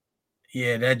it.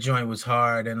 Yeah, that joint was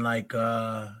hard, and like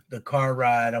the car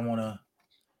ride, I want to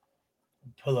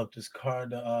pull up this car,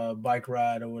 the bike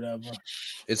ride or whatever.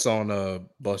 It's on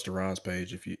Busta Rhymes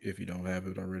page if you don't have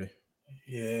it already.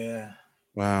 Yeah.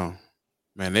 Wow,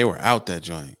 man, they were out that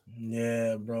joint.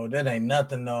 Yeah, bro, that ain't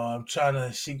nothing though. I'm trying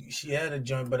to. She had a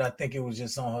joint, but I think it was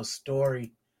just on her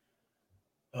story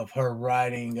of her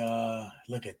riding.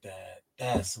 Look at that.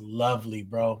 That's lovely,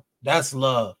 bro. That's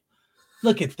love.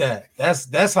 Look at that.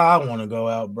 That's how I want to go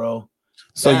out, bro.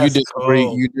 So you disagree?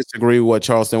 Cool. You disagree with what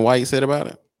Charleston White said about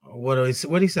it? What did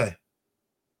he say?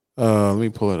 Let me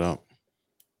pull it up.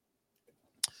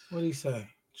 What did he say?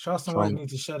 Charleston White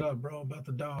needs to shut up, bro, about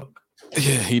the dog.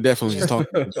 Yeah, he definitely is talking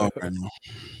about the dog right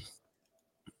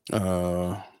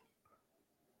now.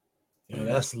 Yeah,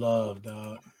 that's love,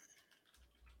 dog.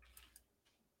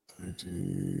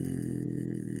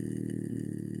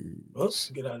 Oops,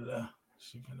 get out of there.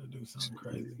 She's gonna do something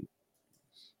crazy.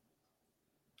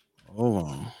 Hold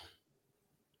on.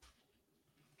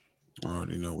 I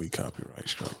already know we copyright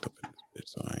struck up in this bitch,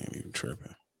 so I ain't even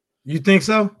tripping. You think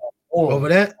so? Over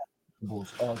that? What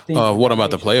I'm about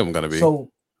to play I'm gonna be.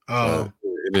 So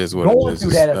it is what it is.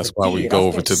 That's why we go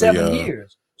over to the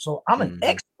years. So I'm an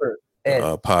expert at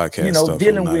podcast stuff.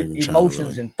 Dealing with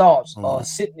emotions and thoughts,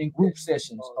 sitting in group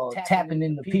sessions, tapping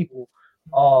into people,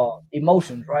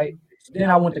 emotions, right?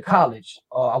 Then I went to college.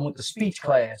 I went to speech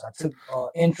class. I took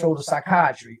intro to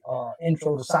psychiatry,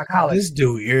 intro to psychology. This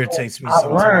dude irritates me. I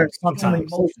learned human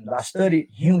emotions. I studied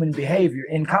human behavior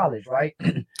in college, right?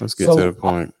 Let's get to the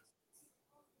point.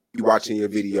 You watching your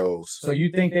videos. So you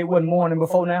think they wasn't mourning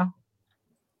before now?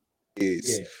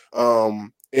 Is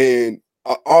and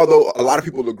although a lot of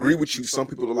people agree with you, some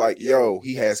people are like, yo,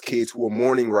 he has kids who are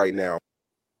mourning right now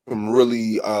from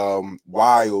really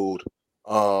wild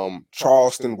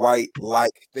Charleston White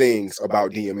like things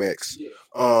about DMX.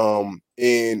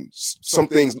 And some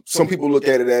people look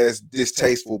at it as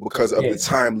distasteful because of the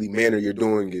timely manner you're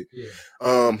doing it.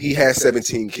 He has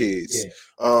 17 kids.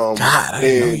 Although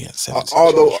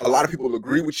a lot of people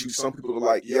agree with you, some people are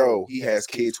like, yo, he has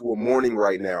kids who are mourning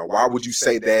right now. Why would you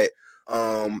say that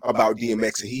about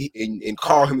DMX and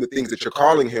call him the things that you're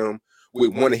calling him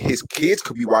when one of his kids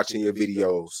could be watching your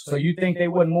videos? So you think they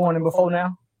wasn't mourning before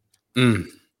now?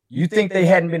 You think they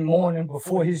hadn't been mourning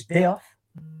before his death?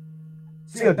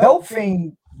 See, a dope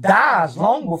fiend dies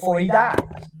long before he dies.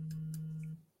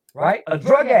 right? A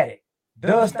drug addict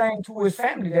does things to his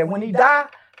family that when he die,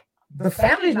 the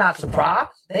family's not surprised.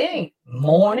 They ain't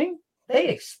mourning. They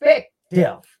expect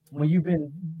death when you've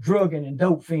been drugging and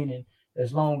dope fiending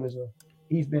as long as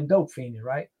he's been dope fiending,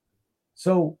 right?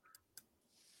 So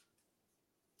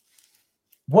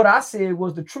what I said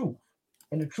was the truth,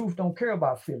 and the truth don't care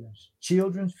about feelings,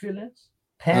 children's feelings,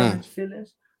 parents'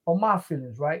 feelings, or my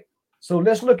feelings, right? So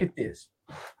let's look at this.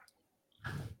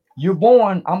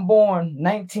 I'm born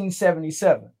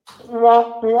 1977.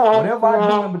 Whatever I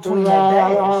do in between that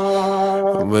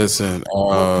dash. Listen,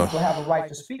 people have a right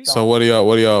to speak. so what do y'all?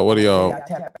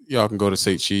 Y'all can go to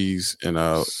St. Cheese and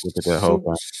look at that whole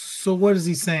thing. So what is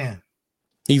he saying?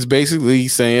 He's basically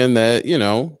saying that,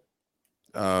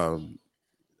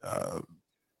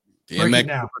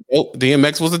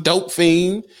 DMX was a dope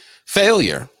fiend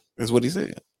failure, is what he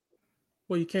said.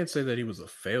 Well, you can't say that he was a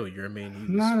failure. I mean, he was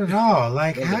Not at all.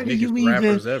 Like, one of how the do you biggest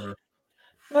rappers even? ever.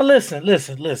 Now listen.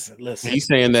 He's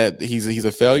saying that he's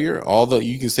a failure. Although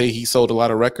you can say he sold a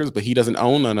lot of records, but he doesn't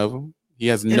own none of them. He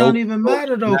has It don't even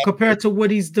matter though, compared to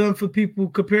what he's done for people,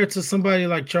 compared to somebody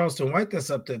like Charleston White that's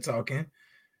up there talking.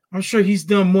 I'm sure he's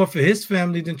done more for his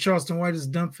family than Charleston White has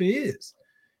done for his.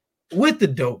 With the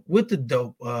dope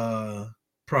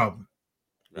problem.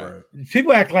 Right.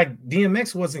 People act like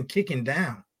DMX wasn't kicking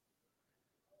down.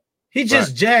 He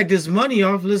just jagged his money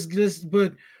off.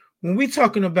 But when we're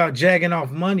talking about jagging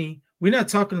off money, we're not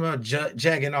talking about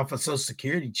jagging off a Social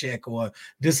Security check or a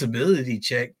disability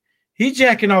check. He's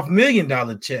jacking off $1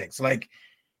 million checks. Like,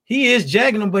 he is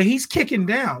jagging them, but he's kicking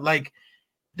down. Like,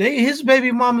 his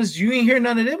baby mamas, you ain't hear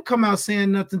none of them come out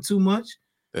saying nothing too much.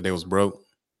 That they was broke.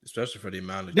 Especially for the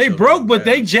amount of they broke, but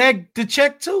they jagged the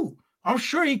check too. I'm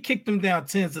sure he kicked them down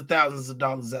tens of thousands of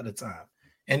dollars at a time.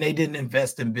 And they didn't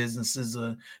invest in businesses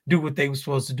or do what they were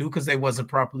supposed to do because they wasn't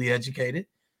properly educated.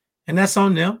 And that's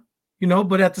on them,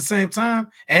 but at the same time,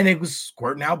 and it was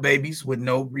squirting out babies with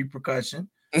no repercussion.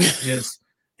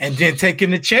 And then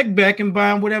taking the check back and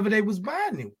buying whatever they was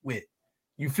buying it with.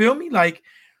 You feel me? Like,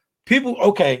 people,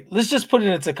 okay, let's just put it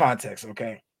into context,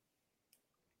 okay?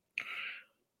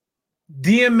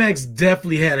 DMX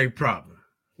definitely had a problem.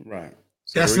 Right.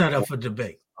 That's not up for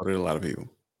debate. I did a lot of people.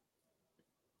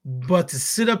 But to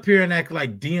sit up here and act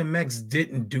like DMX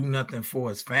didn't do nothing for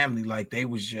his family, like they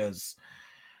was just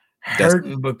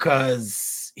hurting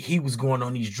because he was going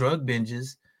on these drug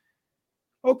binges.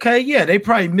 Okay, yeah, they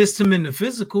probably missed him in the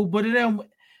physical, but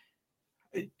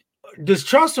does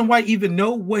Charleston White even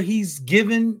know what he's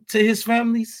given to his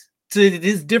families, to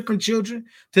his different children,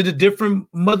 to the different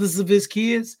mothers of his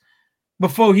kids?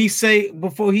 Before he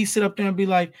sit up there and be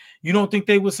like, you don't think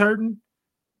they was hurting?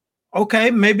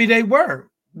 Okay, maybe they were,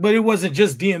 but it wasn't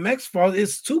just DMX's fault.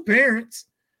 It's two parents.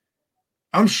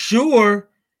 I'm sure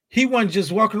he wasn't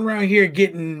just walking around here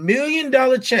getting $1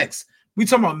 million checks. We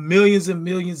talking about millions and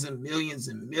millions and millions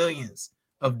and millions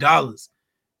of dollars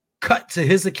cut to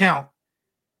his account.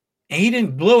 And he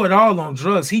didn't blow it all on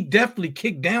drugs. He definitely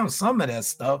kicked down some of that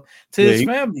stuff to his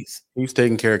families. He's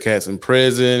taking care of cats in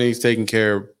prison. He's taking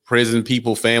care of prison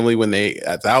people, family when they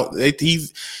out. He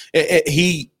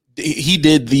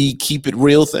did the keep it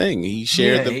real thing. He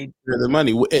shared the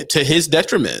money to his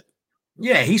detriment.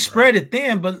 Yeah, he spread it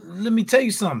thin. But let me tell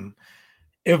you something.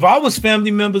 If I was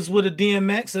family members with a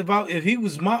DMX, if he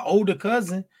was my older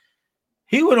cousin,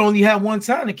 he would only have one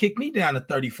time to kick me down a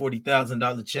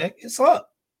 $30,000-$40,000 check. It's up.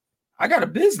 I got a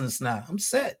business now. I'm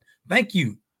set. Thank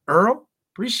you, Earl.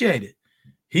 Appreciate it.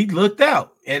 He looked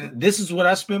out, and this is what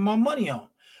I spent my money on.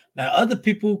 Now, other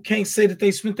people can't say that they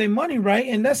spent their money right,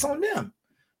 and that's on them.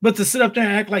 But to sit up there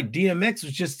and act like DMX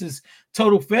was just this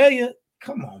total failure,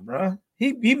 come on, bro.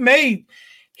 He made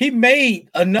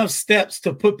enough steps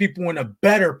to put people in a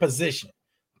better position.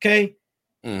 Okay.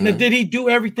 Mm-hmm. Now, did he do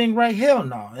everything right? Hell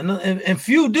no. And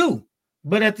few do.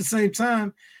 But at the same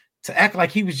time, to act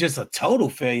like he was just a total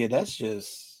failure, that's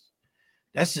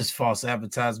just false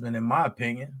advertisement, in my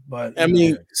opinion. But I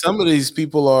mean, some of these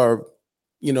people are,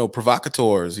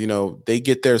 provocateurs. They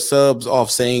get their subs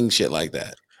off saying shit like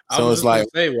that. So it's like,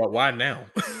 why now?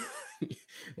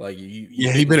 Like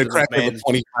he's been a crackhead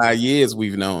for 25 years.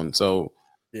 We've known. So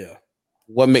yeah,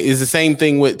 is the same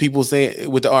thing with people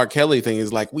saying with the R. Kelly thing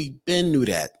is like we been knew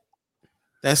that.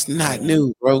 That's not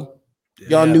new, bro.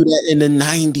 Y'all knew that in the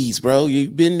 90s, bro. You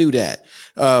been knew that.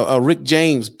 Rick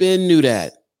James been knew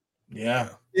that. Yeah,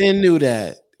 been knew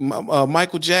that.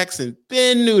 Michael Jackson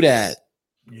been knew that.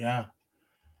 Yeah.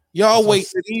 Y'all wait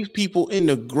for these people in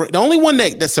the only one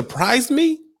that surprised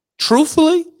me,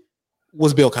 truthfully,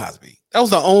 was Bill Cosby. That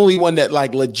was the only one that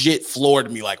like legit floored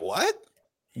me. Like, what?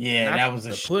 Yeah, Not that was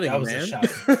the a pudding, that was man. a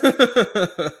shocker.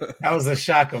 That was a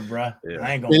shocker, bro.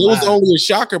 I ain't gonna It lie. was only a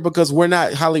shocker because we're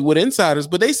not Hollywood insiders,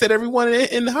 but they said everyone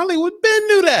in Hollywood been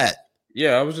knew that.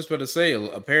 Yeah, I was just about to say.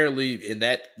 Apparently, in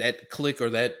that clique or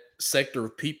that sector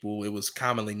of people, it was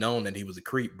commonly known that he was a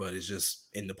creep, but it's just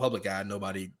in the public eye,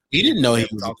 nobody. He didn't know he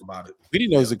ever was talked about it. We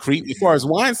didn't know he was a creep. As far as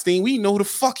Weinstein, we didn't know who the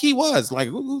fuck he was. Like,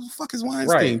 who the fuck is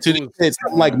Weinstein? Right. To the kids,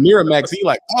 like Miramax, he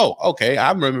like, oh, okay,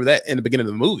 I remember that in the beginning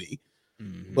of the movie.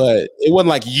 But it wasn't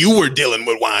like you were dealing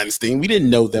with Weinstein. We didn't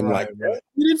know them like that.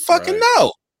 We didn't fucking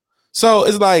know. So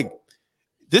it's like,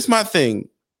 this is my thing.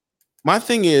 My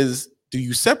thing is, do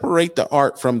you separate the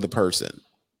art from the person?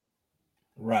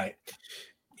 Right.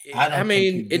 I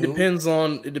mean, it depends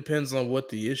on what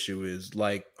the issue is.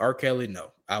 Like R. Kelly,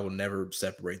 no, I will never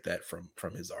separate that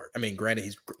from his art. I mean, granted,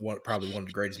 he's probably one of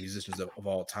the greatest musicians of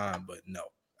all time, but no,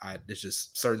 there's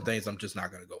just certain things I'm just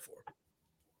not going to go for.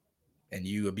 And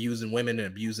you abusing women and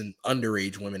abusing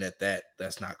underage women at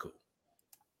that's not cool.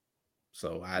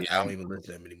 So I don't even listen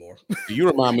to him anymore. You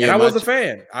remind me. And of I was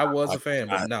a fan,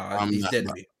 but no, he's dead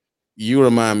to me. You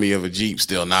remind me of a Jeep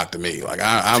still knocked to me. Like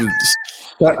I'm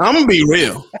gonna be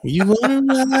real. You wanna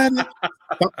ride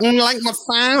like my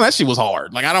sign? That shit was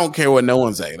hard. Like I don't care what no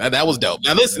one say. That was dope.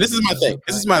 Now listen, this is my thing.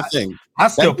 This is my thing. I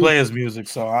still play his music,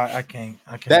 so I can't.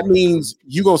 That means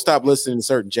you gonna stop listening to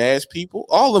certain jazz people.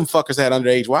 All them fuckers had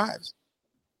underage wives.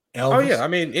 Elvis. Oh yeah, I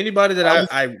mean anybody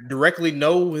that I directly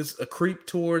know is a creep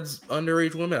towards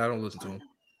underage women, I don't listen to him.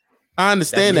 I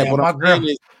understand that, but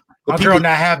my girl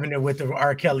not having it with the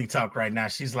R. Kelly talk right now.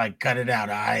 She's like, cut it out.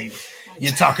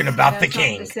 You're talking about the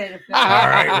king. All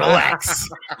right, relax.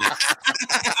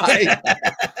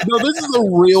 No, this is a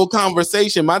real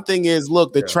conversation. My thing is,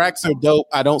 look, the tracks are dope.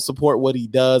 I don't support what he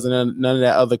does and none of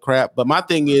that other crap. But my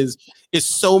thing is, it's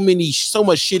so much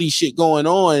shitty shit going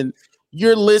on.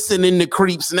 You're listening to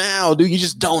creeps now, dude. You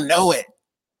just don't know it.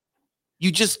 You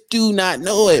just do not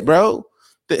know it, bro.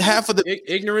 Half of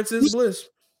the ignorance is bliss.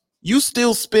 We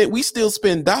still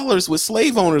spend dollars with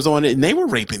slave owners on it, and they were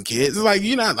raping kids. It's like,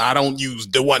 I don't use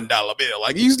the $1 bill.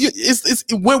 Like,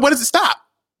 where does it stop?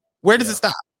 Where does it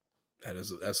stop?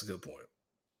 That's a good point.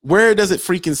 Where does it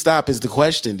freaking stop is the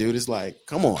question, dude. It's like,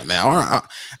 come on now.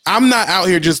 I'm not out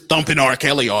here just thumping R.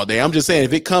 Kelly all day. I'm just saying,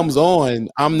 if it comes on,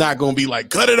 I'm not going to be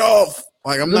like, cut it off.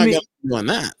 Like, I'm not going to be doing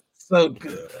that.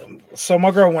 So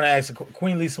my girl want to ask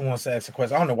Queen Lisa wants to ask a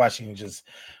question. I don't know why she can just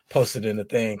post it in the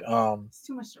thing. It's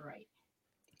too much to write.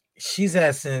 She's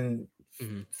asking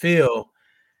Phil,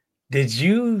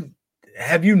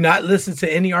 have you not listened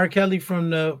to any R. Kelly from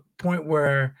the point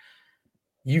where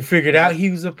you figured out he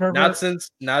was a pervert?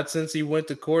 Not since he went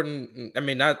to court, and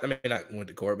not went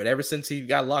to court, but ever since he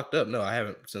got locked up. No, I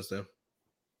haven't since then.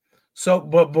 So,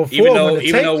 but before even though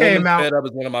came out, Fed Up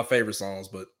is one of my favorite songs,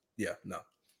 but yeah, no.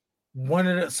 When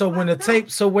the tape,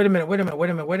 so wait a minute.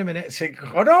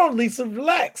 Hold on, Lisa,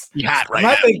 relax. You hot right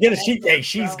now.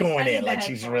 She's going in like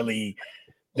she's really.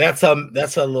 That's a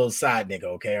little side nigga,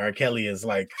 okay? R. Kelly is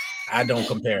like, I don't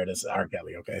compare this to R.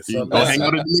 Kelly, okay? So hang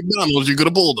out at McDonald's, you could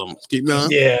have pulled them. Keep going.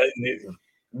 Yeah,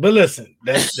 but listen,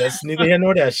 that's neither here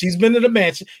nor there. She's been in the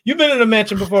mansion. You've been in the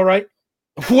mansion before, right?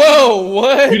 Whoa,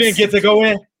 what? You didn't get to go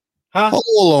in, huh?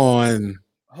 Hold on.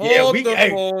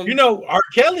 R.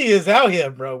 Kelly is out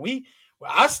here, bro.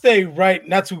 I stay right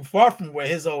not too far from where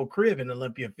his old crib in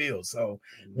Olympia Field. So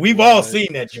we've all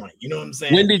seen that joint. You know what I'm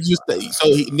saying? When did you stay?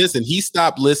 So he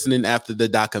stopped listening after the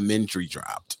documentary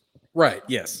dropped. Right.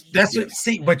 Yes. That's what.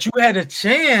 See, but you had a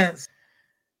chance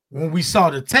when we saw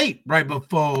the tape right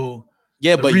before.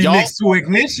 Yeah, but Remix to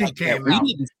Ignition came out.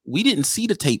 We didn't see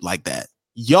the tape like that.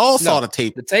 Y'all saw the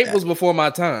tape. The tape was before my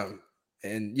time.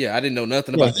 And yeah, I didn't know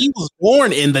nothing about it. He was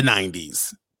born in the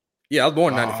 90s. Yeah, I was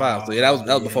born in 95. So yeah,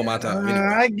 that was before my time.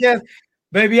 Anyway.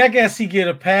 I guess he get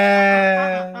a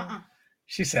pass.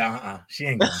 She said, she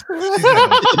ain't going.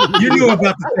 You knew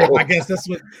about the tape. I guess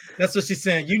that's what she's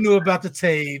saying. You knew about the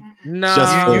tape. No,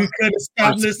 you could have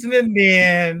stopped listening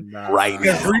then. Right.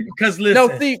 Because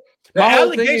listen, the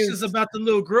allegations about the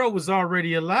little girl was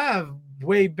already alive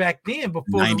way back then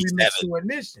before the Remix to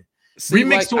Ignition.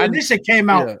 Remix to Ignition came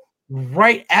out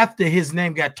right after his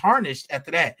name got tarnished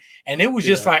after that. And it was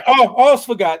just like, all's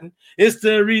forgotten. It's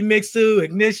the Remix to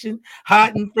Ignition,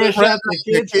 hot and fresh out the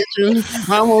kitchen.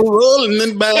 I'm rolling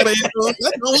and bad.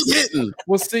 That was hitting.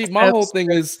 Well, see, my whole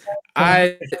thing is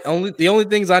the only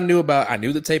things I knew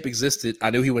the tape existed. I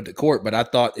knew he went to court, but I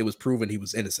thought it was proven he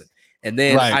was innocent. And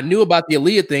then I knew about the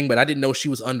Aaliyah thing, but I didn't know she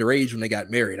was underage when they got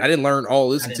married. I didn't learn all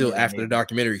this until after the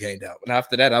documentary came out. And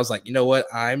after that, I was like, you know what?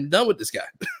 I'm done with this guy.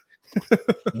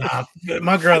 Nah,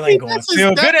 my girl ain't going.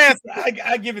 Phil, good answer.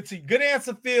 I give it to you. Good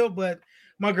answer, Phil. But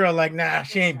My girl, like, nah,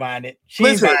 she ain't buying it. She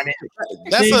ain't buying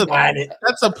it.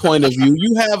 That's a point of view.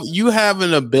 You have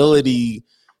an ability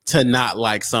to not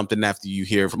like something after you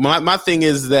hear. My thing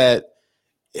is that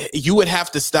you would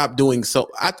have to stop doing so.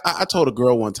 I told a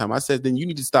girl one time, I said, then you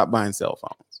need to stop buying cell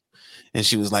phones. And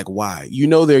she was like, why? You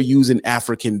know, they're using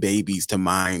African babies to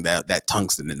mine that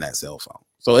tungsten in that cell phone.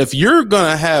 So if you're going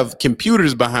to have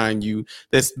computers behind you,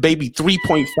 that's baby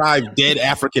 3.5 dead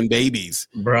African babies.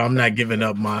 Bro, I'm not giving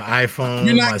up my iPhone.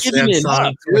 You're not giving it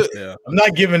up. I'm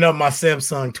not giving up my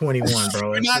Samsung 21,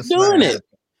 bro. You're not doing it.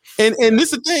 And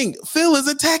this is the thing. Phil is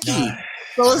a techie.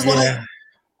 So it's like,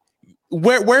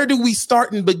 where do we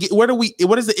start and begin? What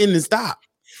does it end and stop?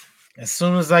 As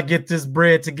soon as I get this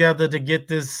bread together to get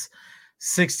this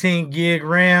 16 gig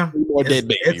RAM,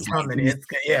 it's coming.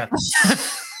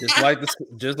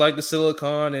 Just like the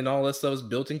silicon and all that stuff is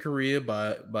built in Korea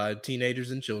by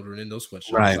teenagers and children in those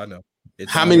sweatshops. Right. I know.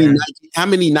 How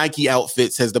many Nike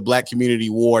outfits has the black community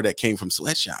wore that came from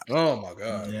sweatshops? Oh my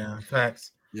God. Yeah,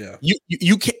 facts. Yeah.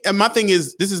 You can't. And my thing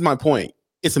is, this is my point.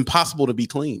 It's impossible to be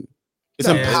clean. It's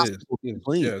impossible to be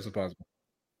clean. Yeah, it's impossible.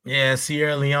 Yeah,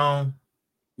 Sierra Leone.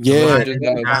 Yeah.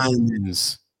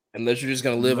 Unless you're just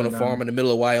gonna live on a farm in the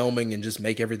middle of Wyoming and just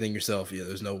make everything yourself. Yeah,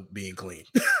 there's no being clean.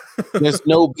 There's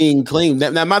no being clean.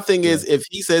 Now my thing is, if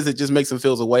he says it just makes him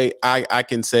feel away, I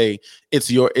can say it's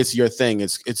your thing.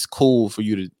 It's cool for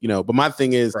you to, but my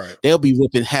thing is, they'll be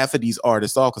ripping half of these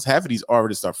artists off because half of these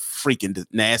artists are freaking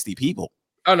nasty people.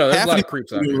 Oh no, there's a lot of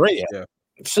creeps out here. Yeah.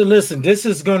 So listen, this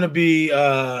is gonna be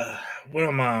what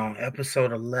am I on?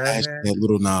 Episode 11. That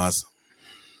Little Nas.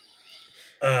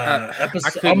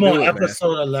 I'm on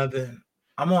episode 11.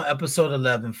 I'm on episode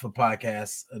 11 for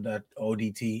podcast that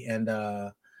ODT, and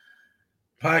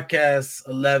podcast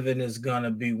 11 is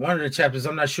gonna be one of the chapters.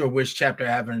 I'm not sure which chapter.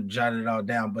 I haven't jotted it all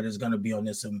down, but it's gonna be on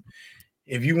this.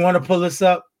 If you want to pull this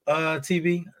up,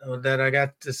 TV, that I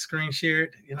got the screen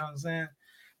shared, you know what I'm saying?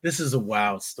 This is a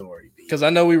wild story. Because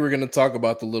I know we were gonna talk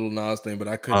about the Little Nas thing, but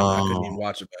I couldn't even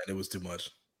watch it, man. It was too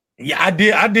much. Yeah, I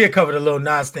did cover the Lil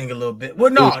Nas thing a little bit. Well,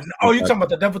 no, you're talking about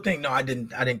the devil thing? No, I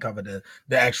didn't cover the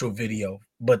actual video.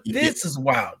 But this is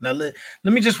wild. Now let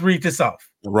me just read this off.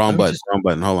 Wrong button.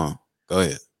 Hold on. Go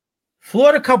ahead.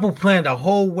 Florida couple planned a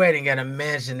whole wedding at a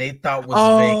mansion they thought was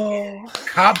vacant.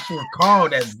 Cops were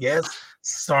called as guests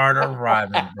started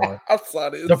arriving, bro. I saw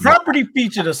this. The property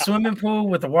featured a swimming pool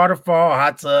with a waterfall,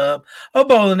 hot tub, a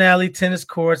bowling alley, tennis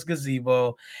courts,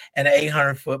 gazebo, and an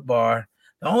 800-foot bar.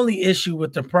 The only issue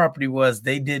with the property was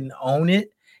they didn't own it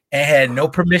and had no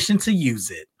permission to use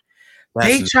it.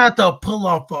 They tried to pull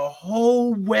off a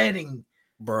whole wedding,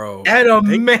 bro, at a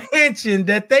mansion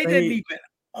that they didn't even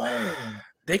own.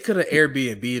 They could have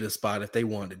Airbnb the spot if they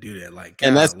wanted to do that. Like,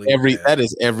 and that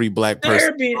is every black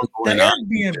person. The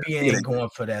Airbnb ain't going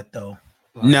for that though.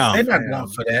 No, they're not going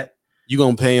for that. You're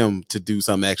gonna pay them to do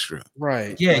something extra,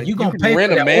 right? Yeah, like, you're gonna pay for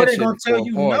that. Or they're gonna tell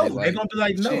you no. They're gonna be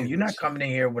like, no, you're not coming in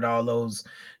here with all those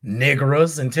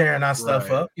niggeras and tearing our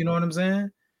stuff up. You know what I'm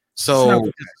saying?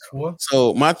 So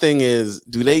my thing is,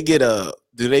 do they get a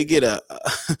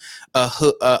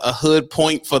hood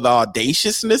point for the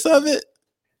audaciousness of it?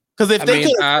 Because if they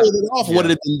could have pulled it off, would it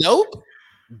have been dope?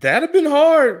 That'd have been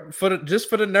hard for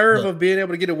the nerve of being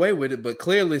able to get away with it. But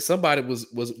clearly, somebody was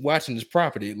watching this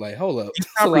property. Like, hold up,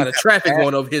 there's a lot of traffic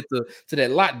going over here to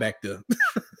that lot back there.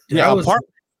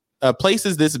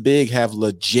 Places this big have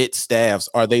legit staffs,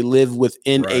 or they live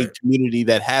within a community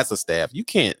that has a staff. You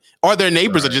can't, or their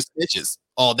neighbors are just snitches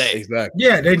all day. Exactly.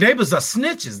 Yeah, their neighbors are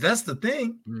snitches. That's the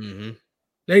thing. Mm-hmm.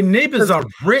 Their neighbors are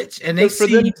rich, and they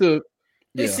see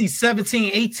them see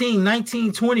 17, 18,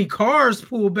 19, 20 cars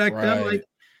pulled back there. Like,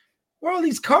 where are all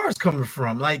these cars coming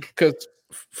from? Like, because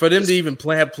for them to even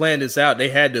plan this out, they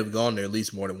had to have gone there at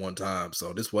least more than one time.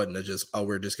 So this wasn't just,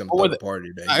 we're just gonna throw the party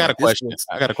today. I got a question.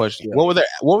 Yeah.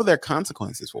 What were their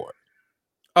consequences for it?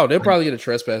 Oh, they'll probably get a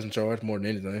trespassing charge more than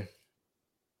anything.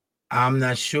 I'm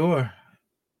not sure.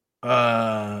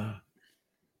 I'm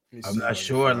not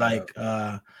sure. Like,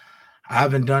 I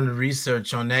haven't done the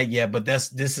research on that yet, but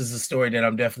this is a story that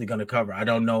I'm definitely gonna cover. I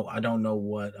don't know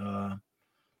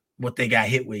what they got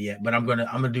hit with yet, but I'm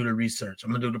gonna do the research. I'm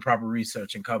gonna do the proper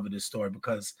research and cover this story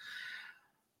because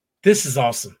this is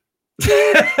awesome.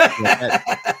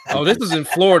 Oh, this is in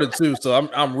Florida too, so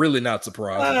I'm really not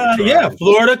surprised.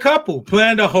 Florida couple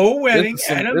planned a whole wedding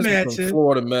at a mansion. This is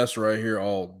Florida mess right here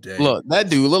all day. Look, that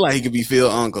dude look like he could be Phil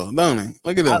Uncle, don't he?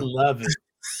 Look at that. I love it.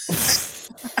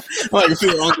 Like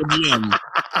Phil Uncle Jim.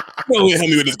 Don't help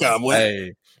me with this cowboy.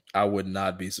 Hey, I would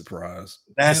not be surprised.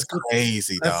 That's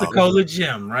crazy, That's dog. the Cola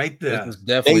Gym right there. This is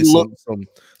definitely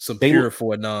some pure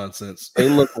for nonsense. They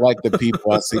look like the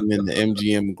people I seen in the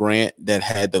MGM Grant that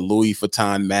had the Louis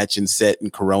Vuitton matching set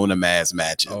and Corona mask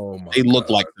matching. Oh my they look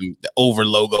like the over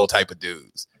logo type of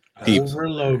dudes. Over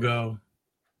logo.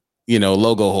 You know,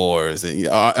 logo whores, and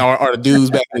are the dudes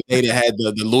back in the day that had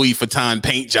the Louis Vuitton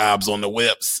paint jobs on the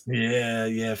whips.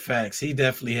 Yeah, facts. He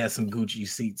definitely had some Gucci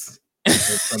seats at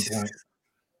some point.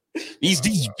 These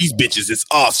bitches is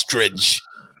ostrich.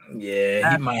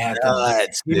 Yeah, he might have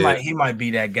to. He might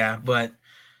be that guy. But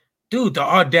dude, the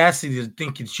audacity to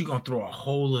think that you're gonna throw a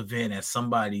whole event at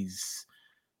somebody's,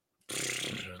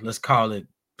 let's call it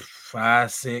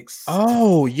 5, 6.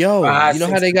 Oh, yo, you know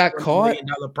how they got caught? $1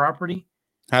 million property.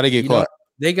 How they get caught?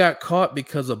 They got caught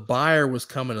because a buyer was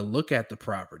coming to look at the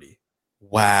property.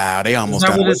 Wow, they almost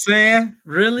got what it's saying?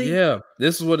 Really? Yeah,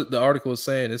 this is what the article is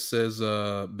saying. It says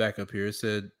back up here. It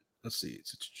said, let's see,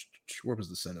 where was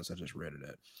the sentence? I just read it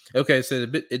at. Okay, it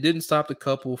said it didn't stop the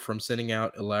couple from sending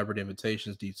out elaborate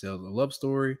invitations, details of a love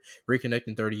story,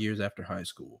 reconnecting 30 years after high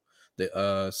school.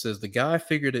 Says the guy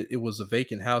figured it was a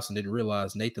vacant house and didn't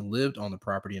realize Nathan lived on the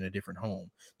property in a different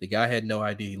home. The guy had no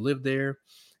idea he lived there.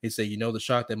 He said, the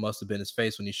shock that must have been his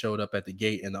face when he showed up at the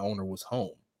gate and the owner was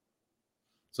home.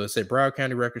 So it said Broward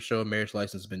County records show a marriage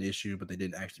license has been issued, but they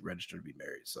didn't actually register to be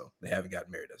married. So they haven't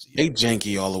gotten married as yet. They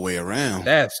janky all the way around.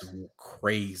 That's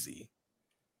crazy.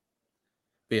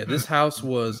 But yeah, this house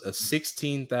was a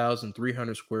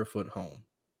 16,300 square foot home.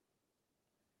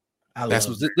 This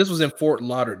was in Fort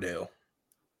Lauderdale.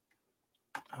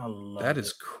 That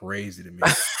is crazy to me.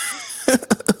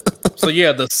 So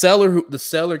yeah, the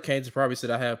seller came to the property,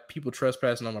 said, I have people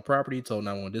trespassing on my property, told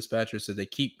 911 dispatcher, said they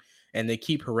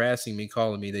keep harassing me,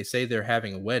 calling me. They say they're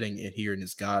having a wedding in here and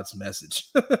it's God's message.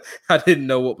 I didn't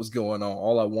know what was going on.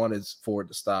 All I want is for it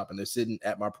to stop. And they're sitting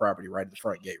at my property right at the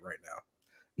front gate right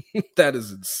now. That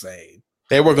is insane.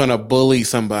 They were going to bully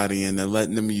somebody and then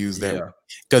letting them use that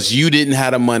because you didn't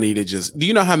have the money to just. Do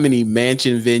you know how many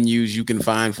mansion venues you can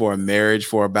find for a marriage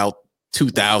for about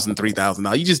 $2,000,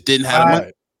 $3,000? You just didn't have the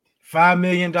money. $5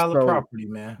 million property,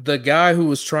 man. The guy who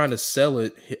was trying to sell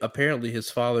it, apparently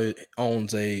his father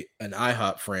owns an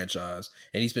IHOP franchise,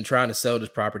 and he's been trying to sell this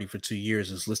property for 2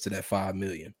 years. It's listed at $5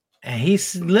 million, and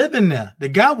he's living there. The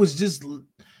guy was just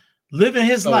living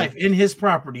his life in his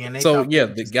property, and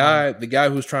the guy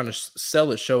who's trying to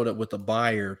sell it showed up with a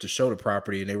buyer to show the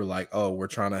property, and they were like, "Oh, we're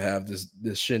trying to have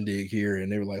this shindig here," and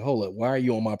they were like, "Hold up, why are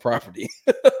you on my property?"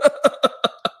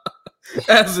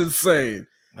 That's insane.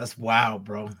 That's wild,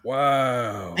 bro.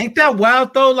 Wow. Ain't that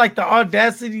wild though? Like the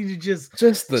audacity to just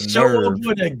the show nerve. up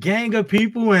with a gang of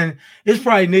people, and it's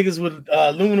probably niggas with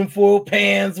aluminum foil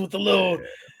pans with the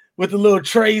little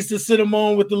trays to sit them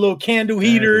on with the little candle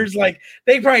heaters. Like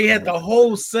they probably had the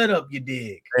whole setup. You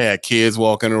dig? Yeah, kids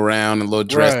walking around in little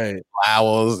dress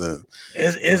flowers, and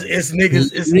it's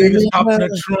niggas popping a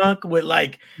trunk with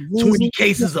like 20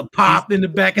 cases of pop in the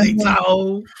back of their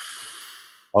Tahoe.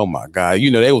 Oh my God!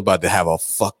 They was about to have a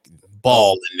fucking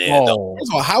ball in there.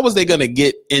 So how was they gonna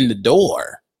get in the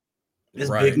door? This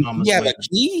Big Mama's have a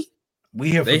key.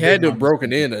 They had to have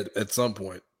broken in at some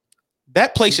point.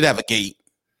 That place should have a gate.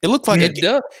 It looks like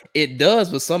it does,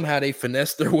 but somehow they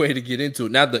finessed their way to get into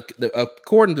it. Now,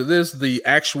 according to this, the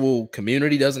actual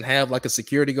community doesn't have like a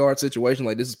security guard situation.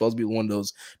 Like this is supposed to be one of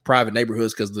those private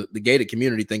neighborhoods because the gated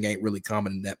community thing ain't really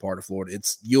common in that part of Florida.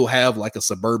 You'll have like a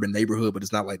suburban neighborhood, but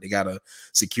it's not like they got a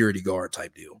security guard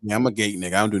type deal. Yeah, I'm a gate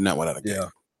nigga. I don't do nothing without a gate.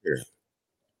 Yeah.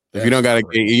 If you don't got a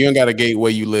gate, you don't got a gate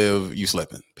where you live, you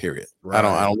slipping. Period. Right.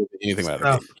 I don't live in anything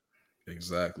without a gate.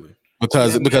 Exactly.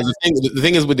 Because the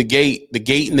thing is with the gate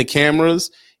and the cameras,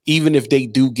 even if they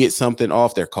do get something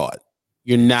off, they're caught.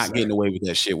 You're not getting away with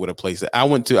that shit with a place that I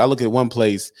went to. I look at one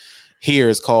place here.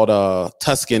 It's called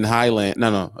Tuscan Highland.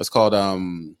 No, it's called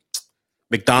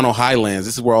McDonald Highlands.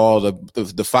 This is where all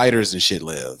the fighters and shit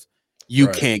live. You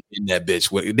can't get in that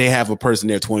bitch. They have a person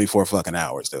there 24 fucking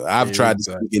hours. Though I've tried to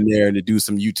sneak in there and to do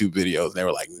some YouTube videos. And they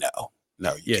were like, no.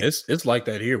 It's like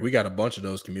that here. We got a bunch of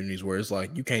those communities where it's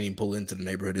like you can't even pull into the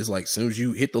neighborhood. It's like as soon as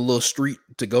you hit the little street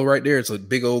to go right there, it's a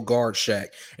big old guard shack,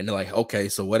 and they're like, "Okay,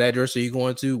 so what address are you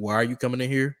going to? Why are you coming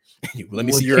in here? Let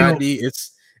me see your ID."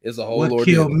 It's a whole. What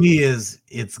killed me is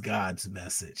it's God's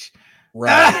message.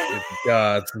 Right, it's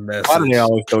God's message. Why do they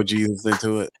always throw Jesus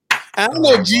into it? I don't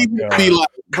know. Jesus be like,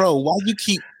 bro, why you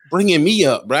keep bringing me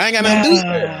up, bro? I ain't got nothing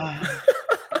to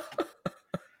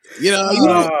do. You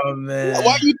know, man.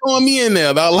 Why are you throwing me in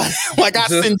there? Though? Like I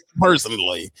send you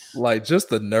personally. Like just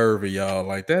the nerve of y'all.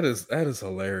 Like that is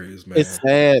hilarious, man. It's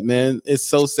sad, man. It's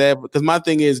so sad because my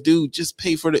thing is, dude, just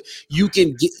pay for the. You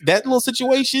can get that little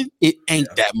situation. It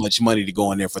ain't that much money to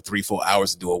go in there for 3-4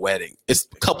 hours to do a wedding. It's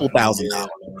a couple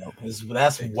 $1,000.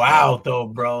 That's wild though,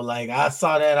 bro. Like I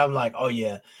saw that, I'm like, oh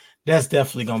yeah, that's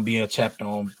definitely gonna be a chapter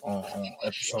on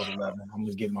episode 11. I'm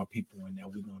gonna get my people in there.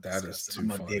 We're gonna discuss it. I'm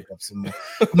gonna dig up some more.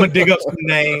 I'm gonna dig up some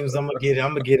names. I'm gonna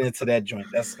get into that joint.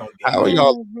 That's gonna be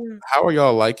How are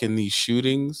y'all liking these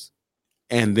shootings?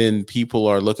 And then people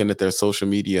are looking at their social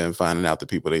media and finding out the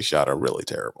people they shot are really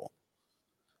terrible.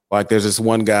 Like there's this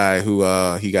one guy who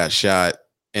he got shot,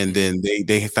 and then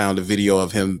they found a video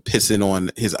of him pissing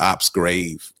on his op's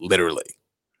grave, literally.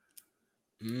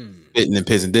 Spitting and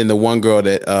pissing. Then the one girl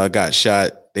that got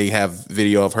shot, they have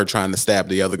video of her trying to stab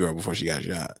the other girl before she got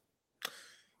shot.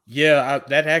 Yeah,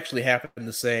 that actually happened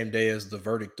the same day as the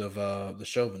verdict of the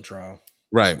Chauvin trial.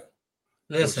 Right.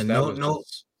 Listen,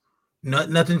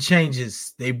 nothing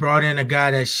changes. They brought in a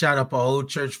guy that shot up a whole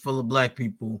church full of black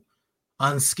people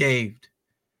unscathed.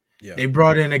 Yeah. They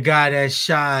brought in a guy that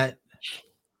shot.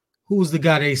 Who was the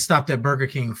guy they stopped at Burger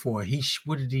King for?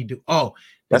 What did he do? Oh,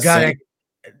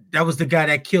 that was the guy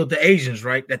that killed the Asians,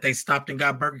 right? That they stopped and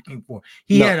got Burger King for.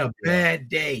 He had a bad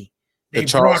day. They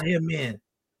brought him in.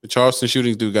 The Charleston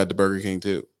shootings dude got the Burger King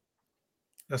too.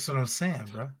 That's what I'm saying,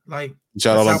 bro. Like,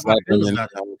 shot all those black women out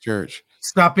of church.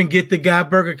 Stop and get the guy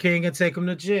Burger King and take him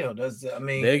to jail.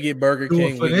 They get Burger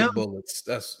King, we get bullets.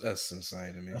 That's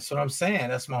insane to me. That's what I'm saying.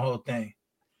 That's my whole thing.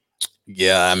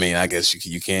 Yeah, I mean, I guess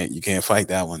you can't fight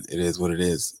that one. It is what it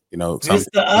is. You know, it's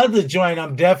the other joint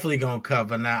I'm definitely gonna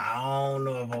cover. Now I don't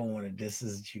know if I wanted. This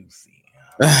is juicy.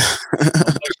 I'm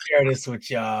gonna share this with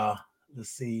y'all.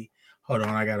 Let's see. Hold on,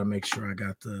 I gotta make sure I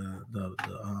got the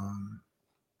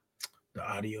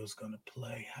audio's gonna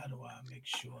play. How do I make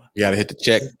sure? You gotta hit the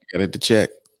check.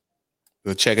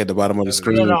 The check at the bottom of the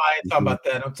screen. No, I ain't talking about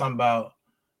that. I'm talking about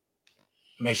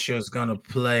make sure it's gonna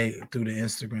play through the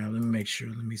Instagram. Let me make sure.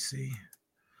 Let me see.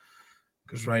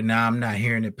 Because right now I'm not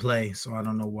hearing it play, so I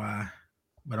don't know why.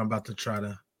 But I'm about to try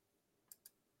to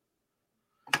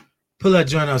pull that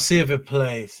joint out, see if it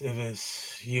plays. If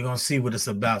it's, you're gonna see what it's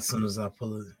about as soon as I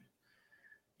pull it.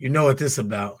 You know what this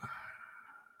about.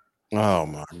 Oh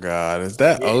my God. Is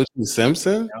that O.J.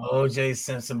 Simpson? O.J.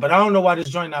 Simpson. But I don't know why this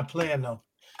joint not playing though.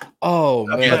 Oh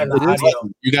man.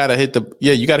 You gotta hit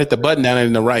the button down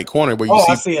in the right corner where you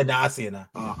see. I see it now.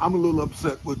 I'm a little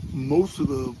upset with most of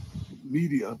the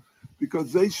media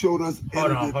because they showed us.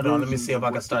 Hold on. Let me see if I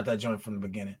can start that joint from the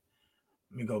beginning.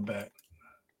 Let me go back.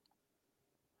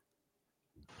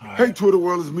 Hey, Twitter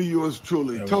world, it's me, yours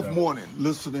truly. Tough morning,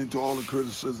 listening to all the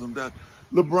criticism that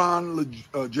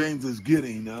LeBron James is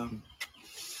getting.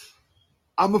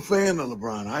 I'm a fan of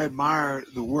LeBron. I admire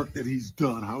the work that he's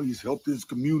done, how he's helped his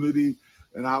community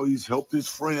and how he's helped his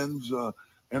friends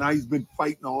and how he's been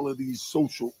fighting all of these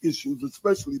social issues,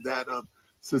 especially that of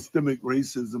systemic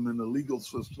racism in the legal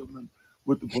system and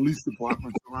with the police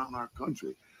departments around our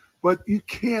country. But you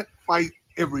can't fight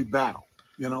every battle.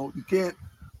 You know, you can't.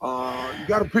 You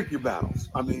got to pick your battles.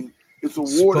 I mean, it's a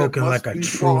war that must like a be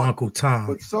true fought, Uncle Tom.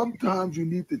 But sometimes you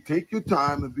need to take your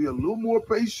time and be a little more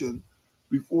patient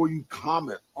before you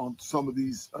comment on some of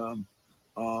these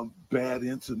bad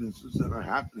incidences that are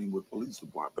happening with police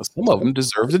departments. Some of them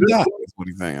deserve to die. That's what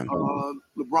he's saying.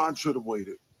 LeBron should have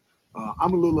waited.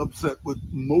 I'm a little upset with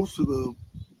most of the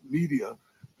media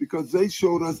because they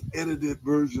showed us edited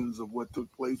versions of what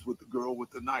took place with the girl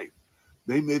with the knife.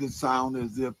 They made it sound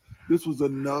as if this was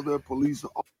another police.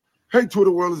 Hey,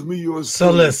 Twitter world, it's me, yours.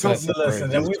 So listen.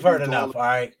 We've heard enough. All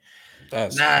right.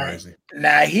 That's crazy.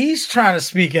 Now he's trying to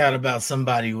speak out about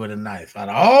somebody with a knife. Out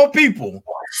of all people,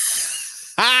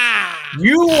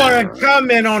 you want to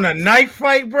comment on a knife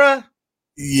fight, bruh?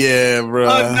 Yeah, bro.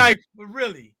 A knife,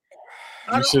 really?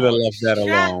 You should have left that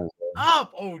alone.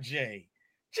 Up, OJ.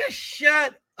 Just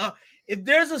shut up. If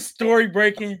there's a story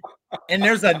breaking and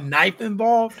there's a knife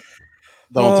involved,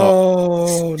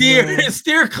 don't talk.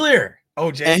 Steer clear,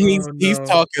 OJ. And he's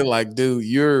talking like, dude,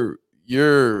 you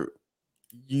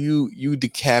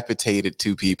decapitated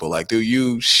two people. Like, dude,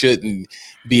 you shouldn't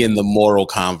be in the moral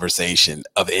conversation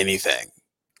of anything.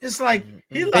 It's like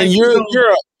and you're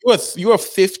a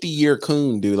 50-year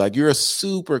coon, dude. Like, you're a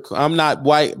super coon. I'm not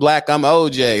white, black. I'm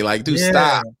OJ. Like, dude,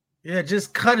 stop. Yeah,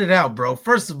 just cut it out, bro.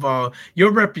 First of all,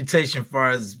 your reputation far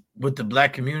as with the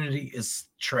black community is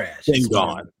trash. It's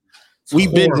gone.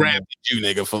 We've been grabbing you,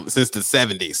 nigga, since the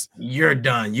 70s. You're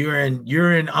done. You're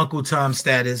in Uncle Tom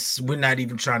status. We're not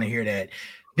even trying to hear that.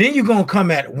 Then you're gonna come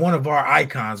at one of our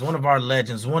icons, one of our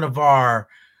legends, one of our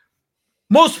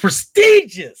most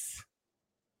prestigious.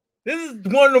 This is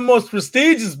one of the most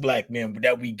prestigious black men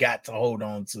that we got to hold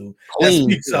on to. Clean,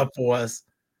 that speaks up for us.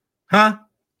 Huh?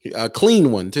 A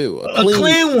clean one, too. A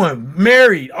clean one.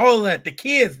 Married. All of that. The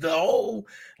kids. The whole.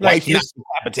 Like, not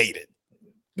decapitated.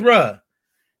 Bruh.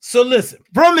 So listen.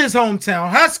 From his hometown.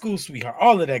 High school sweetheart.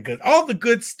 All of that good. All the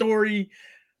good story.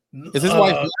 Is his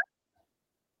wife black?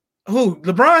 Who?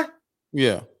 LeBron?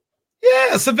 Yeah.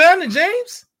 Yeah. Savannah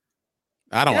James?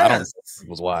 I don't know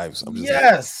people's wives.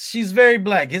 Yes, she's very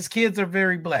black. His kids are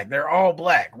very black. They're all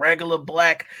black, regular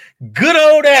black, good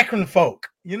old Akron folk.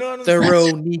 You know what I'm saying? Thorough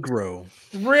Negro.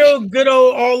 Real good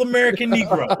old all-American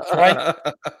Negro, right?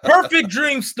 Perfect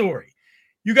dream story.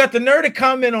 You got the nerve to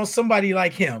comment on somebody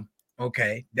like him.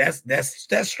 Okay, that's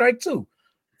strike two.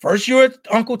 First, you're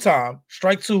Uncle Tom.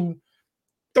 Strike two.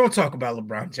 Don't talk about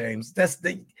LeBron James.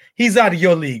 He's out of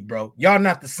your league, bro. Y'all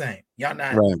not the same. Y'all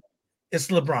not. Right. It's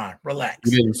LeBron. Relax.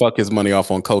 You didn't fuck his money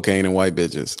off on cocaine and white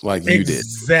bitches like you did.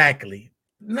 Exactly.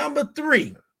 Number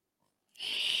 3.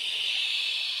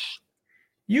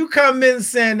 You come in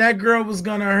saying that girl was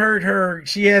gonna hurt her.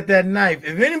 She had that knife.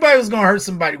 If anybody was gonna hurt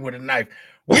somebody with a knife,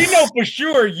 we know for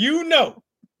sure. You know.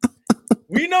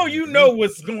 We know you know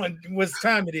what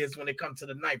time it is when it comes to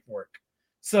the knife work.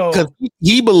 So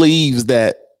he believes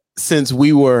that since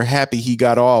we were happy he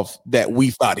got off, that we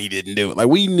thought he didn't do it. Like,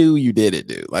 we knew you did it,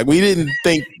 dude. Like, we didn't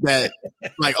think that,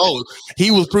 like, oh,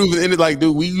 he was proven in it. Like,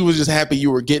 dude, we was just happy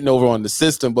you were getting over on the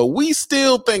system, but we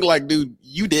still think, like, dude,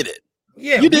 you did it.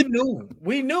 Yeah,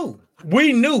 we knew.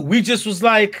 We just was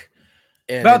like,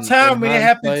 about time it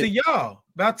happened to y'all.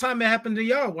 About time it happened to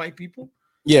y'all, white people.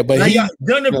 Yeah, but he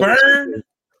gonna burn.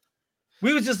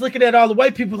 We was just looking at all the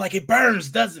white people like, it burns,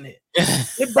 doesn't it?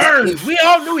 It burns. We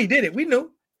all knew he did it. We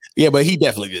knew. Yeah, but he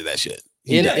definitely did that shit.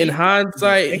 In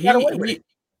hindsight, he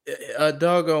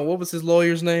doggone, what was his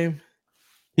lawyer's name?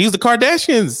 He was the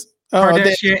Kardashians.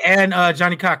 Kardashian and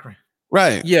Johnny Cochran.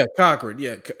 Right. Yeah, Cochran.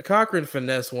 Yeah, Cochran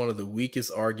finessed one of the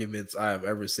weakest arguments I have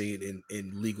ever seen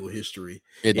in legal history.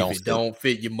 If it don't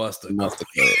fit, you must have.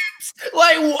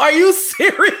 Like, are you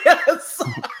serious?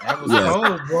 That was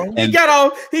cold, bro. He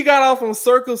got off on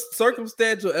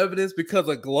circumstantial evidence because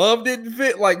a glove didn't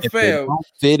fit. Like, if fam, it don't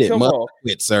fit, it must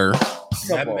fit, sir.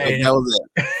 That was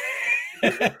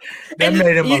it. That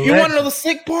made him. You want to know the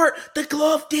sick part? The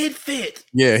glove did fit.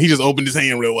 Yeah, he just opened his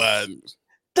hand real wide.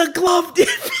 The glove did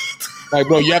fit. Like,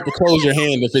 bro, you have to close your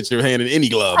hand to fit your hand in any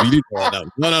glove. You do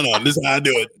that. No. This is how I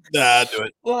do it. I do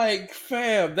it. Like,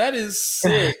 fam, that is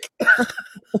sick.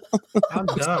 I'm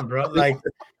done, bro. Like,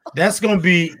 that's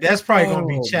probably gonna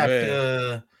be chapter.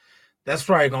 Man. That's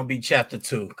probably gonna be chapter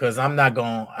 2 because I'm not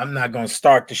gonna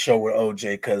start the show with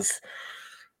OJ because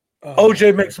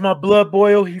OJ makes my blood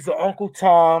boil. He's an Uncle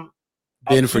Tom.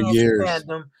 Been for years.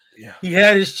 Yeah. He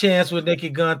had his chance with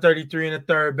Naked Gun 33 and a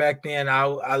third back then.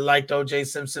 I liked OJ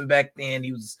Simpson back then.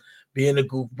 He was being a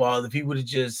goofball. If he would have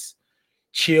just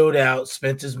chilled out,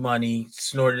 spent his money,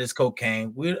 snorted his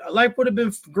cocaine, life would have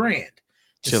been grand.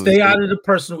 Stay out of the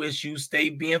personal issues. Stay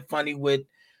being funny with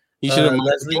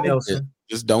Leslie Nielsen.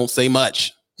 Just don't say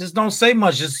much. Just don't say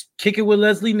much. Just kick it with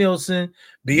Leslie Nielsen.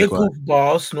 Be a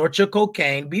goofball. Snort your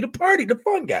cocaine. Be the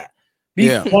fun guy. Be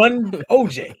fun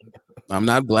OJ. I'm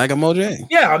not black. I'm OJ.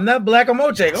 Yeah, I'm not black. I'm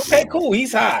OJ. Okay, cool.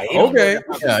 He's high. Okay.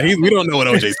 Yeah, we don't know what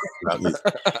OJ's talking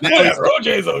about. Whatever.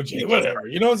 OJ's OJ. Whatever.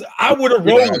 You know, I would have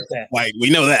rolled with that. Like, we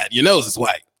know that. Your nose is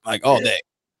white. Like, all day.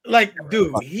 Like,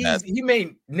 dude, he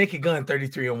made Naked Gun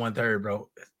 33 and 1/3, bro.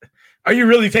 Are you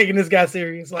really taking this guy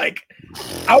serious? Like,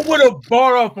 I would have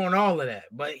bought off on all of that,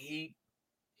 but he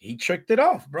tricked it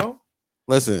off, bro.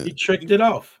 Listen. He tricked it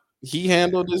off. He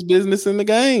handled his business in the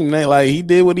game. Like, he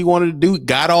did what he wanted to do,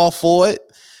 got all for it.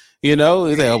 You know,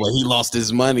 he lost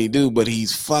his money, dude, but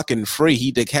he's fucking free.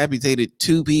 He decapitated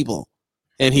 2 people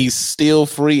and he's still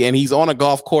free and he's on a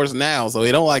golf course now. So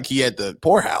it don't like he at the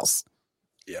poorhouse.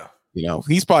 Yeah. You know,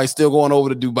 he's probably still going over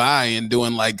to Dubai and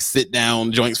doing like sit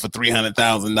down joints for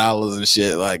 $300,000 and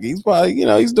shit. Like, he's probably,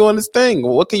 he's doing his thing.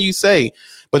 What can you say?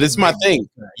 But it's my thing.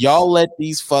 Y'all let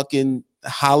these fucking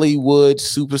Hollywood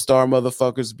superstar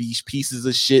motherfuckers be pieces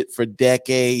of shit for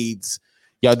decades.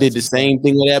 Y'all did the same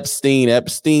thing with Epstein.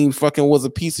 Epstein fucking was a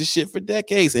piece of shit for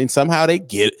decades, and somehow they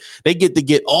get to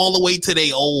get all the way to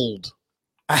they old.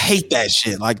 I hate that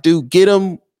shit. Like, dude, get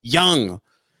them young.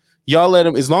 Y'all let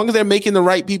them, as long as they're making the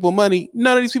right people money,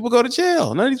 none of these people go to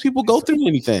jail. None of these people go through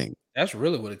anything. That's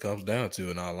really what it comes down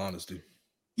to, in all honesty.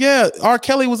 Yeah, R.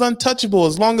 Kelly was untouchable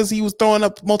as long as he was throwing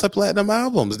up multi-platinum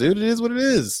albums, dude. It is what it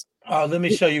is. Let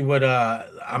me show you what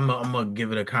I'm gonna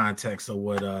give it a context of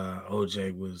what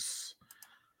OJ was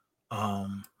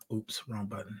oops, wrong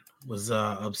button, was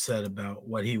upset about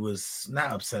what he was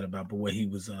not upset about, but what he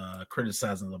was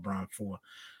criticizing LeBron for.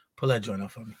 Pull that joint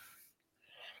up for me.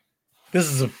 This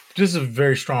is a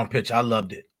very strong pitch. I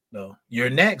loved it though. You're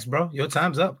next, bro. Your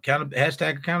time's up.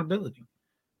 Hashtag accountability.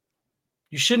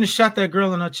 You shouldn't have shot that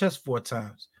girl in her chest 4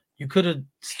 times. You could have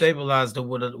stabilized her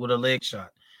with a leg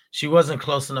shot. She wasn't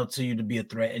close enough to you to be a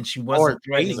threat, and she wasn't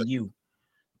threatening you.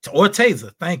 Or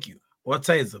taser, thank you. Or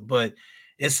taser. But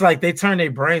it's like they turn their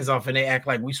brains off and they act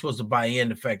like we're supposed to buy in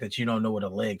the fact that you don't know what a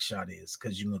leg shot is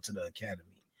because you went to the academy.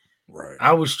 Right.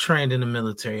 I was trained in the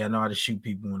military. I know how to shoot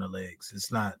people in the legs.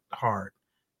 It's not hard.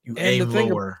 You aim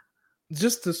lower.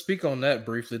 Just to speak on that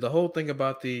briefly, the whole thing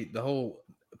about the whole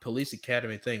police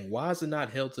academy thing, why is it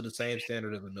not held to the same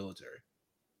standard as the military?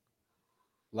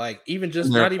 Like, even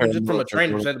just not even just from a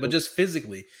training perspective, but just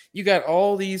physically. You got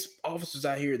all these officers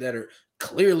out here that are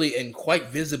clearly and quite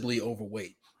visibly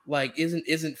overweight. Like,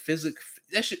 isn't physical?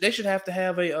 They should have to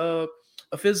have a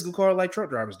physical card like truck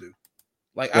drivers do.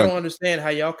 Like, I don't understand how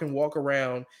y'all can walk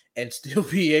around and still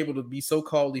be able to be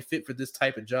so-called fit for this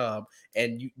type of job,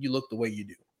 and you look the way you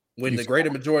do. When the greater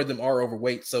majority of them are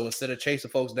overweight, so instead of chasing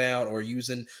folks down or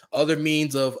using other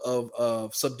means of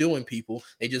subduing people,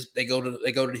 they go to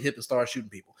the hip and start shooting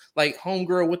people. Like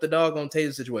homegirl with the dog on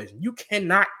taser situation. You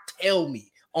cannot tell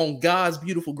me on God's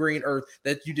beautiful green earth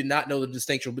that you did not know the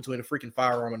distinction between a freaking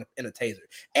firearm and a taser.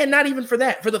 And not even for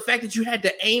that, for the fact that you had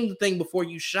to aim the thing before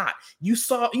you shot. You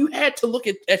had to look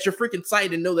at your freaking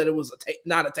sight and know that it was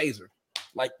not a taser.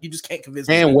 Like, you just can't convince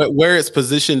me. And where it's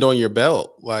positioned on your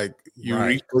belt. Like, you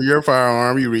reach for your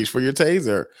firearm, you reach for your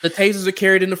taser. The tasers are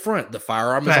carried in the front. The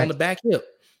firearm is on the back hip.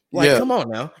 Like, come on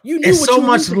now. You knew it's what so you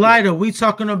much knew. lighter. We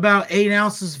talking about 8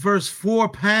 ounces versus 4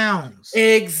 pounds.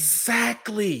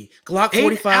 Exactly. Glock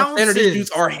 45 standard issues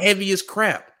are heavy as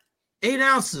crap. 8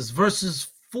 ounces versus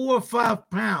 4 or 5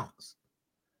 pounds.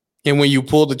 And when you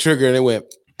pulled the trigger and it went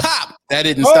pop, that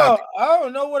didn't stop. I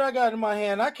don't know what I got in my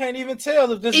hand. I can't even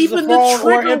tell if this is a phone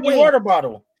or an empty water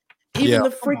bottle. Even the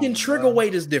freaking trigger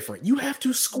weight is different. You have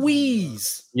to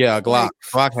squeeze. Yeah, Glock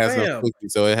has no quickie,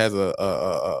 so it has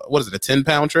a what is it, a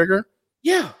 10-pound trigger?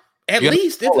 Yeah, at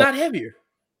least it's not heavier.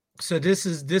 So this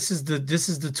is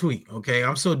the tweet. Okay,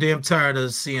 I'm so damn tired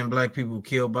of seeing black people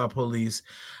killed by police.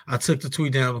 I took the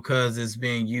tweet down because it's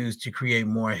being used to create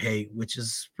more hate, which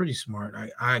is pretty smart.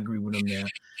 I agree with him there.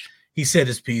 He said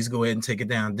his piece. Go ahead and take it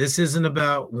down. This isn't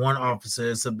about one officer.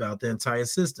 It's about the entire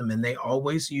system. And they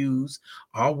always use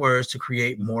our words to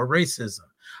create more racism.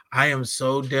 I am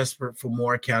so desperate for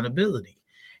more accountability.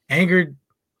 Anger,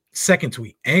 second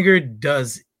tweet. Anger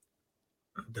does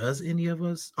any of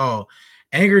us? Oh,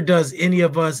 anger does any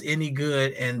of us any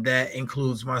good. And that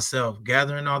includes myself.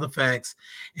 Gathering all the facts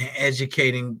and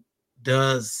educating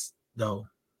does, though.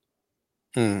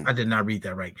 I did not read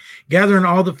that right. Gathering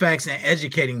all the facts and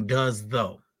educating does,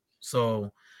 though. So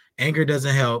anger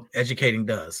doesn't help. Educating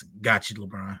does. Got you,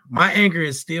 LeBron. My anger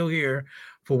is still here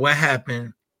for what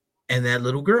happened and that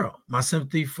little girl. My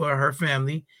sympathy for her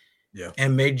family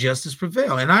and make justice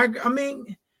prevail. And I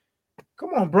mean, come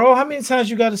on, bro. How many times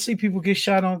you got to see people get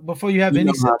shot on before you have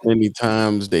any sympathy? How many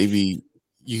times they be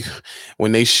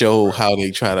when they show how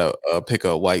they try to pick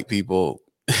up white people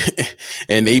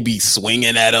and they be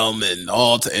swinging at them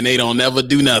and they don't never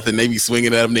do nothing. They be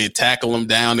swinging at them. They tackle them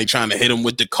down. They trying to hit them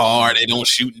with the car. They don't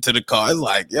shoot into the car. It's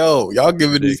like, yo, y'all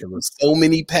giving these so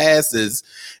many passes.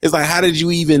 It's like, how did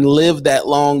you even live that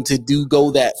long to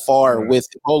go that far with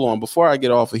it? Hold on. Before I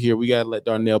get off of here, we got to let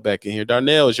Darnell back in here.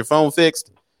 Darnell, is your phone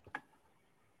fixed?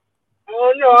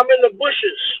 Oh, no, I'm in the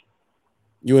bushes.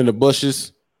 You in the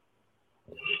bushes?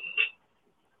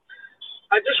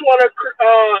 I just want to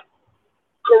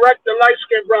correct the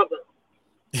light-skinned brother.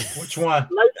 Which one?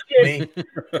 Light-skinned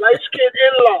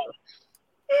in-law.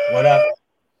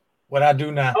 What I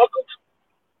do now?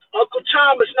 Uncle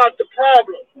Tom is not the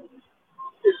problem.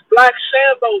 It's Black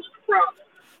Sambo's the problem.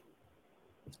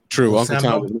 True. Uncle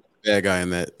Tom was the bad guy in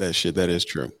that shit. That is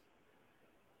true.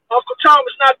 Uncle Tom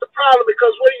is not the problem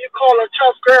because what do you call a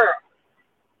tough girl?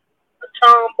 A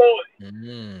tomboy.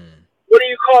 What do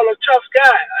you call a tough guy?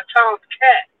 A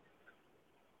tomcat.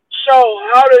 So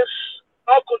how does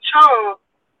Uncle Tom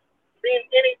mean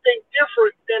anything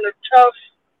different than a tough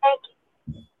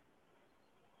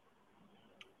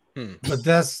uncle? But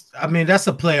that's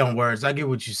a play on words. I get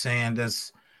what you're saying.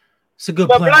 It's a good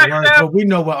play on words, but we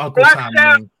know what Uncle Tom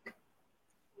means.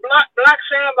 Black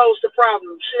Sambo's the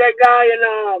problem. See that guy in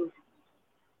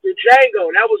the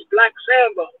Django? That was Black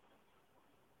Sambo.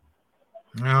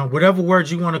 Now, whatever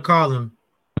words you want to call him,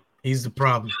 he's the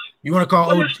problem. You want to call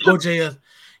OJ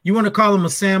you want to call him a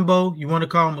Sambo? You want to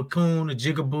call him a Coon, a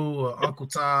Jigaboo, or Uncle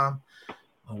Tom,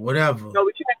 or whatever? No,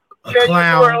 we can't. A Can't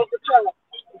clown. use the word Uncle Tom.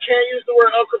 You can't use the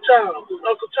word Uncle Tom.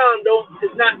 Uncle Tom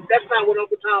that's not what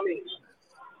Uncle Tom is.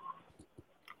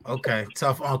 Okay,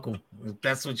 tough uncle.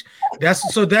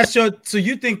 So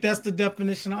you think that's the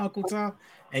definition of Uncle Tom?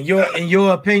 And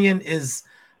your opinion is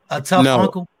a tough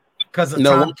uncle because of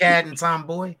Tomcat and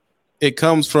Tomboy? It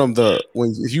comes from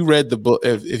if you read the book,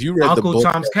 if you read Uncle the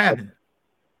book, Tom's Cabin.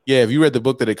 Yeah, if you read the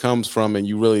book that it comes from and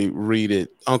you really read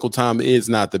it, Uncle Tom is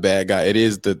not the bad guy. It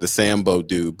is the Sambo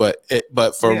dude. But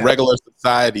for regular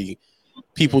society,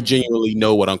 people genuinely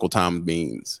know what Uncle Tom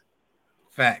means.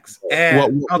 Facts.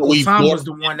 And Uncle Tom was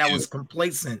the one that was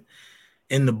complacent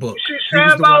in the book. See, he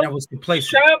was the one that was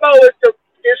complacent. Sambo is the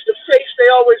face they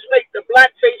always make, the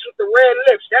black face with the red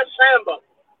lips. That's Sambo.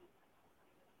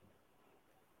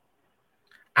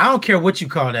 I don't care what you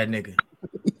call that nigga.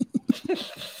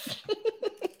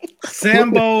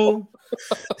 Sambo,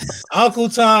 Uncle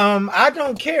Tom, I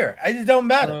don't care. It don't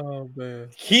matter. Oh, man.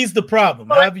 He's the problem.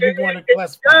 However you want to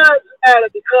classify. It does matter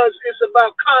because it's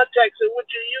about context and what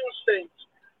you use things.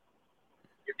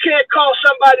 You can't call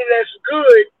somebody that's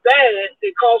good bad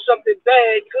and call something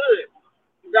bad good.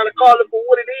 You gotta call it for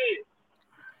what it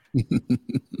is.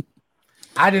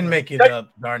 I didn't make it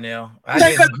up, Darnell. I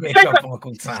didn't make up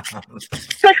Uncle Tom.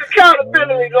 Take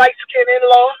accountability, light skinned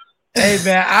in-law. Hey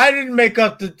man, I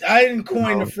didn't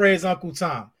coin the phrase Uncle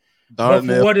Tom. But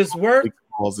for what it's worth,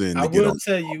 I will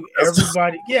tell you,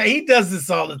 everybody, he does this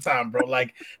all the time, bro.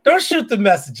 Like, don't shoot the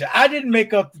messenger. I didn't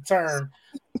make up the term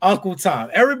Uncle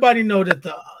Tom. Everybody know that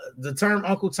the term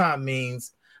Uncle Tom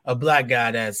means a black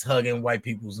guy that's hugging white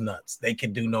people's nuts. They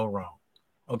can do no wrong.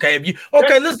 Okay,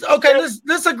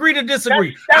 let's agree to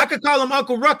disagree. I could call him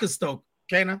Uncle Ruckus though,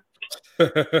 can't I? Is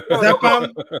that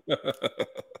fine?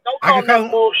 Don't call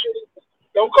him bullshit.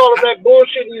 Don't call him that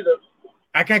bullshit either.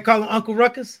 I can't call him Uncle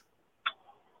Ruckus?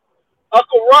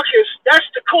 Uncle Ruckus, that's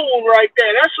the coon right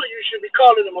there. That's what you should be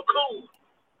calling him, a coon.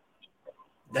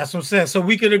 That's what I'm saying. So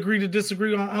we could agree to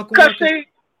disagree on Uncle Ruckus? Ruckus? See,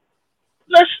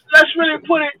 let's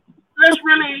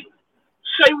really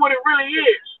say what it really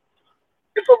is.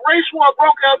 If a race war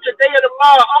broke out today or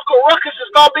tomorrow, Uncle Ruckus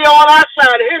is gonna be on our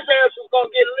side. His ass is gonna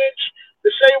get lynched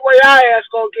the same way our ass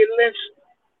gonna get lynched.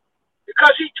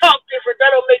 Because he talked different, that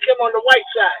don't make him on the white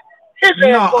side.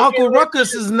 Uncle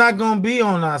Ruckus is not gonna be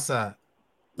on our side.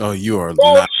 Oh, you are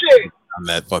not on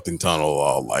that fucking tunnel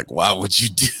wall. Like, why would you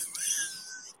do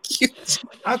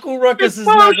Uncle Ruckus is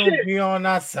not gonna be on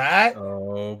our side.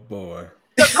 Oh boy.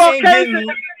 The Caucasian,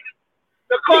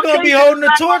 We're gonna be holding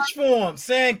the torch for him,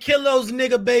 saying kill those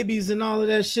nigga babies and all of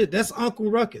that shit. That's Uncle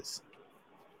Ruckus.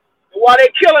 While they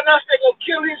killing us, they gonna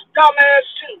kill his dumb ass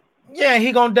too. Yeah,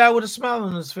 he gonna die with a smile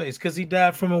on his face because he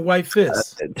died from a white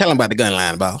fist. Tell him about the gun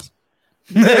line, boss.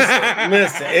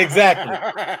 Listen, exactly.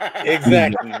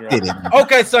 Bro.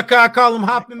 Okay, so can I call him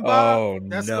Hoppin' Bob? Oh,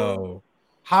 that's no.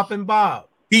 Hoppin' Bob.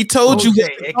 He told you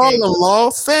to call him Law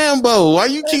Sambo. Why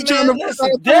you keep trying to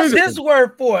listen? That's his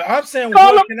word for it. I'm saying,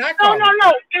 call what him, can I call him?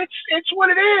 No. It's what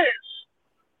it is.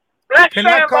 Black can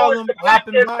Sambo I call him is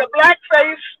the black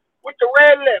face with the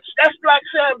red lips. That's Black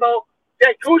Sambo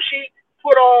that Gucci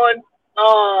put on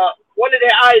one of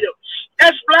their items.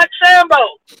 That's Black Sambo.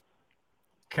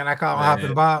 Can I call him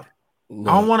Hoppin' Bob? I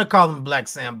don't want to call him Black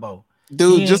Sambo.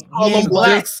 Dude, just call him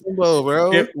Black Sambo,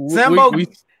 bro.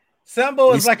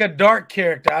 Sambo is like a dark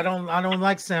character. I don't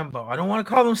like Sambo. I don't want to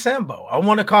call him Sambo. I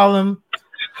want to call him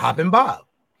Hoppin' Bob.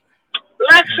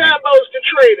 Black Sambo's the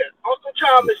traitor. Uncle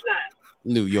Tom is not.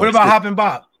 New York. What about Hoppin'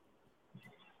 Bob?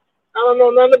 I don't know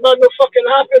nothing about no fucking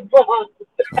Hoppin' Bob.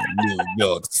 New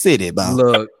York City, Bob.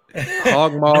 Look,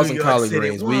 hog maws and collard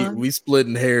greens. We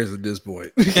splitting hairs at this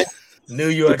point. New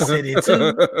York City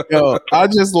too. Yo, I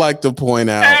just like to point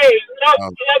out. Hey,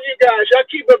 love you guys. Y'all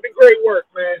keep up the great work,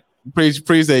 man.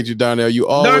 Appreciate you, Darnell. You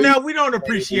always. Darnell, we don't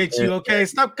appreciate you. Okay,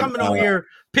 stop coming on here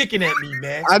picking at me,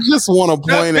 man. I just want to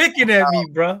point out picking at me,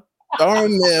 bro.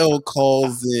 Darnell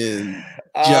calls in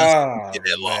just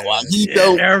he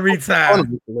don't every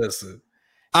time. Listen,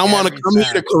 I want to come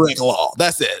here to correct law.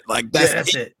 That's it. Like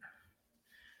that's it.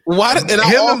 Why?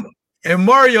 And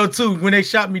Mario too, when they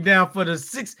shot me down for the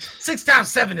 6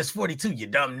 times 7 is 42, you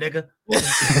dumb nigga.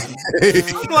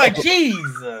 I'm like,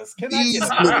 Jesus. Can I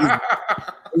get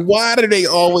why do they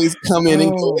always come in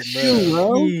and go you,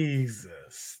 bro?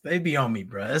 Jesus. They be on me,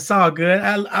 bro. It's all good.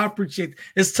 I appreciate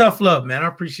it's tough love, man. I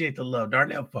appreciate the love.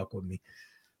 Darnell fuck with me.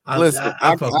 I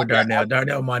fuck with Darnell.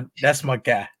 Darnell, that's my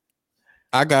guy.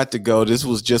 I got to go. This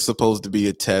was just supposed to be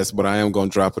a test, but I am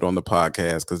gonna drop it on the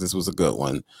podcast because this was a good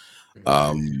one.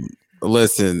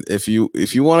 Listen, if you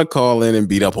want to call in and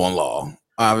beat up on Law,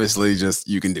 obviously just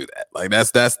you can do that. Like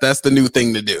that's the new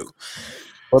thing to do.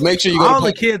 But make sure you all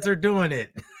the kids are doing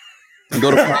it.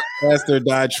 Go to Podcaster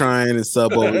Die Trying and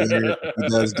sub over there. He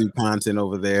does do content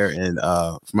over there, and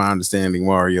from my understanding,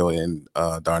 Mario and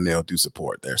Darnell do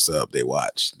support their sub. They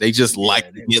watch. They just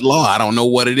like to get law. I don't know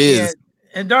what it is. Yeah.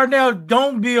 And Darnell,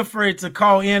 don't be afraid to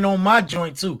call in on my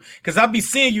joint too, because I'll be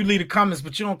seeing you leave the comments,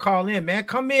 but you don't call in, man.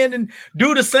 Come in and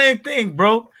do the same thing,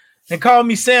 bro, and call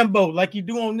me Sambo like you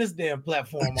do on this damn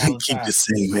platform all the Keep time. the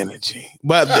same energy,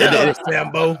 but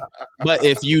Sambo. But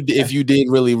if you did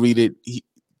really read it,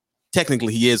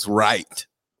 technically he is right.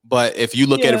 But if you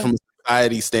look at it from a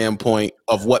society standpoint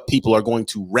of what people are going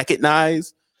to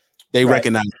recognize, they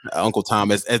recognize Uncle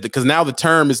Tom as because now the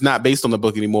term is not based on the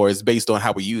book anymore; it's based on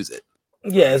how we use it.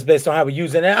 Yeah, it's based on how we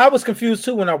use it. And I was confused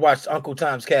too when I watched Uncle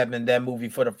Tom's Cabin, that movie,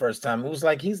 for the first time. It was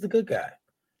like he's the good guy.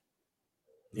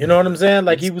 You know what I'm saying?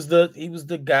 Like he was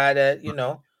the guy that, you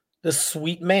know, the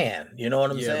sweet man. You know what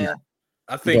I'm saying?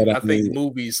 I think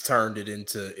movies turned it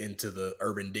into the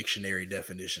Urban Dictionary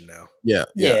definition now. Yeah,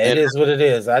 it is what it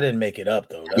is. I didn't make it up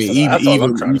though. That's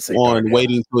even I'm trying to say, on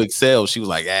Waiting to Excel, she was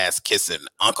like ass kissing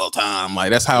Uncle Tom.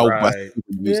 Like that's how.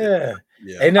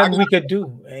 Yeah. Ain't nothing we could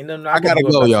do. Ain't nothing I gotta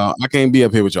go, y'all. I can't be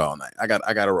up here with y'all all night. I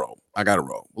gotta roll.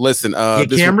 Listen, your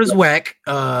camera's whack.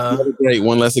 Great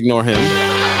one. Let's ignore him.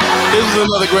 This is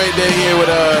another great day here with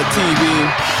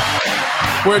TV.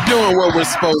 We're doing what we're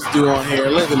supposed to do on here,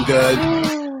 living good,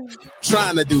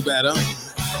 trying to do better.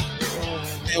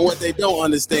 And what they don't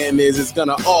understand is it's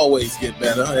gonna always get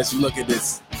better. As you look at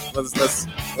this,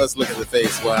 let's look at the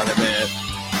face while they're mad.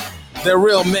 They're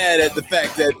real mad at the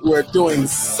fact that we're doing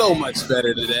so much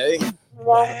better today. And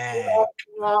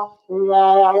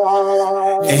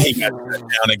he got shut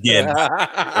down again.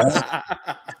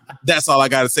 That's all I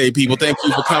gotta say, people. Thank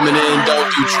you for coming in.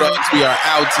 Don't do trucks. We are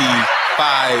outie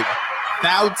 5.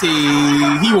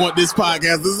 Outie. He want this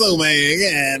podcast to so man.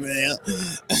 Yeah, man.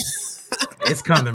 It's coming.